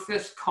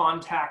surface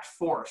contact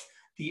force.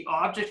 The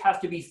object has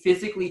to be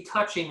physically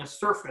touching a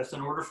surface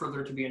in order for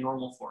there to be a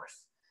normal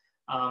force.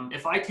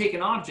 If I take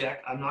an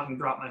object, I'm not going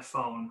to drop my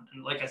phone.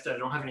 And like I said, I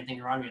don't have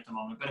anything around me at the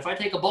moment. But if I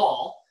take a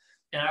ball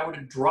and I were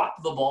to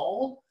drop the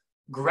ball,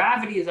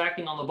 gravity is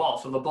acting on the ball,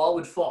 so the ball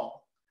would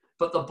fall.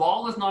 But the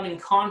ball is not in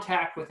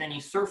contact with any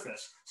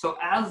surface. So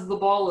as the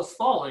ball is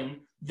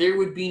falling, there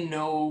would be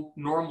no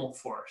normal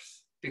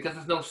force because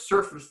there's no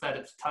surface that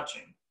it's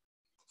touching.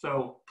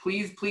 So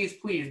please, please,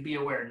 please be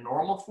aware.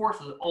 Normal force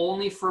is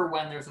only for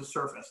when there's a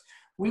surface.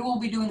 We will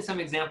be doing some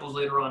examples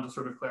later on to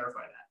sort of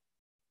clarify that.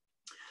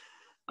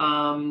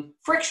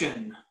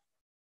 Friction.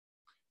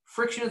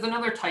 Friction is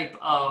another type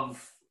of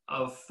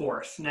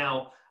force.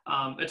 Now,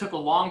 it took a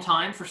long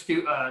time for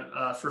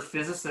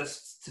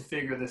physicists to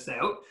figure this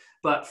out,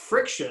 but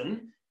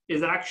friction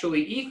is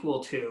actually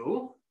equal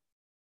to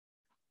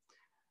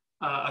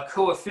a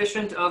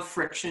coefficient of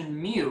friction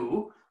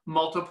mu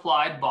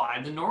multiplied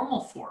by the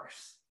normal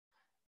force.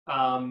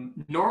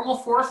 Normal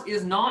force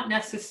is not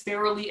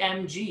necessarily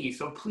mg,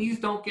 so please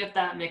don't get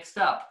that mixed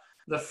up.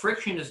 The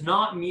friction is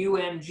not mu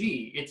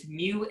mg, it's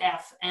mu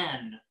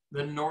Fn,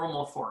 the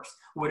normal force.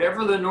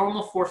 Whatever the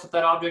normal force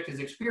that object is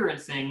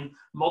experiencing,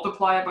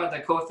 multiply it by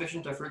the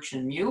coefficient of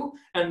friction mu,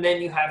 and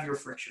then you have your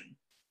friction.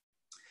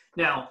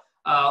 Now,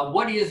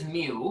 what is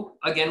mu?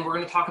 Again, we're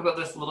going to talk about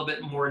this a little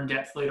bit more in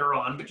depth later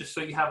on, but just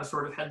so you have a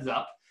sort of heads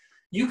up,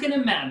 you can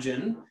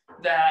imagine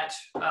that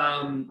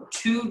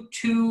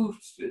two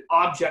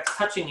objects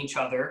touching each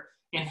other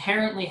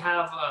inherently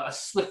have a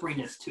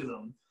slipperiness to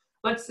them.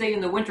 let's say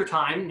in the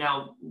wintertime,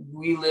 now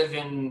we live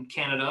in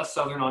Canada,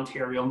 Southern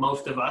Ontario,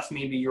 most of us,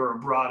 maybe you're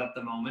abroad at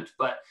the moment,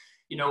 but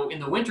you know, in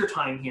the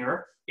wintertime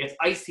here, it's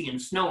icy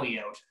and snowy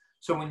out.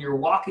 So when you're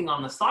walking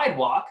on the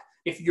sidewalk,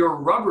 if your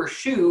rubber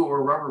shoe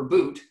or rubber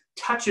boot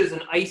touches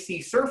an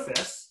icy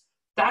surface,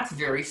 that's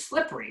very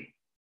slippery,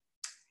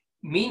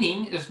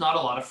 meaning there's not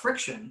a lot of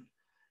friction.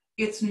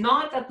 It's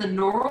not that the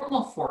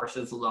normal force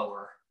is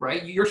lower,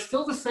 right? You're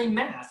still the same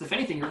mass. If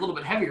anything, you're a little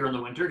bit heavier in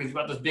the winter because you've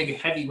got this big,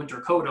 heavy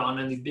winter coat on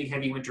and these big,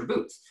 heavy winter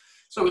boots.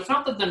 So it's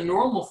not that the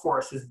normal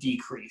force is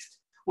decreased.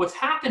 What's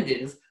happened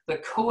is the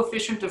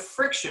coefficient of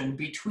friction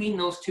between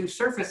those two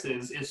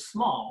surfaces is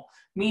small,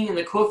 meaning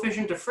the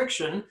coefficient of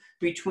friction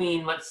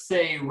between, let's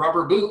say,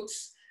 rubber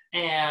boots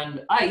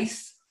and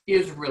ice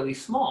is really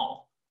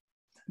small.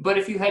 But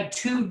if you had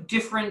two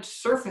different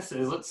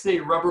surfaces, let's say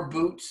rubber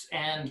boots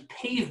and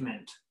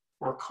pavement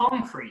or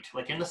concrete,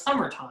 like in the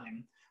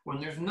summertime, when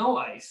there's no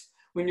ice,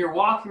 when you're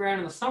walking around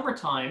in the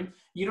summertime,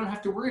 you don't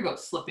have to worry about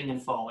slipping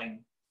and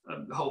falling,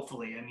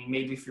 hopefully. I mean,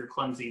 maybe if you're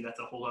clumsy, that's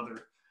a whole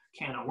other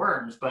can of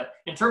worms. But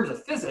in terms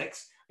of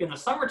physics, in the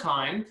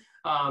summertime,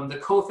 the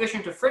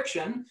coefficient of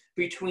friction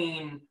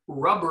between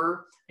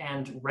rubber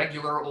and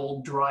regular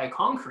old dry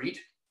concrete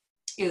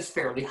is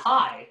fairly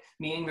high,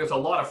 meaning there's a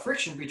lot of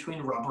friction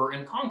between rubber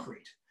and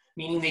concrete,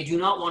 meaning they do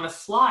not want to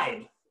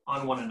slide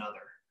on one another,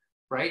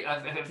 right?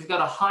 If you've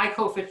got a high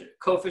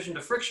coefficient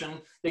of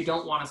friction, they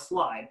don't want to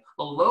slide.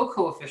 A low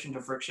coefficient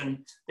of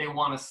friction, they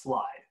want to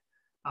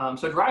slide.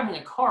 So driving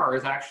a car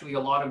is actually a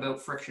lot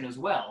about friction as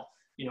well.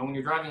 You know, when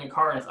you're driving a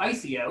car and it's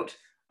icy out,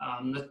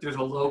 there's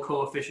a low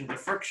coefficient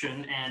of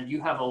friction and you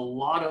have a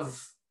lot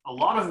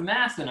of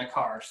mass in a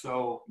car,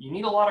 so you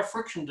need a lot of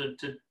friction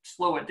to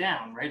slow it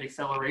down, right?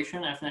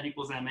 Acceleration, F net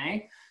equals ma.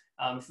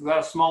 If you've got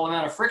a small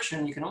amount of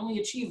friction, you can only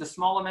achieve a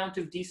small amount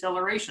of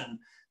deceleration.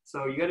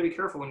 So you got to be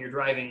careful when you're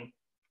driving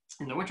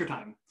in the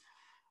wintertime.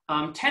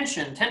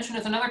 Tension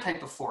is another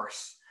type of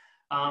force.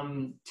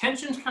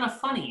 Tension's kind of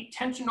funny.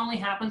 Tension only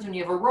happens when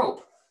you have a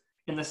rope.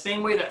 In the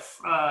same way that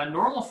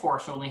normal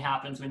force only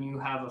happens when you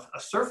have a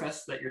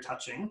surface that you're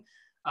touching,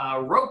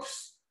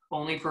 ropes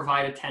only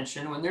provide a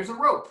tension when there's a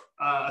rope.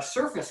 A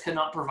surface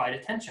cannot provide a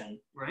tension,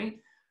 right?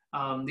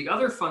 The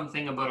other fun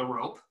thing about a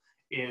rope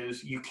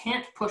is you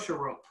can't push a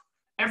rope.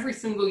 Every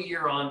single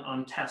year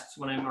on tests,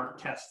 when I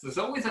mark tests, there's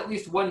always at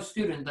least one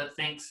student that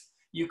thinks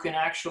you can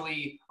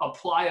actually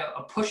apply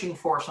a pushing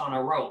force on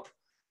a rope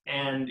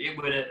and it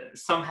would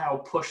somehow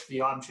push the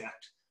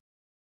object.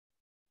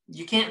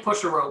 You can't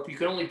push a rope, you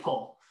can only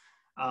pull.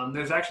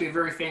 There's actually a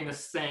very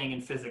famous saying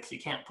in physics, you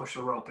can't push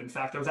a rope. In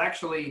fact, I was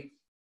actually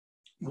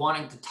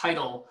wanting to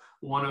title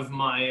one of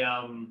my,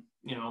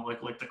 you know,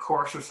 like the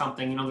course or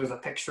something, you know, there's a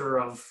picture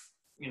of,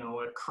 you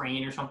know, a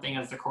crane or something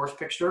as the course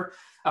picture.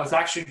 I was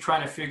actually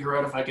trying to figure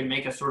out if I could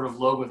make a sort of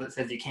logo that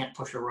says you can't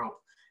push a rope.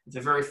 It's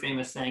a very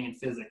famous saying in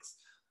physics.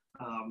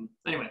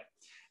 Anyway,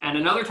 and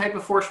another type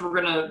of force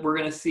we're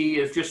gonna see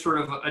is just sort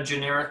of a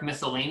generic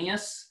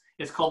miscellaneous.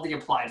 It's called the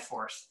applied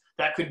force.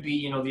 That could be,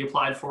 you know, the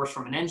applied force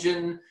from an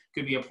engine,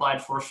 could be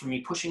applied force from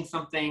me pushing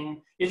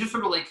something. It's just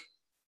sort of like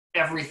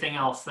everything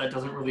else that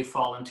doesn't really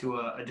fall into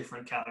a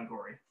different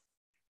category.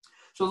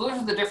 So those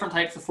are the different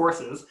types of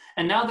forces.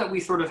 And now that we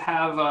sort of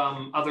have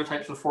other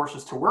types of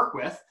forces to work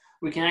with,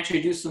 we can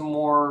actually do some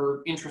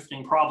more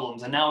interesting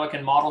problems. And now I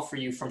can model for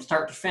you from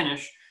start to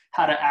finish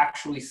how to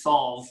actually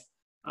solve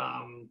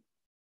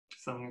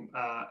some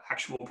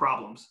actual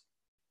problems.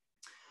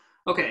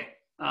 Okay,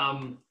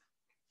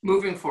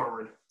 moving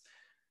forward.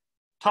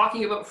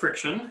 Talking about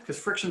friction, because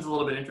friction's a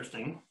little bit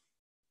interesting.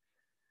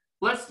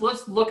 Let's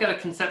look at a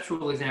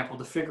conceptual example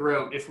to figure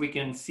out if we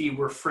can see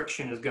where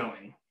friction is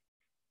going.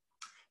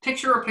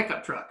 Picture a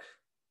pickup truck,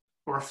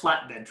 or a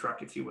flatbed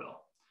truck, if you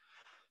will.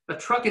 A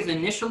truck is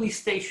initially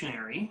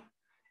stationary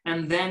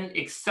and then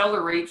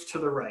accelerates to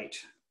the right.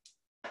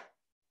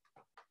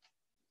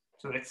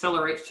 So it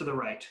accelerates to the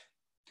right.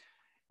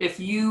 If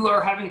you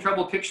are having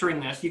trouble picturing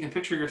this, you can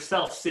picture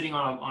yourself sitting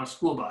on a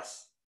school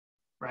bus,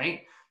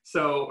 right?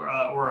 So,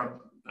 or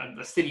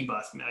a city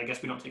bus. I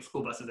guess we don't take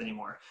school buses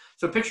anymore.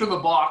 So picture the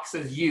box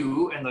as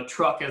you and the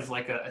truck as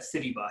like a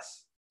city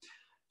bus.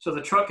 So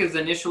the truck is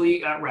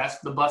initially at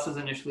rest, the bus is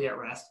initially at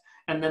rest,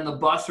 and then the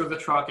bus or the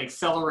truck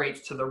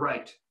accelerates to the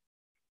right.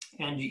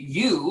 And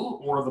you,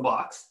 or the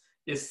box,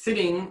 is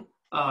sitting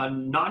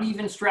not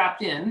even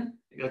strapped in,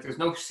 like there's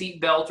no seat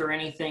belt or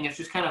anything, it's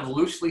just kind of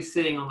loosely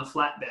sitting on the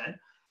flatbed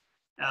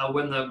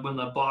when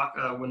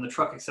the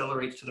truck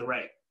accelerates to the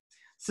right.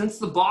 Since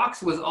the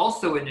box was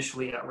also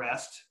initially at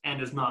rest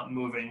and is not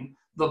moving,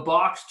 the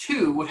box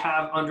too would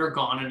have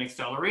undergone an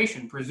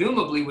acceleration.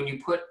 Presumably when you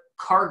put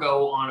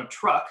cargo on a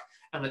truck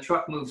and the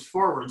truck moves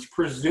forwards,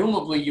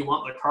 presumably you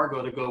want the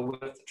cargo to go with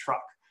the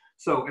truck.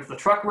 So if the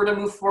truck were to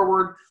move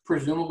forward,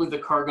 presumably the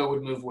cargo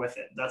would move with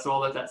it. That's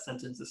all that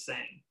sentence is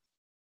saying.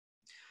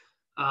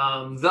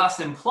 Thus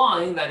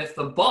implying that if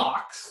the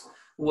box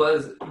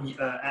was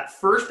at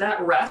first at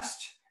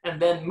rest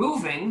and then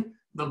moving,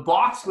 the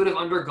box would have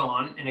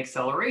undergone an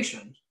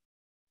acceleration.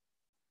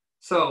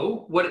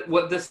 So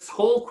what this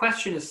whole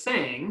question is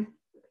saying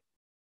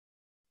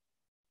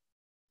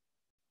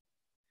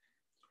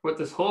what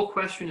this whole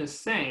question is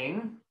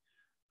saying,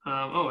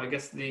 oh, I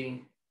guess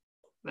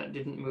that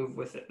didn't move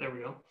with it. There we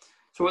go.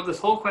 So what this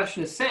whole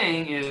question is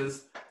saying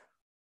is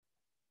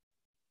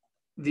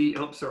the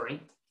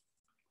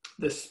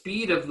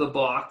speed of the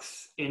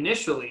box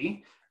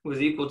initially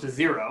was equal to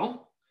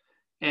 0,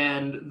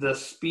 and the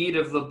speed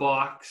of the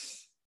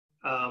box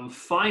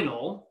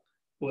final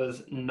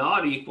was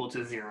not equal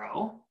to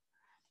 0,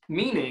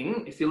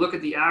 meaning if you look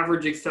at the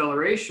average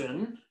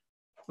acceleration,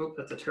 oh,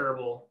 that's a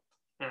terrible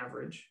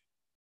average.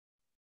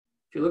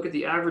 If you look at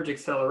the average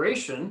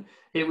acceleration,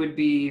 it would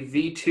be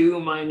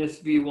v2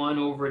 minus v1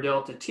 over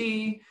delta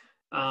t.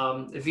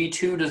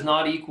 V2 does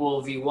not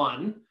equal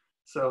v1,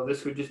 so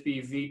this would just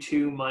be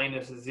v2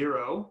 minus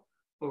 0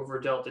 over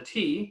delta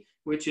t,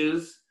 which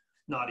is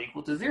not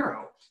equal to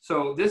 0.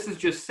 So this is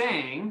just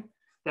saying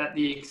that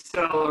the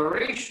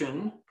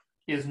acceleration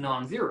is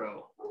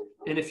non-zero.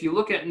 And if you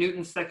look at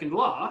Newton's second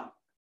law,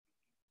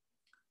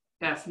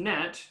 F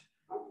net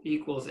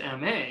equals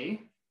ma,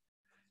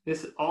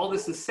 all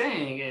this is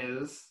saying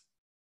is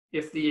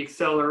if the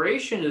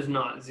acceleration is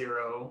not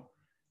 0,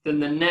 then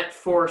the net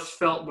force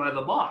felt by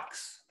the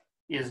box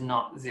is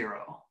not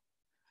 0,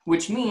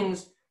 which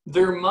means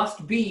there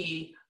must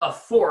be a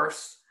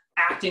force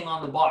acting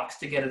on the box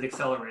to get it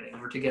accelerating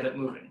or to get it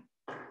moving.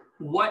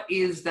 What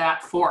is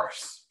that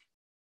force?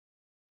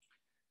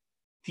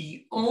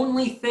 The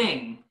only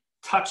thing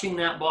touching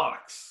that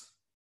box,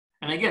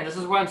 and again, this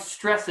is why I'm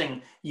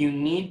stressing you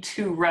need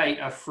to write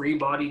a free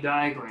body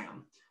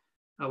diagram.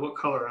 What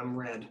color? I'm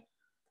red.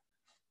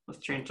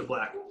 Let's change to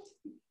black.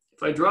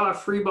 If I draw a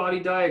free body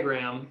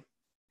diagram,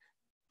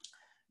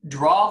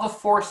 draw the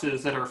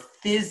forces that are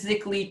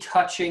physically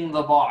touching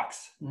the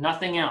box,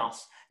 nothing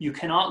else. You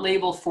cannot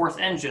label force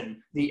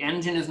engine. The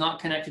engine is not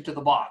connected to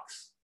the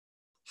box.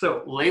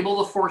 So label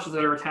the forces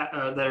that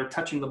are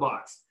touching the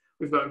box.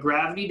 We've got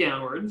gravity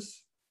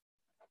downwards.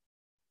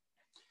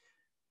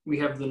 We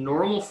have the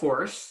normal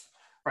force,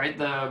 right?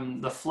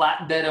 The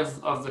flatbed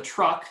of the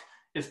truck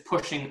is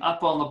pushing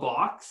up on the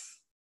box.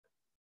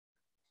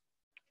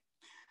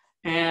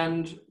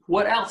 And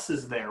what else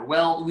is there?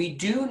 Well, we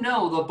do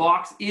know the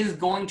box is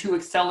going to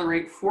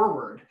accelerate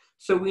forward.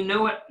 So we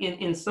know it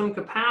in some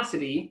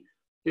capacity,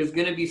 there's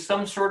going to be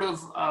some sort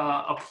of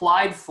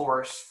applied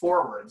force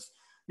forwards.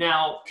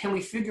 Now, can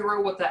we figure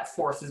out what that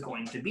force is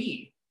going to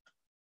be?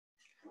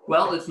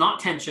 Well, it's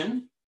not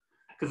tension,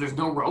 because there's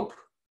no rope.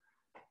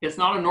 It's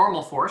not a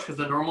normal force, because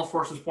the normal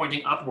force is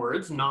pointing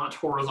upwards, not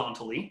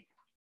horizontally.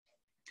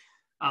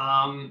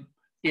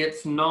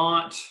 It's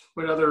not,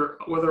 what other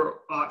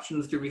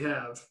options do we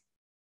have?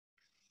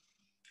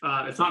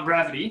 It's not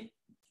gravity,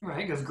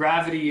 right? Because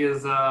gravity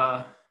is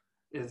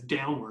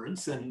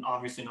downwards and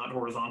obviously not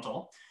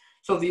horizontal.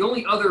 So the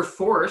only other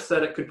force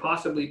that it could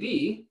possibly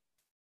be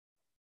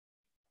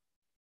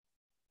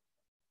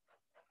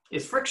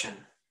is friction.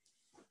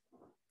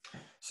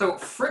 So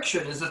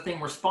friction is the thing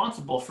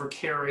responsible for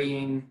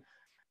carrying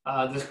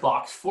this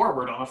box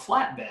forward on a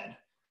flatbed.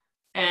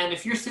 And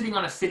if you're sitting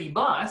on a city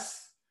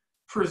bus,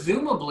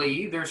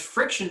 presumably there's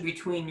friction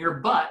between your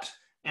butt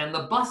and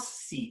the bus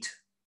seat.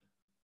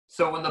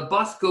 So when the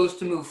bus goes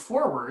to move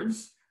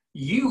forwards,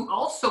 you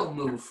also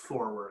move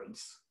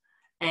forwards.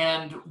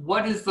 And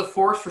what is the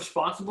force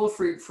responsible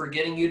for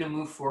getting you to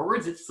move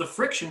forwards? It's the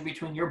friction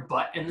between your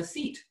butt and the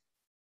seat.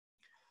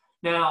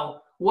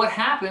 Now, what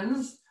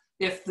happens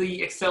if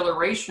the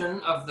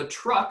acceleration of the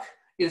truck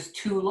is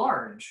too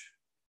large?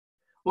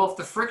 Well, if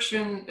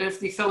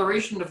the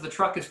acceleration of the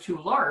truck is too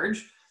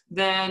large,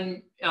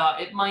 then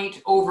it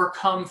might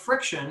overcome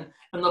friction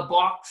and the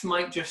box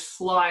might just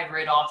slide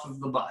right off of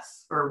the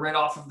bus or right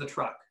off of the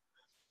truck.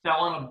 Now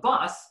on a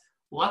bus,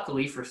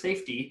 luckily for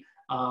safety,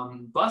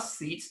 bus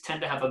seats tend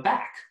to have a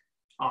back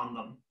on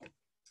them.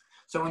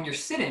 So when you're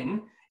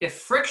sitting, if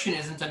friction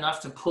isn't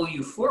enough to pull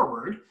you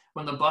forward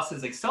when the bus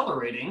is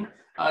accelerating,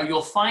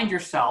 you'll find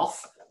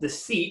yourself, the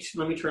seat,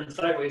 let me turn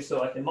sideways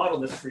so I can model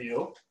this for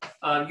you.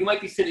 You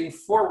might be sitting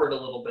forward a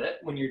little bit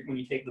when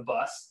you take the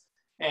bus.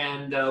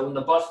 And when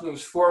the bus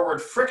moves forward,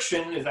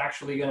 friction is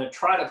actually going to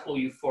try to pull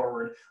you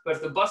forward. But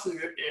if the bus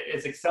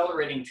is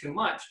accelerating too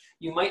much,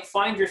 you might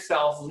find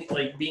yourself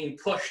like being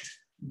pushed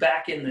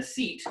back in the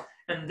seat.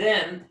 And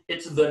then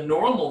it's the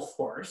normal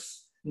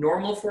force.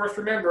 Normal force,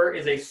 remember,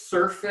 is a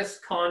surface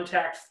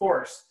contact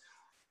force.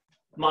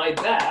 My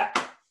back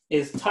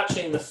is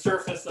touching the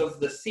surface of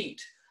the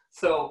seat.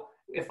 So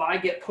if I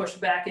get pushed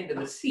back into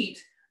the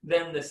seat,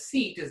 then the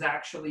seat is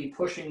actually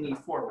pushing me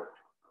forward.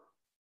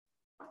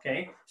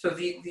 Okay, so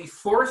the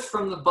force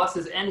from the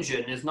bus's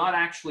engine is not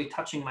actually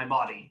touching my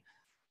body.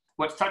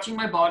 What's touching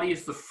my body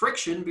is the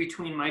friction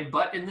between my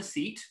butt and the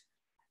seat.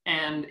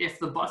 And if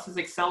the bus is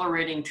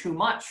accelerating too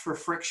much for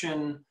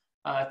friction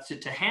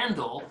to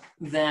handle,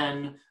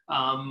 then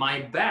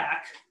my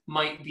back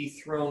might be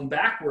thrown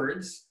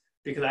backwards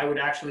because I would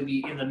actually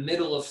be in the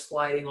middle of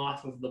sliding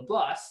off of the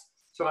bus.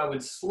 So I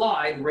would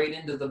slide right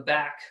into the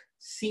back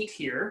seat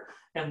here,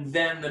 and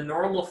then the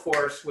normal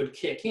force would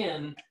kick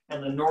in,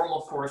 and the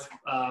normal force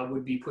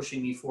would be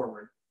pushing me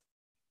forward.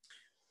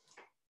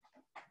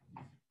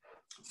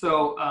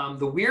 So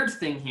the weird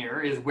thing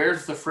here is,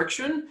 where's the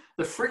friction?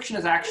 The friction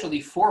is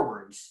actually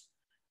forwards.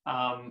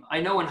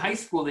 I know in high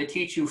school they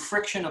teach you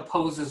friction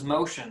opposes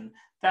motion.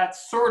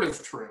 That's sort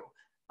of true.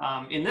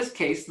 In this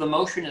case, the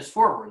motion is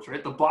forwards,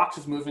 right? The box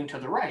is moving to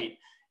the right.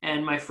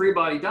 And my free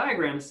body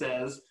diagram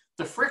says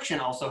the friction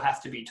also has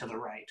to be to the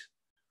right.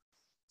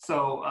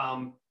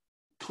 So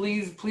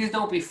please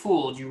don't be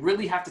fooled. You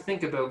really have to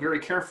think about very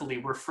carefully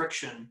where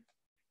friction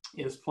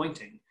is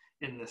pointing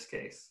in this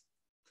case.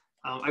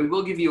 I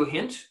will give you a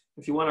hint.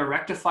 If you want to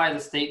rectify the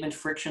statement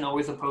friction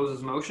always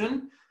opposes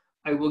motion,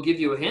 I will give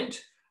you a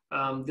hint.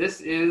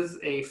 This is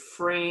a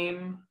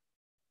frame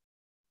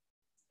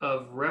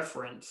of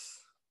reference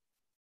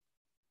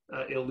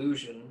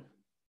illusion.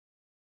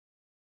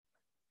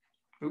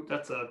 Oop,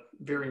 that's a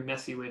very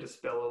messy way to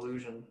spell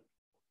illusion.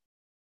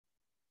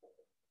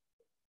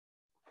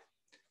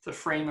 It's a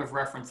frame of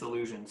reference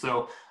illusion.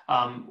 So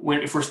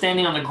if we're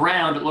standing on the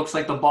ground, it looks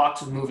like the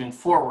box is moving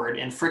forward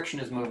and friction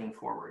is moving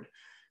forward.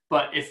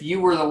 But if you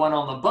were the one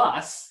on the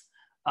bus,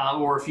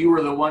 or if you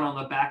were the one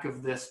on the back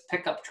of this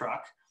pickup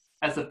truck,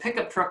 as the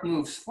pickup truck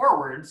moves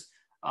forwards,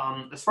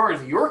 as far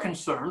as you're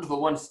concerned, the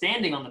one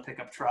standing on the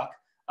pickup truck,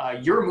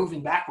 you're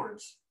moving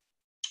backwards,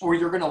 or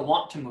you're going to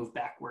want to move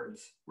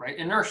backwards, right?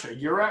 Inertia.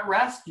 You're at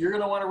rest. You're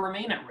going to want to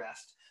remain at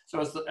rest. So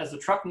as the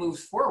truck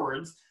moves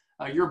forwards,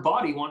 your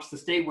body wants to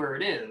stay where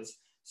it is.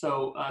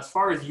 So as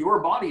far as your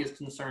body is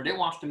concerned, it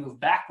wants to move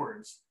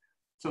backwards.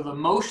 So the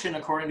motion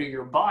according to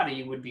your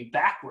body would be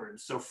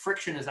backwards. So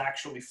friction is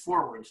actually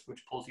forwards,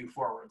 which pulls you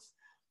forwards.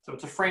 So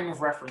it's a frame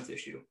of reference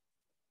issue.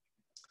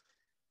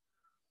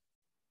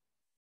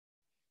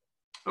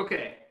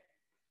 Okay.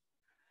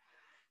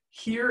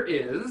 Here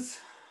is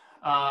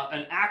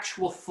an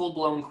actual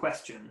full-blown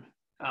question.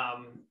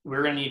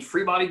 We're going to need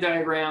free body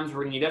diagrams,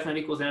 we're going to need F net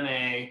equals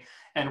ma,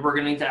 and we're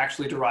going to need to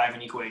actually derive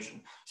an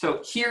equation.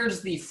 So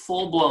here's the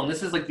full-blown,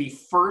 this is like the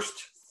first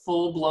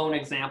full-blown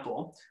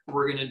example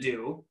we're going to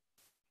do,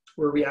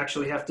 where we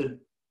actually have to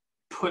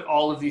put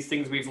all of these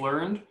things we've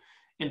learned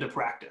into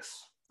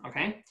practice,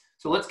 okay?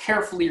 So let's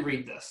carefully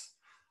read this.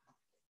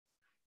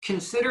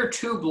 Consider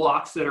two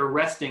blocks that are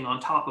resting on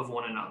top of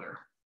one another.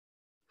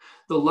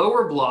 The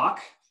lower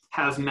block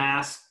has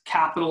mass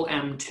capital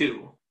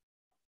M2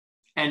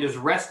 and is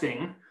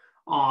resting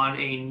on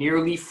a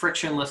nearly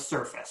frictionless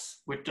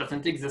surface, which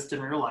doesn't exist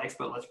in real life,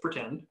 but let's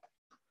pretend.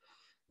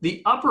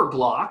 The upper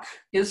block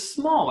is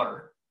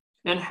smaller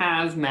and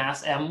has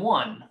mass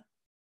M1.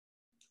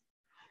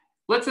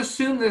 Let's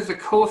assume there's a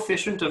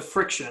coefficient of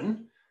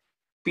friction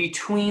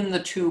between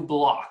the two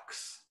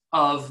blocks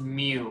of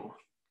mu.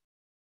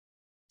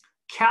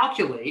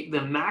 Calculate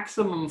the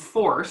maximum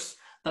force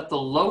that the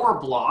lower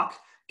block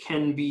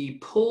can be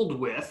pulled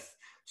with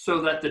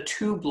so that the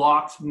two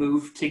blocks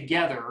move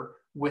together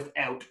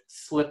without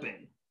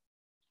slipping.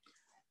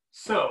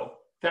 So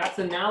that's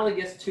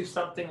analogous to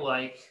something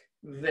like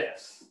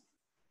this.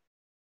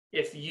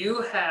 If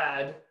you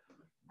had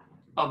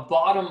a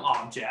bottom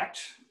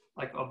object,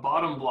 like a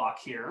bottom block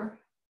here,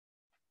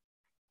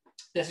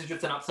 this is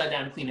just an upside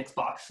down Kleenex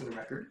box for the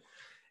record,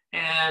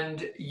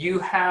 and you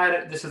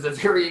had, this is a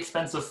very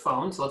expensive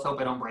phone, so let's hope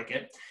I don't break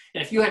it.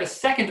 And if you had a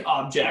second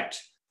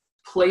object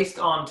placed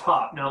on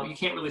top, now you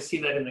can't really see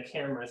that in the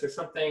camera. Is there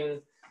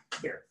something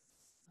here?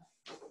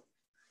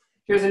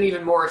 Here's an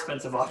even more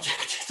expensive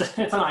object.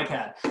 It's an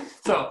iPad.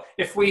 So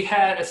if we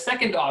had a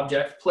second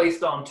object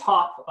placed on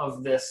top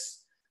of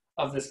this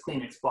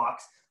Kleenex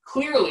box,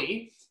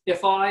 clearly,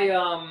 if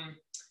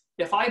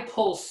I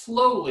pull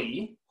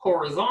slowly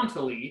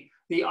horizontally,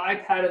 the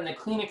iPad and the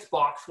Kleenex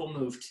box will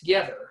move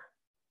together.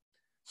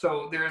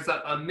 So there's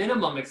a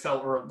minimum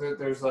acceleration,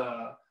 there's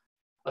a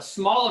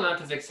small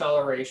amount of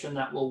acceleration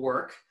that will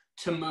work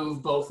to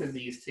move both of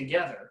these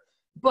together.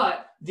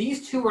 But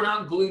these two are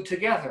not glued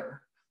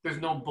together. There's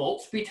no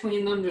bolts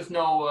between them. There's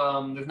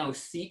no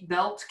seat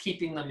belt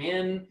keeping them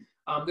in.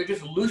 They're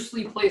just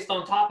loosely placed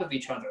on top of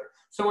each other.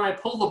 So when I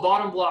pull the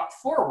bottom block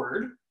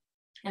forward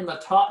and the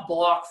top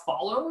block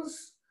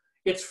follows,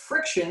 it's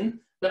friction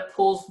that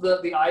pulls the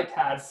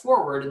iPad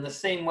forward in the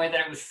same way that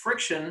it was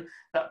friction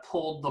that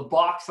pulled the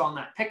box on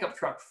that pickup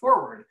truck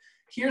forward.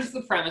 Here's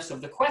the premise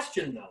of the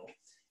question though.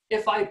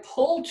 If I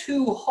pull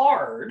too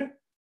hard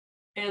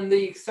and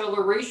the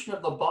acceleration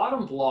of the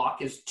bottom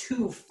block is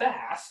too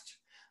fast,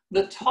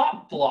 the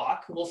top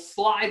block will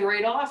slide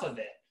right off of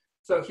it.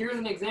 So here's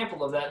an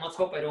example of that, and let's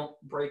hope I don't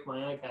break my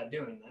iPad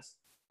doing this.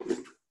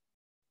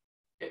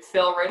 It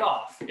fell right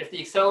off. If the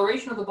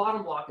acceleration of the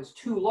bottom block is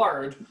too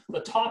large,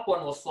 the top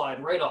one will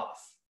slide right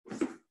off.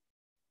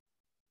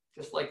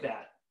 Just like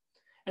that.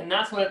 And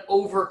that's when it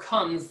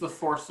overcomes the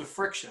force of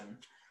friction.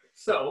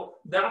 So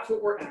that's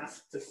what we're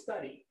asked to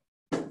study.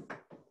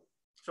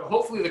 So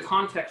hopefully the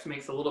context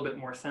makes a little bit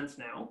more sense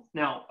now.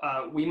 Now,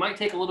 we might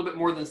take a little bit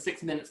more than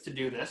 6 minutes to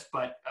do this,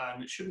 but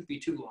it shouldn't be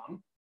too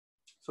long.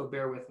 So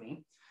bear with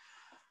me.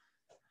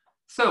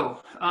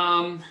 So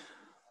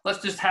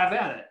let's just have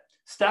at it.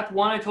 Step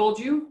one, I told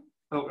you.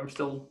 Oh, I'm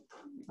still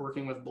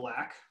working with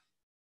black.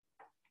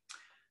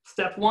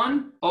 Step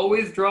one,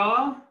 always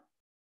draw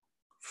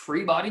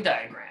free body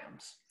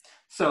diagrams.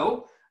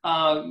 So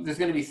there's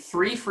going to be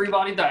 3 free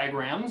body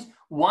diagrams,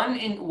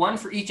 one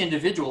for each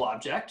individual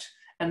object,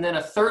 and then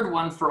a third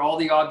one for all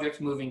the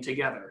objects moving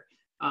together.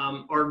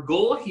 Our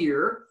goal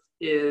here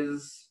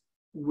is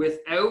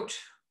without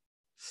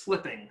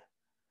slipping,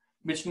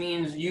 which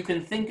means you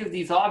can think of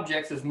these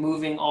objects as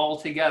moving all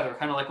together,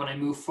 kind of like when I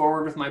move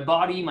forward with my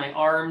body, my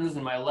arms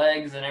and my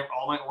legs and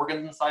all my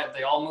organs inside,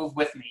 they all move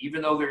with me.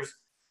 Even though there's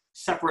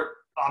separate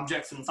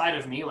objects inside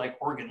of me, like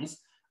organs,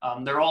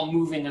 they're all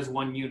moving as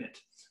one unit.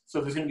 So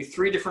there's going to be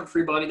 3 different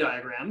free body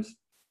diagrams.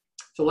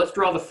 So let's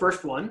draw the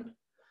first one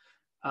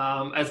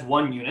as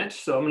one unit.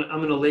 So I'm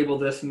going to label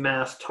this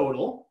mass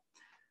total.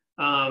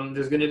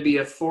 There's going to be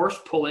a force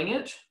pulling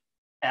it,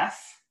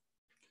 F.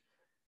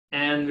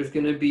 And there's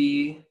going to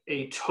be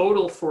a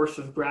total force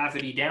of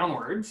gravity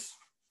downwards,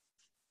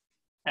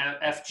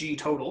 Fg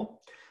total.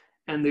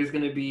 And there's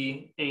going to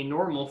be a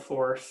normal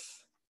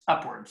force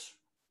upwards.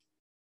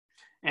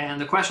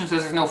 And the question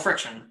says there's no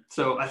friction.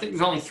 So I think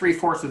there's only 3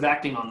 forces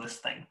acting on this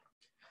thing.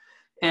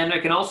 And I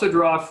can also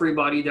draw a free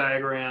body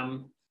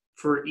diagram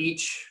for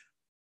each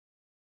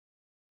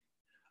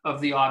of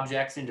the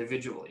objects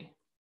individually.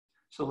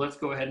 So let's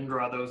go ahead and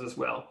draw those as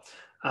well.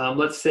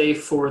 Let's say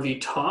for the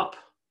top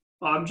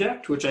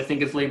object, which I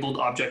think is labeled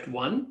object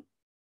 1.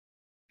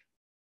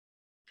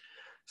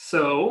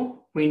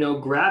 So we know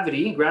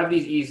gravity. Gravity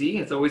is easy.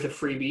 It's always a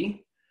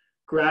freebie.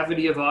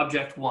 Gravity of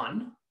object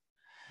 1.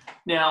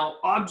 Now,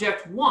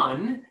 object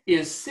 1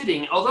 is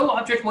sitting, although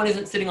object 1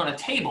 isn't sitting on a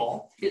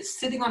table, it's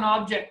sitting on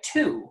object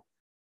 2.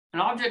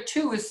 And object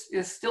 2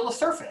 is still a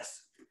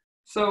surface.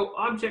 So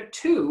object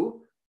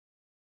 2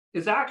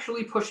 is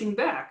actually pushing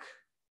back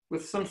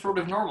with some sort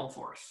of normal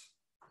force.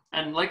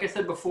 And like I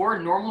said before,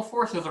 normal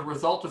force is a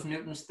result of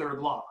Newton's third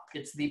law.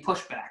 It's the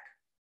pushback.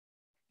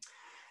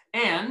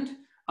 And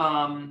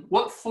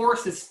what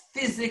force is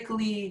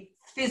physically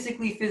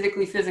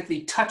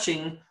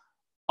touching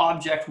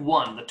object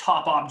 1, the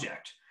top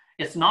object?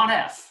 It's not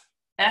F.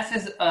 F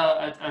is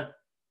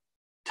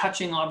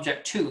touching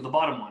object 2, the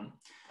bottom one.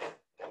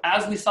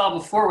 As we saw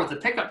before with the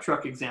pickup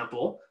truck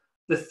example,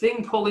 the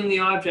thing pulling the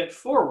object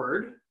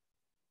forward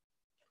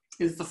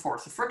is the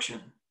force of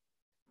friction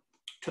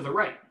to the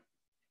right.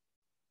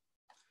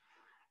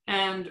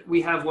 And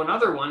we have one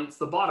other one, it's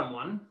the bottom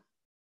one.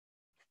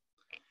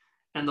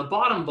 And the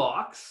bottom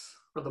box,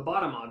 or the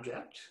bottom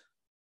object,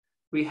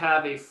 we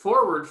have a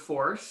forward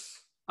force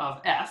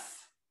of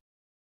F.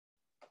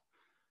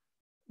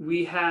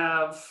 We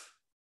have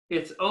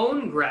its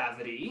own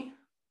gravity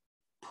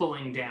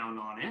pulling down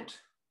on it.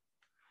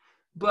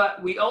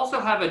 But we also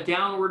have a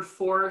downward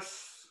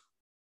force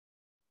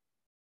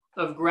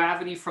of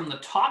gravity from the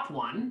top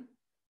one,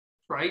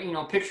 right? You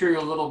know, picture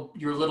your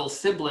little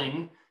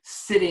sibling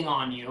sitting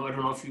on you. I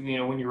don't know if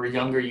you when you were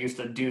younger you used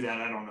to do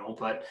that. I don't know,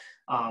 but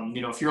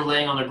if you're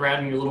laying on the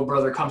ground and your little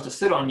brother comes to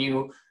sit on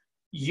you,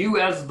 you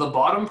as the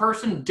bottom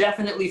person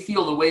definitely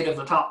feel the weight of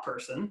the top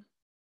person.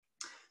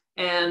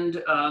 And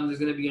there's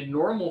going to be a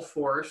normal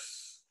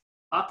force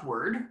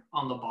upward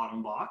on the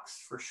bottom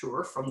box for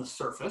sure from the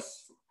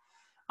surface.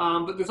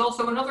 But there's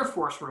also another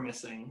force we're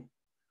missing,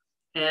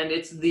 and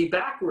it's the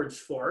backwards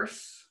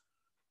force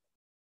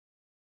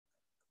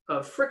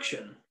of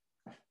friction.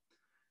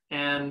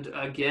 And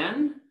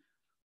again,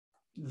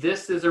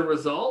 this is a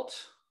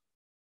result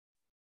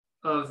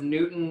of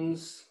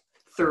Newton's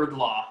third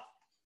law.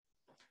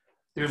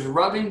 There's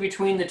rubbing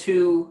between the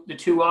two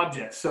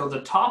objects. So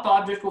the top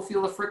object will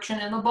feel the friction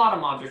and the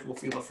bottom object will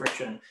feel the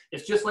friction.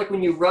 It's just like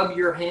when you rub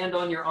your hand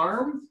on your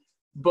arm,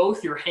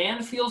 both your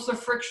hand feels the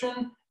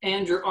friction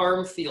and your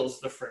arm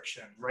feels the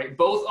friction, right?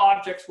 Both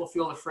objects will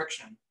feel the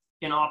friction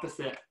in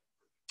opposite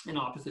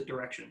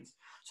directions.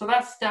 So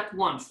that's step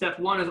 1. Step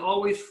 1 is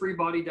always free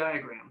body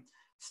diagram.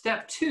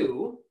 Step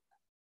 2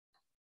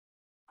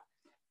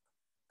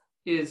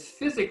 is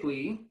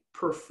physically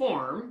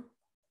perform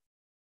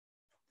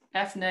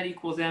F net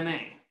equals ma.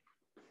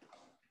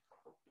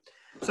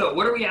 So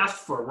what are we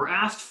asked for? We're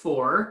asked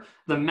for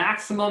the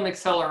maximum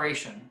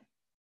acceleration.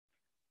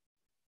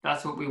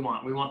 That's what we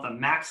want. We want the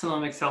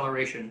maximum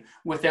acceleration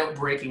without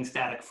breaking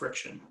static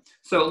friction.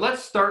 So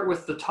let's start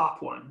with the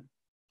top one.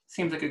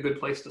 Seems like a good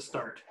place to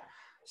start.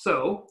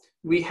 So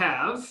we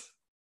have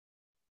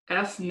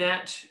F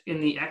net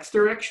in the x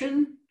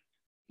direction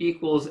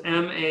equals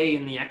ma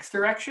in the x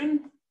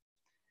direction.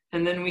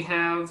 And then we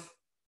have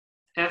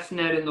F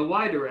net in the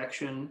y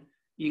direction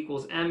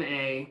equals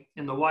ma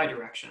in the y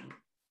direction.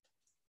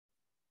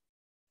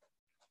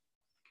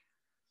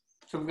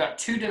 So we've got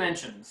 2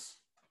 dimensions,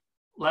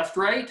 left,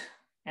 right,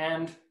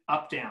 and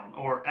up, down,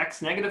 or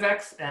x, negative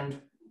x,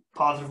 and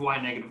positive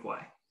y, negative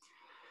y.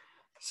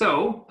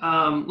 So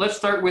let's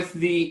start with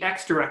the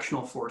x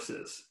directional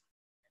forces.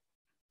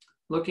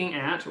 Looking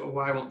at,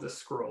 why won't this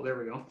scroll? There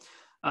we go.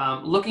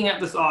 Looking at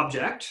this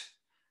object,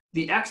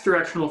 the x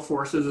directional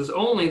forces is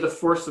only the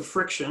force of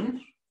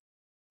friction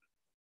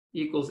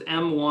equals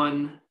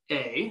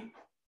m1a.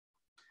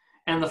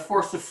 And the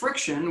force of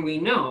friction we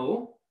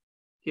know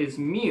is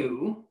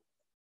mu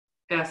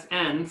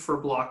Fn for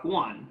block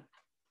 1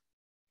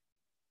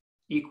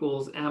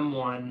 equals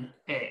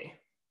m1a.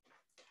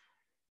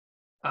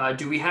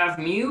 Do we have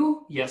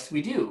mu? Yes,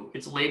 we do.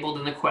 It's labeled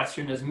in the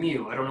question as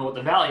mu. I don't know what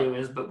the value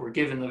is, but we're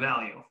given the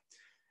value.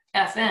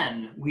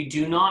 Fn, we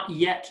do not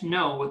yet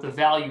know what the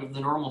value of the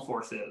normal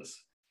force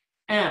is.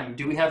 M,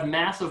 do we have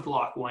mass of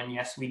block 1?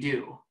 Yes, we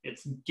do.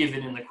 It's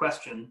given in the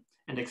question.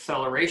 And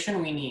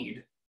acceleration we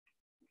need.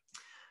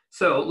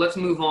 So let's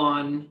move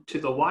on to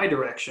the y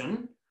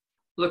direction.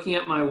 Looking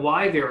at my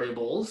y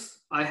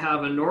variables, I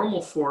have a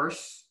normal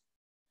force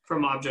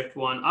from object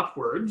 1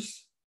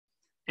 upwards.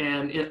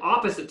 And in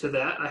opposite to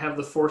that, I have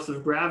the force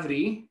of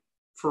gravity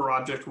for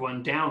object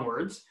 1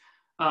 downwards.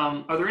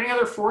 Are there any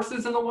other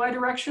forces in the y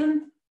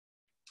direction?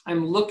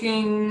 I'm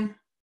looking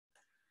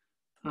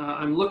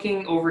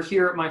over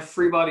here at my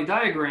free body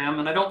diagram,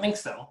 and I don't think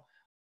so.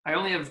 I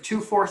only have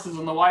 2 forces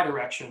in the y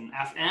direction,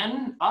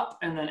 Fn up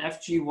and then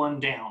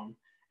Fg1 down.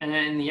 And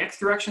then in the x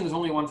direction, there's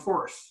only 1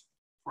 force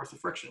of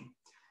friction.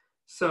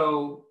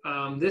 So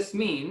this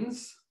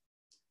means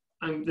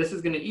this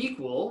is going to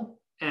equal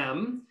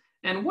m.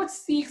 And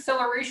what's the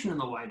acceleration in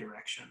the y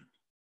direction?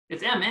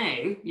 It's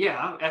ma,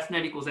 yeah, F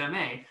net equals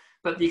ma.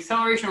 But the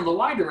acceleration of the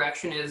y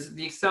direction is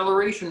the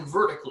acceleration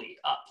vertically,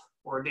 up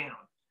or down.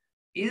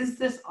 Is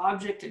this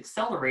object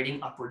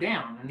accelerating up or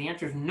down? And the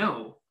answer is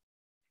no.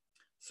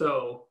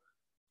 So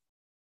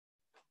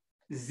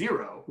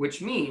 0,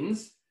 which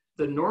means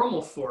the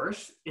normal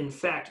force, in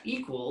fact,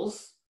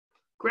 equals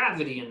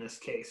gravity in this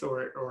case,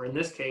 or in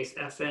this case,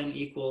 Fn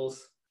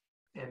equals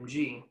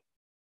mg.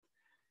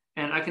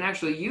 And I can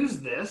actually use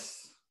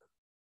this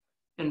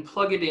and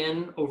plug it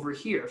in over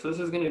here. So this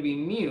is going to be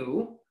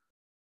mu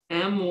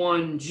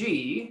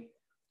m1g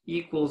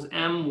equals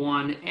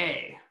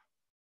m1a.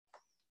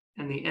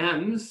 And the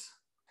m's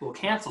will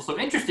cancel. So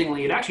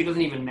interestingly, it actually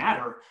doesn't even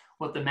matter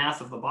what the mass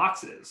of the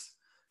box is.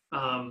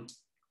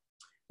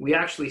 We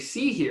actually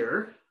see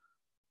here,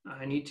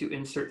 I need to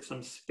insert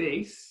some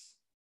space.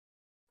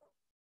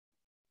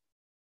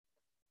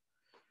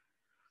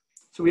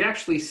 So we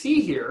actually see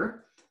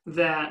here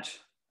that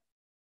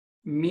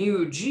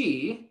mu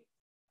g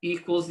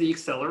equals the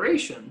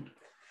acceleration.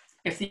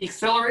 If the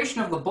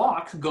acceleration of the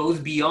box goes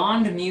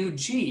beyond mu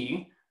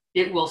g,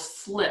 it will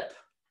slip.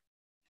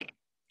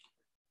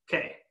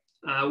 Okay,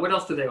 what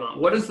else do they want?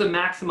 What is the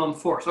maximum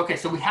force? Okay,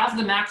 so we have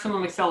the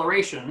maximum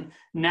acceleration.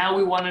 Now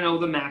we want to know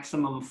the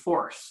maximum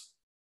force.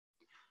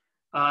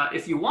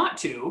 If you want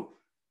to,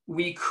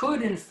 we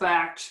could in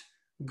fact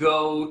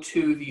go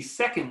to the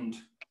second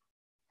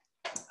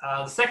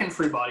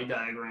free body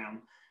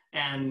diagram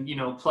and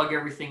plug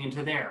everything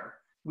into there.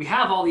 We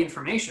have all the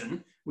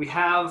information. We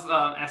have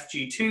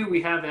Fg2,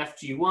 we have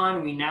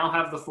Fg1, we now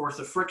have the force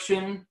of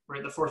friction,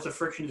 right? The force of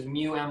friction is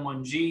mu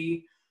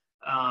m1g,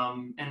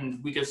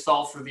 and we could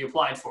solve for the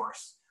applied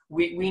force.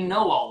 We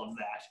know all of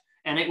that,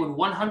 and it would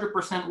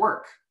 100%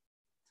 work.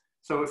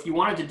 So if you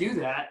wanted to do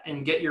that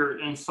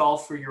and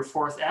solve for your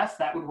force F,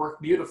 that would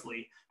work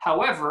beautifully.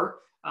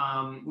 However,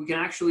 we can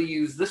actually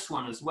use this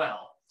one as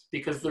well,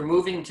 because they're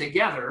moving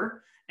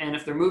together, and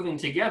if they're moving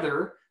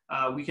together,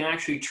 we can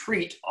actually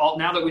treat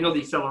now that we know the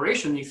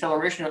acceleration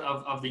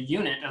of the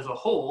unit as a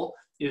whole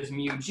is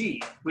mu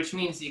g, which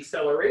means the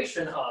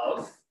acceleration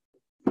of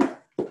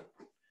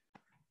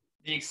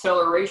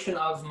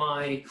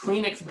my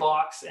Kleenex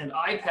box and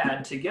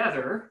iPad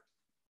together,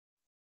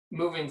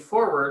 moving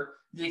forward,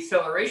 the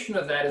acceleration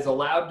of that is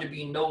allowed to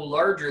be no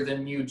larger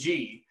than mu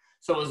g.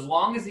 So as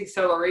long as the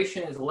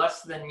acceleration is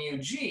less than mu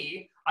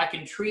g, I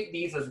can treat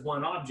these as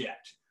one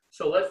object.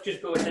 So let's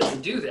just go ahead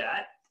and do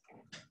that.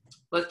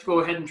 Let's go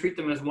ahead and treat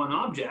them as one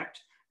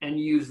object and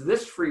use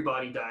this free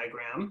body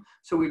diagram.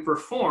 So we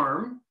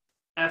perform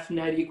F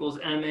net equals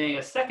ma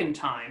a second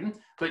time,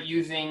 but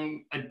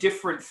using a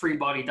different free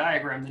body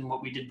diagram than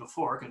what we did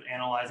before, because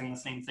analyzing the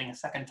same thing a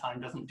second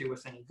time doesn't do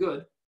us any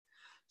good.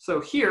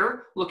 So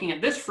here, looking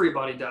at this free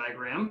body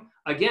diagram,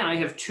 again, I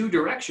have 2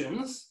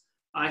 directions.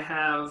 I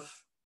have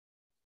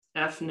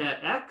F net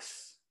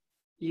x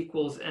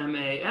equals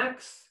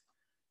max,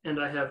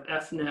 and I have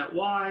F net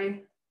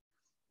y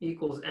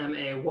equals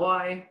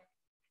may.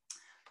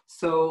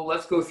 So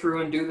let's go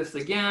through and do this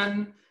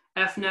again.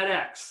 F net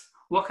x.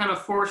 What kind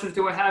of forces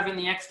do I have in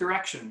the x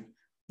direction?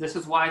 This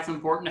is why it's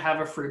important to have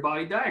a free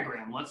body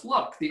diagram. Let's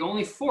look. The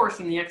only force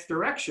in the x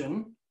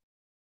direction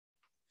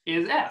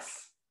is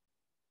F.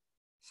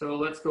 So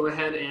let's go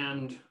ahead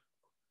and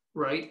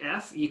write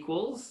F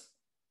equals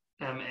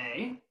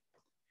ma.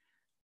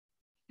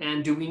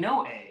 And do we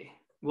know A?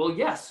 Well,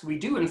 yes, we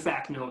do in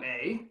fact know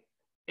A.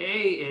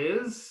 A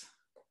is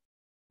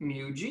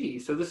mu g.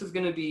 So this is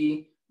going to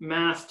be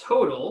mass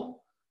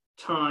total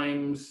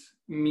times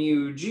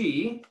mu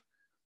g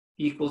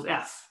equals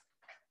F.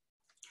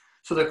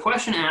 So the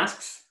question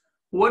asks,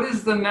 what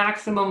is the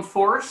maximum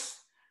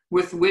force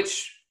with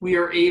which we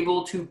are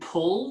able to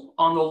pull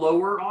on the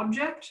lower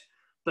object?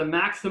 The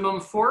maximum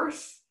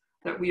force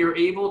that we are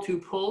able to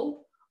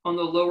pull on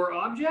the lower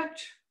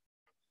object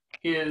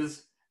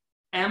is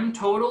m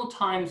total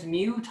times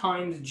mu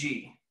times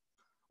g,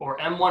 or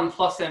m1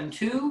 plus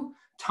m2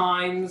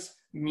 times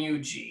mu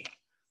g.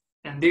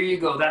 And there you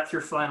go, that's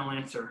your final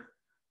answer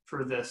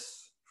for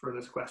this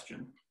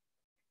question.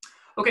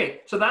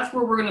 Okay, so that's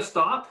where we're going to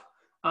stop.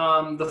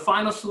 The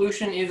final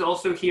solution is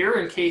also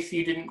here in case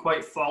you didn't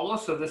quite follow.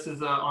 So this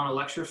is on a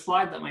lecture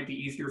slide that might be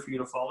easier for you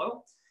to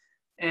follow.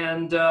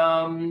 And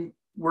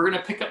we're going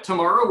to pick up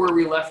tomorrow where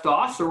we left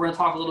off. So we're going to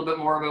talk a little bit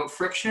more about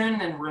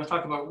friction, and we're going to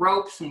talk about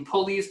ropes and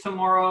pulleys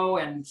tomorrow,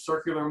 and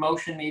circular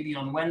motion maybe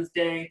on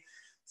Wednesday.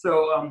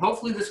 So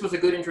hopefully this was a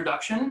good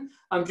introduction.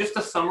 Just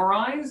to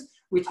summarize,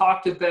 we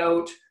talked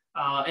about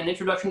an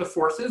introduction to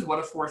forces, what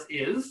a force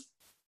is.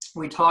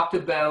 We talked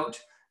about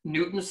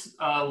Newton's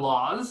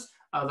laws,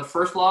 the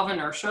first law of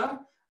inertia,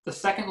 the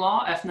second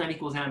law, F net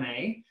equals ma,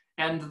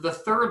 and the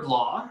third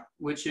law,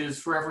 which is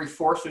for every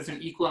force there's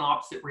an equal and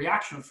opposite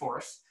reaction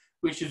force,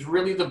 which is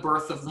really the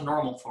birth of the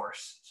normal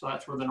force. So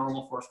that's where the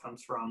normal force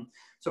comes from.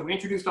 So we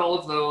introduced all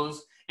of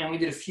those, and we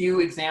did a few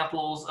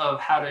examples of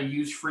how to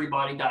use free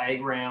body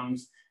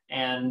diagrams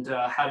and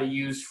how to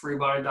use free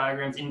body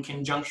diagrams in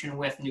conjunction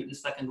with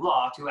Newton's second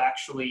law to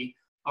actually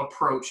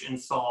approach and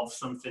solve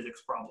some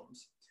physics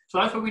problems. So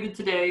that's what we did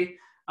today.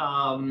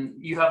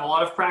 You have a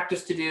lot of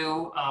practice to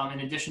do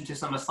in addition to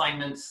some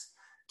assignments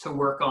to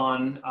work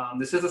on.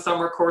 This is a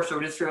summer course, so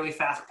it is fairly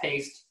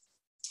fast-paced,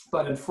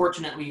 but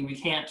unfortunately we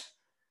can't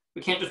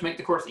just make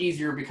the course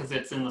easier because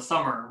it's in the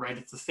summer, right?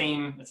 It's the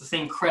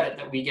same credit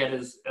that we get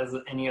as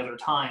any other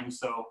time.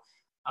 So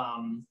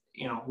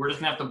you know, we're just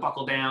gonna have to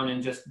buckle down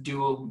and just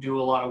do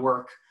a lot of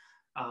work.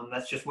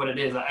 That's just what it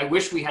is. I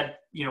wish we had,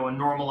 you know, a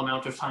normal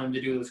amount of time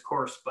to do this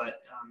course, but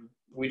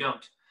we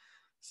don't.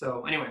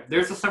 So anyway,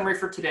 there's the summary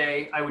for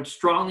today. I would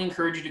strongly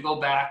encourage you to go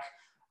back,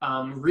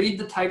 read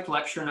the typed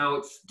lecture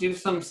notes, do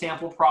some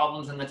sample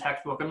problems in the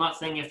textbook. I'm not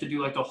saying you have to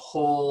do like the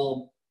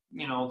whole,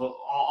 you know,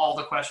 all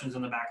the questions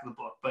in the back of the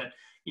book, but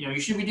you know, you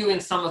should be doing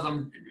some of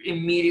them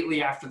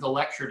immediately after the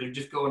lecture to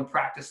just go and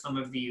practice some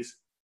of these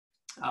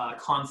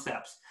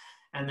concepts.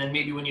 And then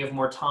maybe when you have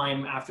more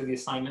time after the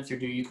assignments are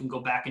due, you can go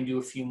back and do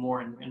a few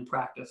more and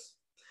practice.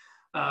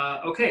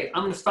 Okay,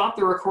 I'm going to stop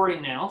the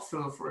recording now.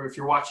 So if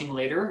you're watching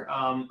later,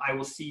 I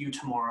will see you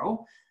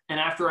tomorrow. And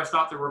after I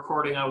stop the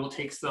recording, I will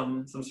take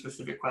some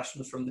specific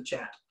questions from the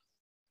chat.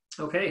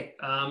 Okay,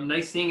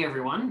 nice seeing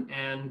everyone.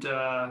 And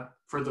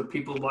for the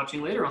people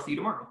watching later, I'll see you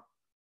tomorrow.